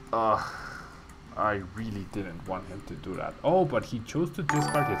 I really didn't want him to do that. Oh, but he chose to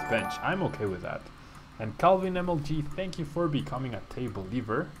discard his bench. I'm okay with that. And Calvin MLG, thank you for becoming a table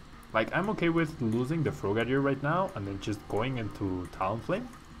lever. Like, I'm okay with losing the Frogadier right now and then just going into Talonflame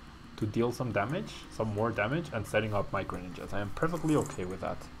to deal some damage, some more damage, and setting up Micro Ninjas. I am perfectly okay with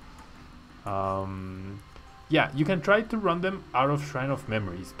that. Yeah, you can try to run them out of Shrine of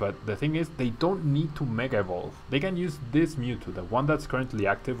Memories, but the thing is, they don't need to Mega Evolve. They can use this Mewtwo, the one that's currently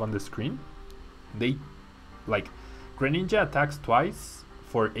active on the screen. They, like, Greninja attacks twice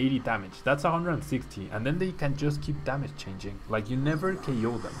for 80 damage. That's 160, and then they can just keep damage changing. Like, you never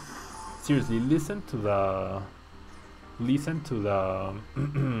KO them. Seriously, listen to the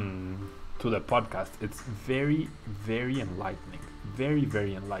to the podcast. It's very, very enlightening. Very,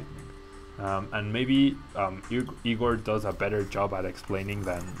 very enlightening. And maybe Igor does a better job at explaining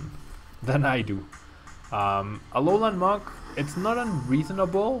than I do. Alolan Muk, it's not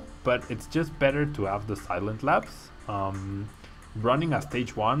unreasonable, but it's just better to have the Silent Labs. Running a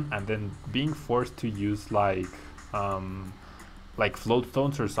stage 1 and then being forced to use like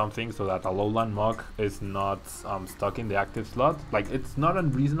Floatstones or something so that Alolan Muk is not stuck in the active slot. Like, it's not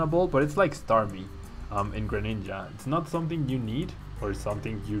unreasonable, but it's like Starmie in Greninja. It's not something you need or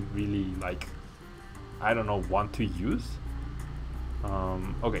something you really, like, I don't know, want to use.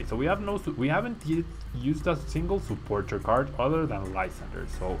 Okay, so we haven't yet used a single supporter card other than Lysander.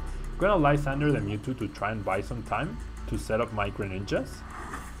 So I'm gonna Lysander the Mewtwo to try and buy some time to set up my Greninjas.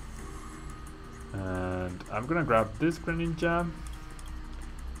 And I'm gonna grab this Greninja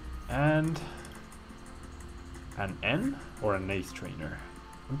and an N or an Ace Trainer.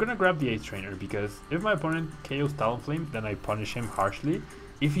 I'm gonna grab the Ace Trainer because if my opponent KOs Talonflame, then I punish him harshly.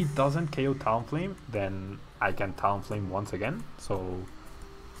 If he doesn't KO Talonflame, then I can Talonflame once again. So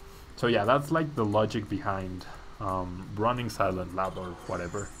yeah, that's like the logic behind running Silent Lab or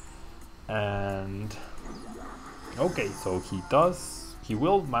whatever. And okay, so he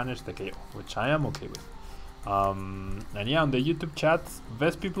will manage the KO, which I am okay with. And yeah, on the YouTube chat,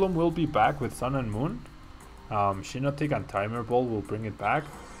 Vespiplum will be back with Sun and Moon. Shinotic and Timer Ball will bring it back.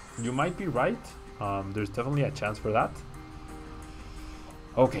 You might be right. There's definitely a chance for that.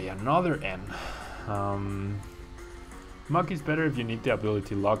 Okay, another N. Muk is better if you need the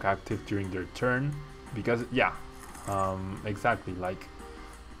ability lock active during their turn, because yeah, exactly, like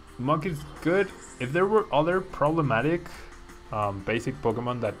Muk is good if there were other problematic basic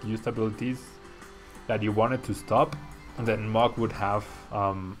Pokemon that used abilities that you wanted to stop, then Muk would have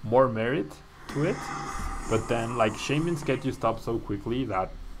more merit to it. But then, like, Shaymins get you stopped so quickly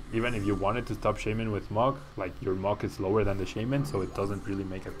that even if you wanted to stop Shaymin with Muk, like, your Muk is lower than the Shaymin, so it doesn't really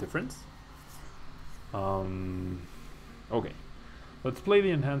make a difference. Okay, let's play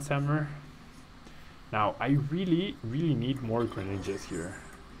the Enhanced Hammer. Now, I really, really need more Greninjas here.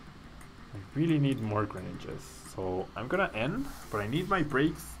 I really need more Greninjas. So I'm gonna end, but I need my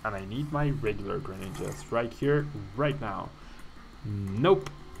breaks and I need my regular Greninjas right here, right now. Nope.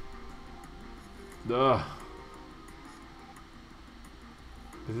 Ugh.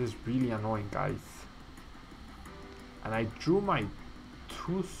 This is really annoying, guys. And I drew my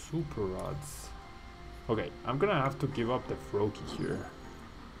 2 super rods. Okay, I'm gonna have to give up the Froakie here.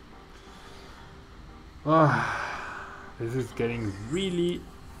 This is getting really,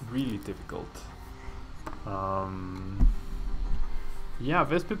 really difficult. Yeah,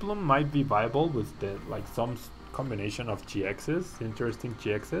 Vespiplum might be viable with the some combination of GXs, interesting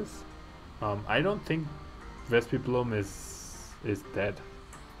GXs. I don't think Vespiplum is dead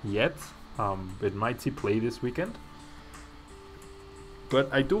yet. It might see play this weekend,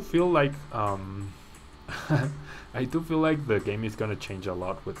 but I do feel like I do feel like the game is gonna change a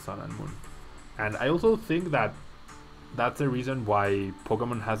lot with Sun and Moon, and I also think that that's the reason why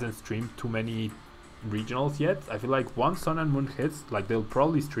Pokemon hasn't streamed too many regionals yet. I feel like once Sun and Moon hits, like they'll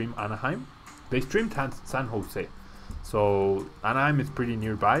probably stream Anaheim. They streamed San Jose, so Anaheim is pretty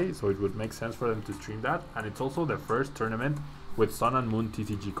nearby, so it would make sense for them to stream that, and it's also the first tournament with Sun and Moon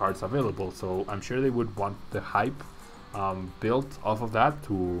TCG cards available, so I'm sure they would want the hype built off of that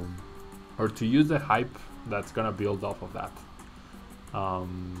to use the hype that's gonna build off of that.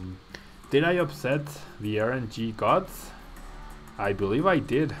 Did I upset the RNG gods? I believe I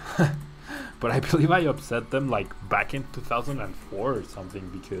did. But I believe I upset them like back in 2004 or something,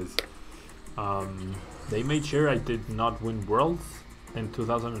 because they made sure I did not win Worlds in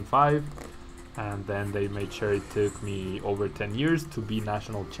 2005, and then they made sure it took me over 10 years to be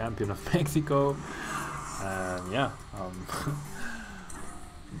national champion of Mexico. And yeah,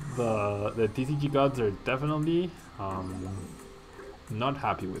 the TCG gods are definitely not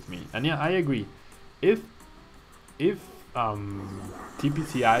happy with me. And yeah, I agree. If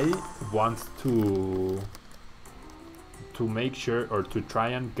TPCI wants to make sure, or to try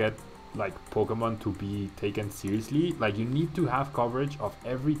and get like Pokemon to be taken seriously, like you need to have coverage of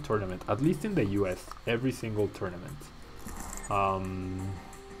every tournament, at least in the US, every single tournament.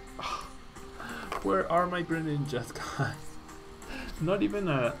 Where are my Greninjas, guys? Not even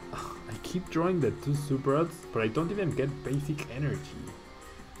a... I keep drawing the 2 super rods, but I don't even get basic energy.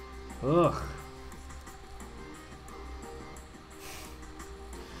 Ugh.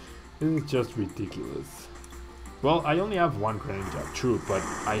 This is just ridiculous. Well, I only have 1 Greninja, true, but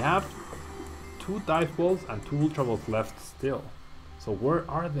I have 2 Dive Balls and 2 Ultra Balls left still. So where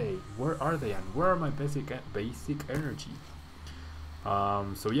are they? Where are they? And where are my basic energy?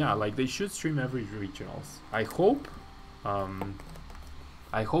 So yeah, like they should stream every regionals. I hope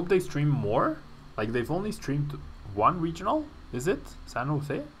they stream more. Like they've only streamed 1 regional, is it? San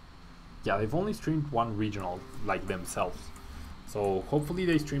Jose? Yeah, they've only streamed 1 regional, like themselves. So hopefully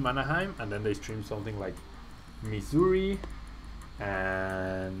they stream Anaheim, and then they stream something like Missouri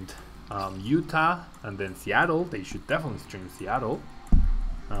and Utah, and then Seattle. They should definitely stream Seattle.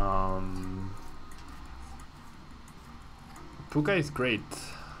 Puka is great,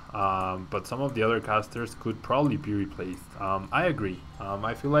 but some of the other casters could probably be replaced. I agree.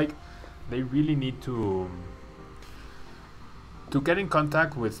 I feel like they really need to get in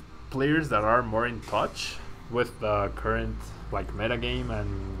contact with players that are more in touch with the current like metagame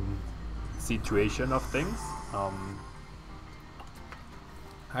and situation of things.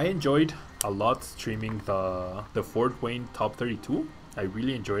 I enjoyed a lot streaming the Fort Wayne Top 32. I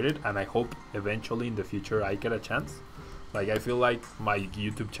really enjoyed it, and I hope eventually in the future I get a chance. Like I feel like my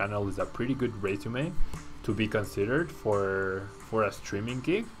YouTube channel is a pretty good resume to be considered for a streaming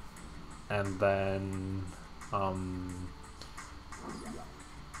gig, and then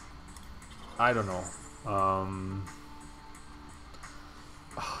I don't know.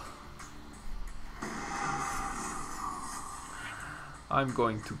 I'm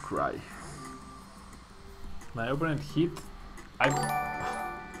going to cry. My opponent hit.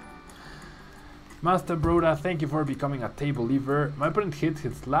 Master Broda, thank you for becoming a table lever. My opponent hit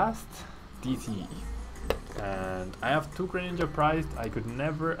his last DCE, and I have 2 Greninja prized. I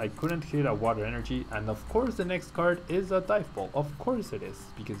couldn't hit a water energy, and of course the next card is a Dive Ball. Of course it is,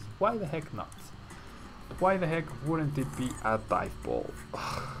 because why the heck not? Why the heck wouldn't it be a Dive Ball?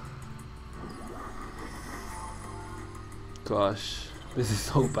 Gosh, this is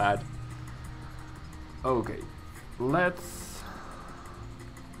so bad. Okay, let's...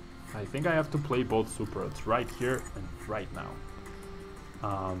 I think I have to play both Super Rods right here and right now.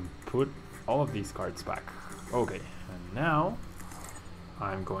 Put all of these cards back. Okay, and now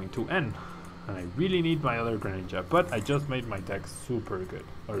I'm going to end. And I really need my other Greninja, but I just made my deck super good,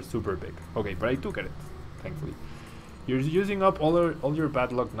 or super big. Okay, but I do get it, thankfully. You're using up all your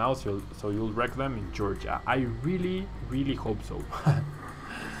bad luck now, so you'll wreck them in Georgia. I really, really hope so.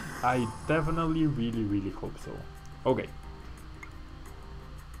 I definitely really, really hope so. Okay.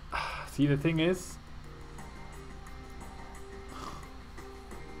 See, the thing is,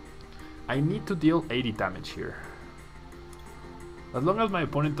 I need to deal 80 damage here. As long as my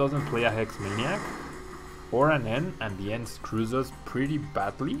opponent doesn't play a Hex Maniac or an N, and the N screws us pretty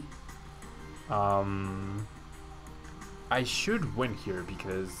badly, I should win here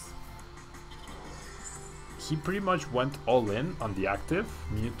because he pretty much went all in on the active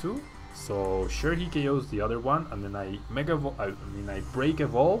Mewtwo. So sure, he KOs the other one, and then I break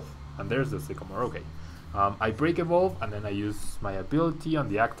evolve, and there's the Sycamore. Okay, I break evolve, and then I use my ability on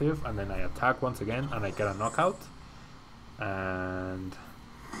the active, and then I attack once again, and I get a knockout. And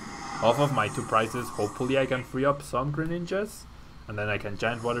off of my 2 prizes, hopefully I can free up some Greninjas, and then I can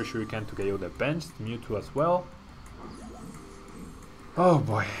Giant Water Shuriken to KO the benched Mewtwo as well. Oh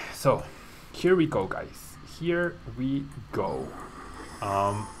boy, so here we go, guys. Here we go.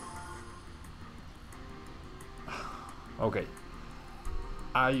 Okay.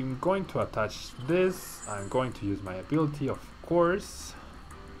 I'm going to attach this. I'm going to use my ability, of course.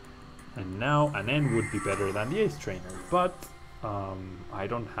 And now an N would be better than the Ace Trainer, but I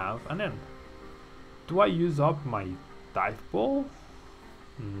don't have an N. Do I use up my Dive Ball?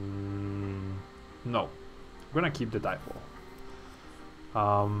 No. I'm gonna keep the Dive Ball.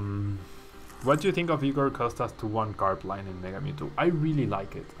 What do you think of Igor Costa's 2-1 Garb line in Mega Mewtwo? I really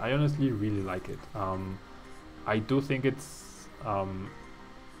like it. I honestly really like it. I do think it's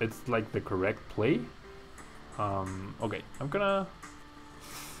like the correct play. Okay, I'm gonna...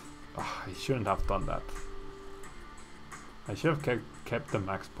 I shouldn't have done that. I should have kept the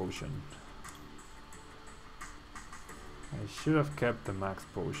Max Potion. I should have kept the Max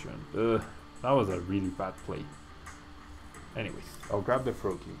Potion. Ugh, that was a really bad play. Anyways, I'll grab the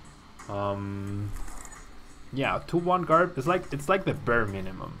Froakie. Yeah, 2-1 Garb. It's like the bare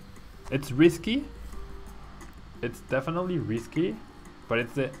minimum. It's risky. It's definitely risky, but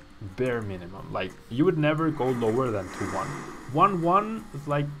it's the bare minimum. Like, you would never go lower than 2-1. 1-1 is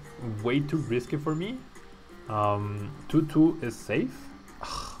like way too risky for me. 2-2 is safe.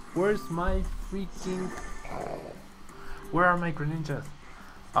 Ugh, where's my freaking... Where are my Greninjas?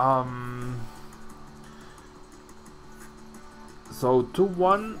 So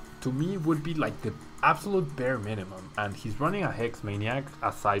 2-1 to me would be like the absolute bare minimum, and he's running a Hex Maniac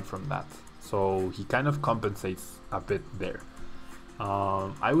aside from that, so he kind of compensates a bit there.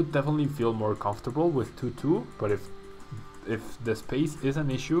 I would definitely feel more comfortable with 2-2, but if the space is an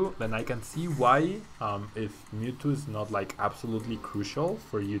issue, then I can see why, if Mewtwo is not like absolutely crucial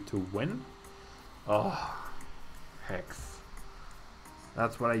for you to win. Oh, Hex.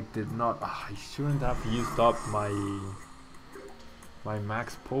 That's what I did not... Oh, I shouldn't have used up my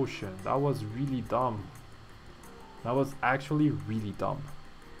Max Potion. That was really dumb. That was actually really dumb.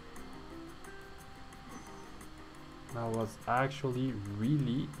 That was actually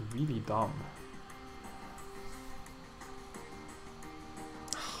really, really dumb.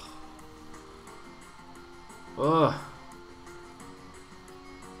 Ugh.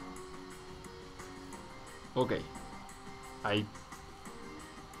 Okay.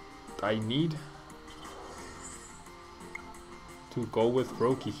 I need to go with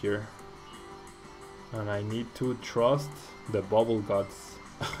Froakie here. And I need to trust the Bubble Guts.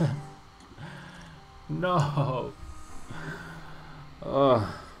 No!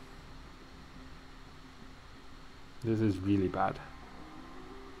 This is really bad.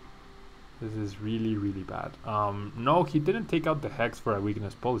 This is really, really bad. No, he didn't take out the Hex for a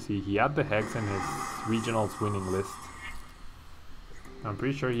weakness policy. He had the Hex in his regionals winning list. I'm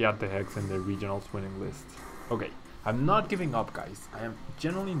pretty sure he had the Hex in the regionals winning list. Okay, I'm not giving up, guys. I am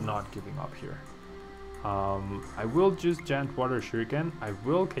genuinely not giving up here. I will just Giant Water Shuriken. I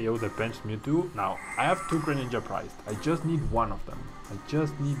will KO the benched Mewtwo. Now, I have 2 Greninja prized. I just need one of them. I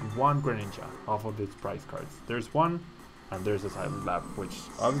just need one Greninja off of its prize cards. There's one, and there's a Silent Lab, which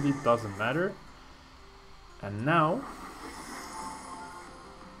obviously doesn't matter. And now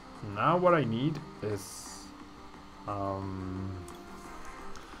what I need is...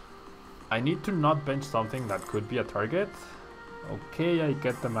 I need to not bench something that could be a target. Okay, I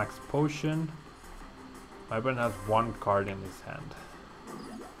get the Max Potion. My opponent has 1 card in his hand.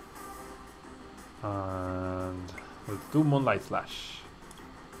 And let's do Moonlight Slash.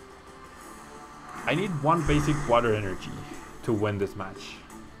 I need 1 basic water energy to win this match.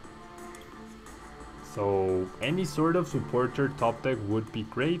 So any sort of supporter top deck would be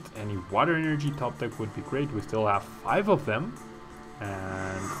great. Any water energy top deck would be great. We still have 5 of them.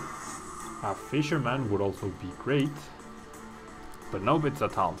 And A Fisherman would also be great. But nope, it's a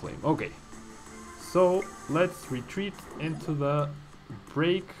Talonflame. Okay. So let's retreat into the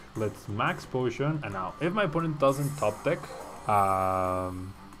break. Let's max potion. And now, if my opponent doesn't top deck a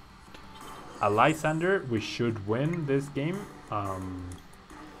Lysander, we should win this game.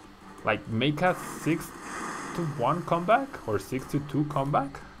 Like make a 6-1 comeback or 6-2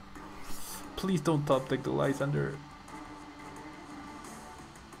 comeback. Please don't top deck the Lysander.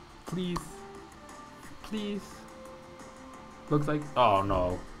 Please. Please. Looks like... Oh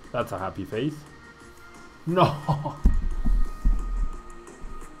no. That's a happy face. No.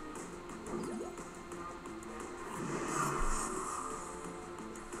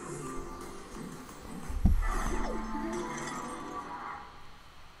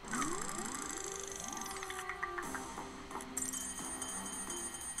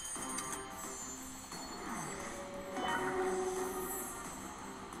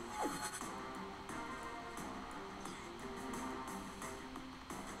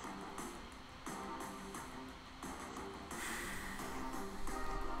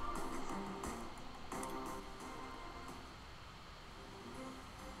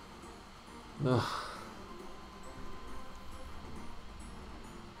 Ugh.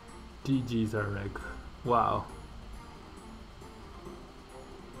 GG's Areg. Wow.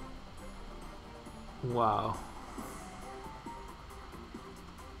 Wow.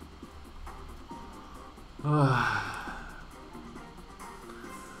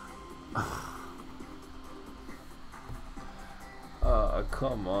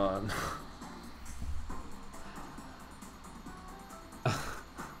 Come on.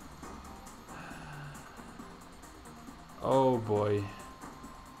 Oh boy.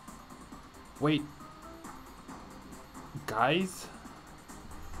 Wait. Guys?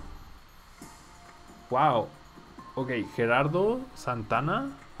 Wow. Okay, Gerardo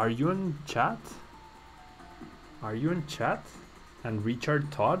Santana, are you in chat? Are you in chat? And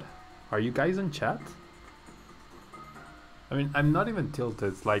Richard Todd, are you guys in chat? I mean, I'm not even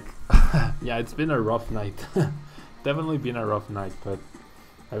tilted. It's like, yeah, it's been a rough night. Definitely been a rough night, but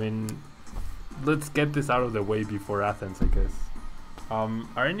I mean, let's get this out of the way before Athens, I guess.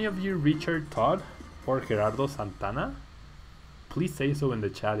 Are any of you Richard Todd or Gerardo Santana? Please say so in the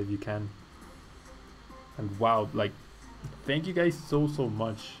chat if you can. And wow, like, thank you guys so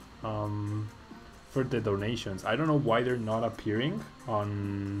much for the donations. I don't know why they're not appearing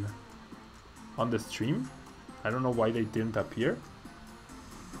on the stream. I don't know why they didn't appear.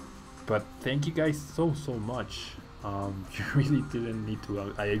 But thank you guys so much. You really didn't need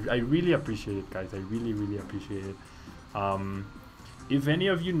to. I really appreciate it, guys. I really appreciate it. If any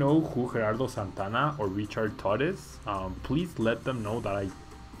of you know who Gerardo Santana or Richard Todd is, please let them know that I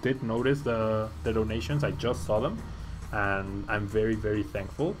did notice the donations. I just saw them, and I'm very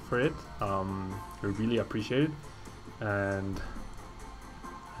thankful for it. I really appreciate it. And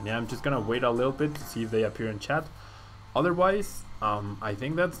yeah, I'm just gonna wait a little bit to see if they appear in chat. Otherwise, I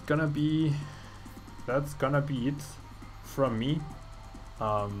think that's gonna be it from me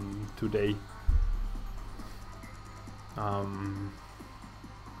today.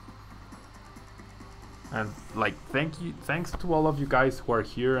 And like, thanks to all of you guys who are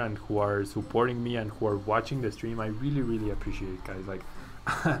here and who are supporting me and who are watching the stream. I really appreciate it, guys. Like,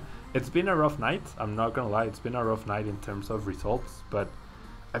 it's been a rough night, I'm not gonna lie. It's been a rough night in terms of results, but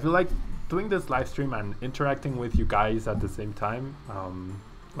I feel like doing this live stream and interacting with you guys at the same time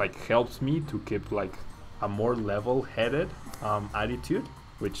like helps me to keep like a more level-headed attitude,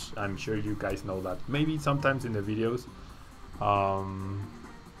 which I'm sure you guys know that maybe sometimes in the videos.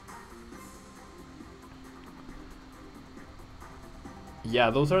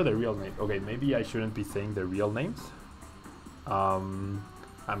 Yeah, those are the real names. Okay, maybe I shouldn't be saying the real names.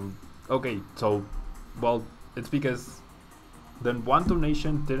 Okay, so, well, it's because then one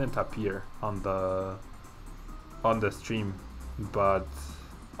donation didn't appear on the stream, but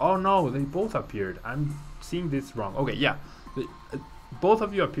oh no, they both appeared. I'm seeing this wrong. Okay, yeah, both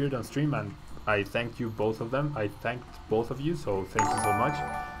of you appeared on stream, and I thank you, both of them. I thanked both of you, so thank you so much.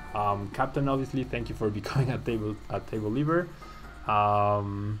 Captain, obviously, thank you for becoming a table leaver.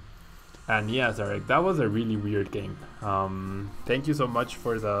 And yeah, Zarek, that was a really weird game. Thank you so much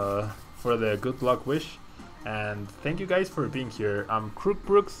for the good luck wish, and thank you guys for being here. Crook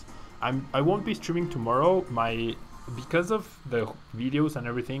Brooks, I won't be streaming tomorrow. Because of the videos and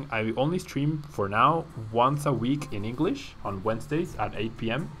everything, I only stream for now once a week in English on Wednesdays at 8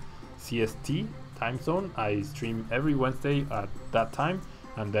 p.m. CST time zone. I stream every Wednesday at that time,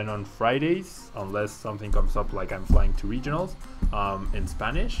 and then on Fridays, unless something comes up like I'm flying to regionals, in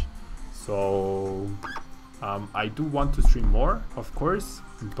Spanish. So I do want to stream more, of course,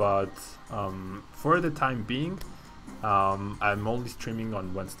 but for the time being, I'm only streaming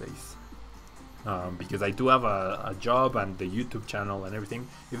on Wednesdays. Because I do have a job and the YouTube channel and everything.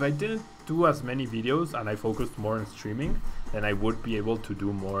 If I didn't do as many videos and I focused more on streaming, then I would be able to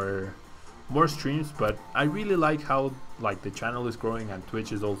do more streams. But I really like how like the channel is growing, and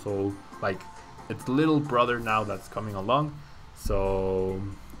Twitch is also like its little brother now that's coming along. So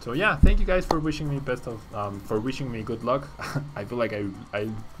yeah, thank you guys for wishing me for wishing me good luck. I feel like I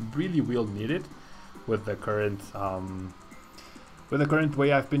really will need it with the current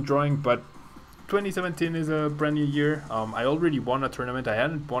way I've been drawing. But 2017 is a brand new year. I already won a tournament. I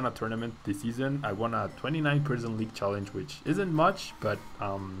hadn't won a tournament this season. I won a 29-person league challenge, which isn't much, but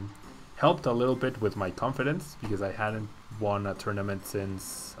helped a little bit with my confidence because I hadn't won a tournament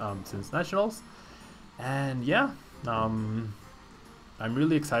since nationals. And yeah, I'm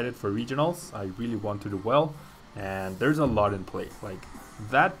really excited for regionals. I really want to do well, and there's a lot in play. Like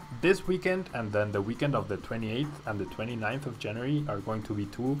that this weekend and then the weekend of the 28th and the 29th of January are going to be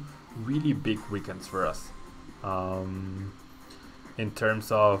two really big weekends for us, in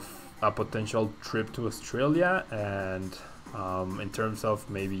terms of a potential trip to Australia, and in terms of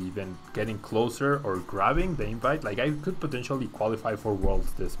maybe even getting closer or grabbing the invite. Like I could potentially qualify for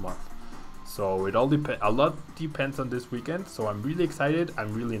Worlds this month, so it all a lot depends on this weekend. So I'm really excited,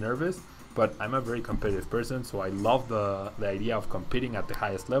 I'm really nervous, but I'm a very competitive person, so I love the idea of competing at the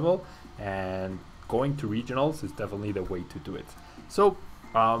highest level, and going to regionals is definitely the way to do it. So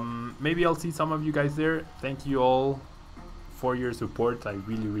maybe I'll see some of you guys there. Thank you all for your support. I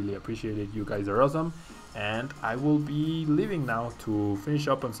really appreciate it. You guys are awesome, and I will be leaving now to finish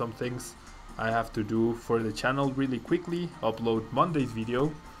up on some things I have to do for the channel really quickly. Upload Monday's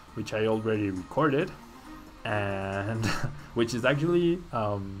video, which I already recorded, and which is actually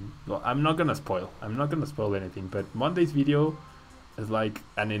well, I'm not gonna spoil anything, but Monday's video is like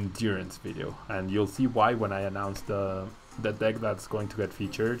an endurance video, and you'll see why when I announce the deck that's going to get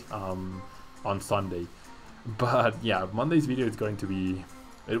featured on Sunday. But yeah, Monday's video is going to be,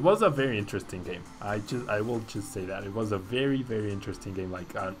 it was a very interesting game. I will just say that it was a very interesting game,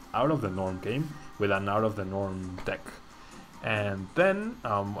 like an out of the norm game with an out of the norm deck. And then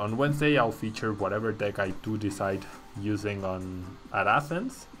on Wednesday I'll feature whatever deck I do decide using at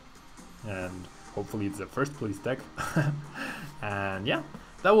Athens, and hopefully it's the first place deck. And yeah,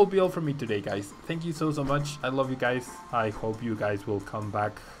 that will be all from me today, guys. Thank you so much. I love you guys. I hope you guys will come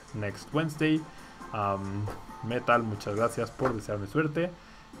back next Wednesday. Metal, muchas gracias por desearme suerte,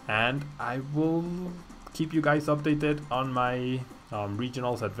 and I will keep you guys updated on my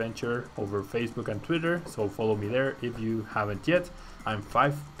regionals adventure over Facebook and Twitter, so follow me there if you haven't yet. I'm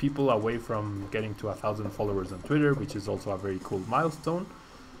 5 people away from getting to 1,000 followers on Twitter, which is also a very cool milestone.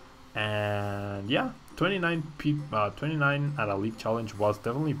 And yeah, 29 at a league challenge was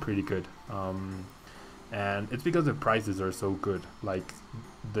definitely pretty good, and it's because the prices are so good. Like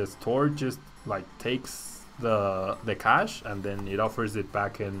the store just like takes the cash and then it offers it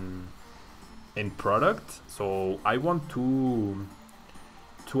back in product. So I want two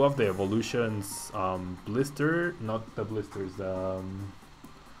of the evolutions, blister, not the blisters, the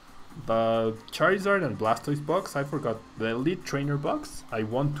Charizard and Blastoise box. I forgot the Elite Trainer box. I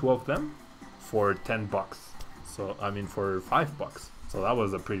won 2 of them for $10. So I mean for $5. So that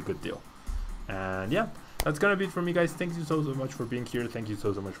was a pretty good deal. And yeah, that's gonna be it for me, guys. Thank you so much for being here. Thank you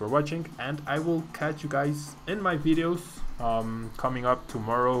so much for watching, and I will catch you guys in my videos. Coming up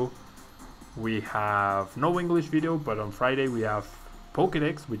tomorrow, we have no English video, but on Friday we have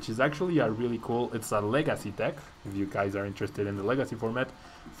Pokédex, which is actually a really cool, it's a legacy deck. If you guys are interested in the legacy format,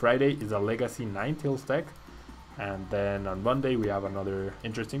 Friday is a legacy Ninetales deck. And then on Monday we have another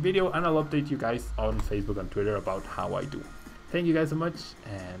interesting video, and I'll update you guys on Facebook and Twitter about how I do. Thank you guys so much,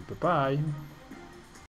 and bye bye.